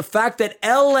 is the fact that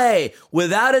LA,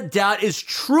 without a doubt, is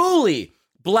truly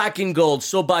black and gold.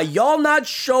 So by y'all not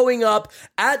showing up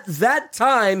at that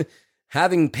time,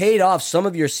 having paid off some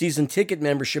of your season ticket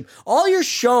membership, all you're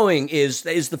showing is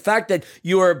the fact that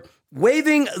you're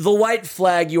waving the white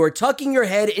flag, you are tucking your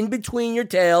head in between your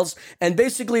tails, and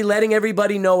basically letting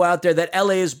everybody know out there that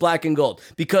LA is black and gold.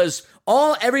 Because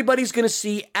all everybody's going to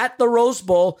see at the Rose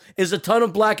Bowl is a ton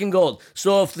of black and gold.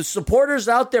 So if the supporters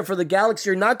out there for the Galaxy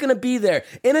are not going to be there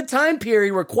in a time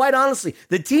period where, quite honestly,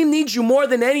 the team needs you more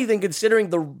than anything considering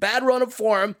the bad run of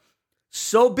form,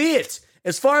 so be it.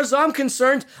 As far as I'm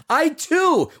concerned, I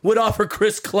too would offer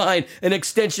Chris Klein an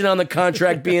extension on the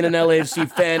contract being an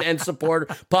LAFC fan and supporter,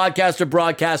 podcaster,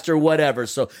 broadcaster, whatever.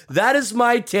 So that is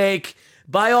my take.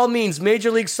 By all means, Major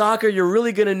League Soccer, you're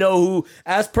really going to know who,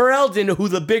 as per Eldon, who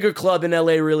the bigger club in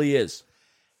LA really is.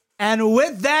 And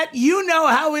with that, you know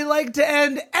how we like to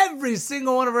end every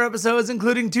single one of our episodes,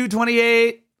 including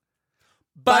 228.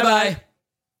 Bye-bye.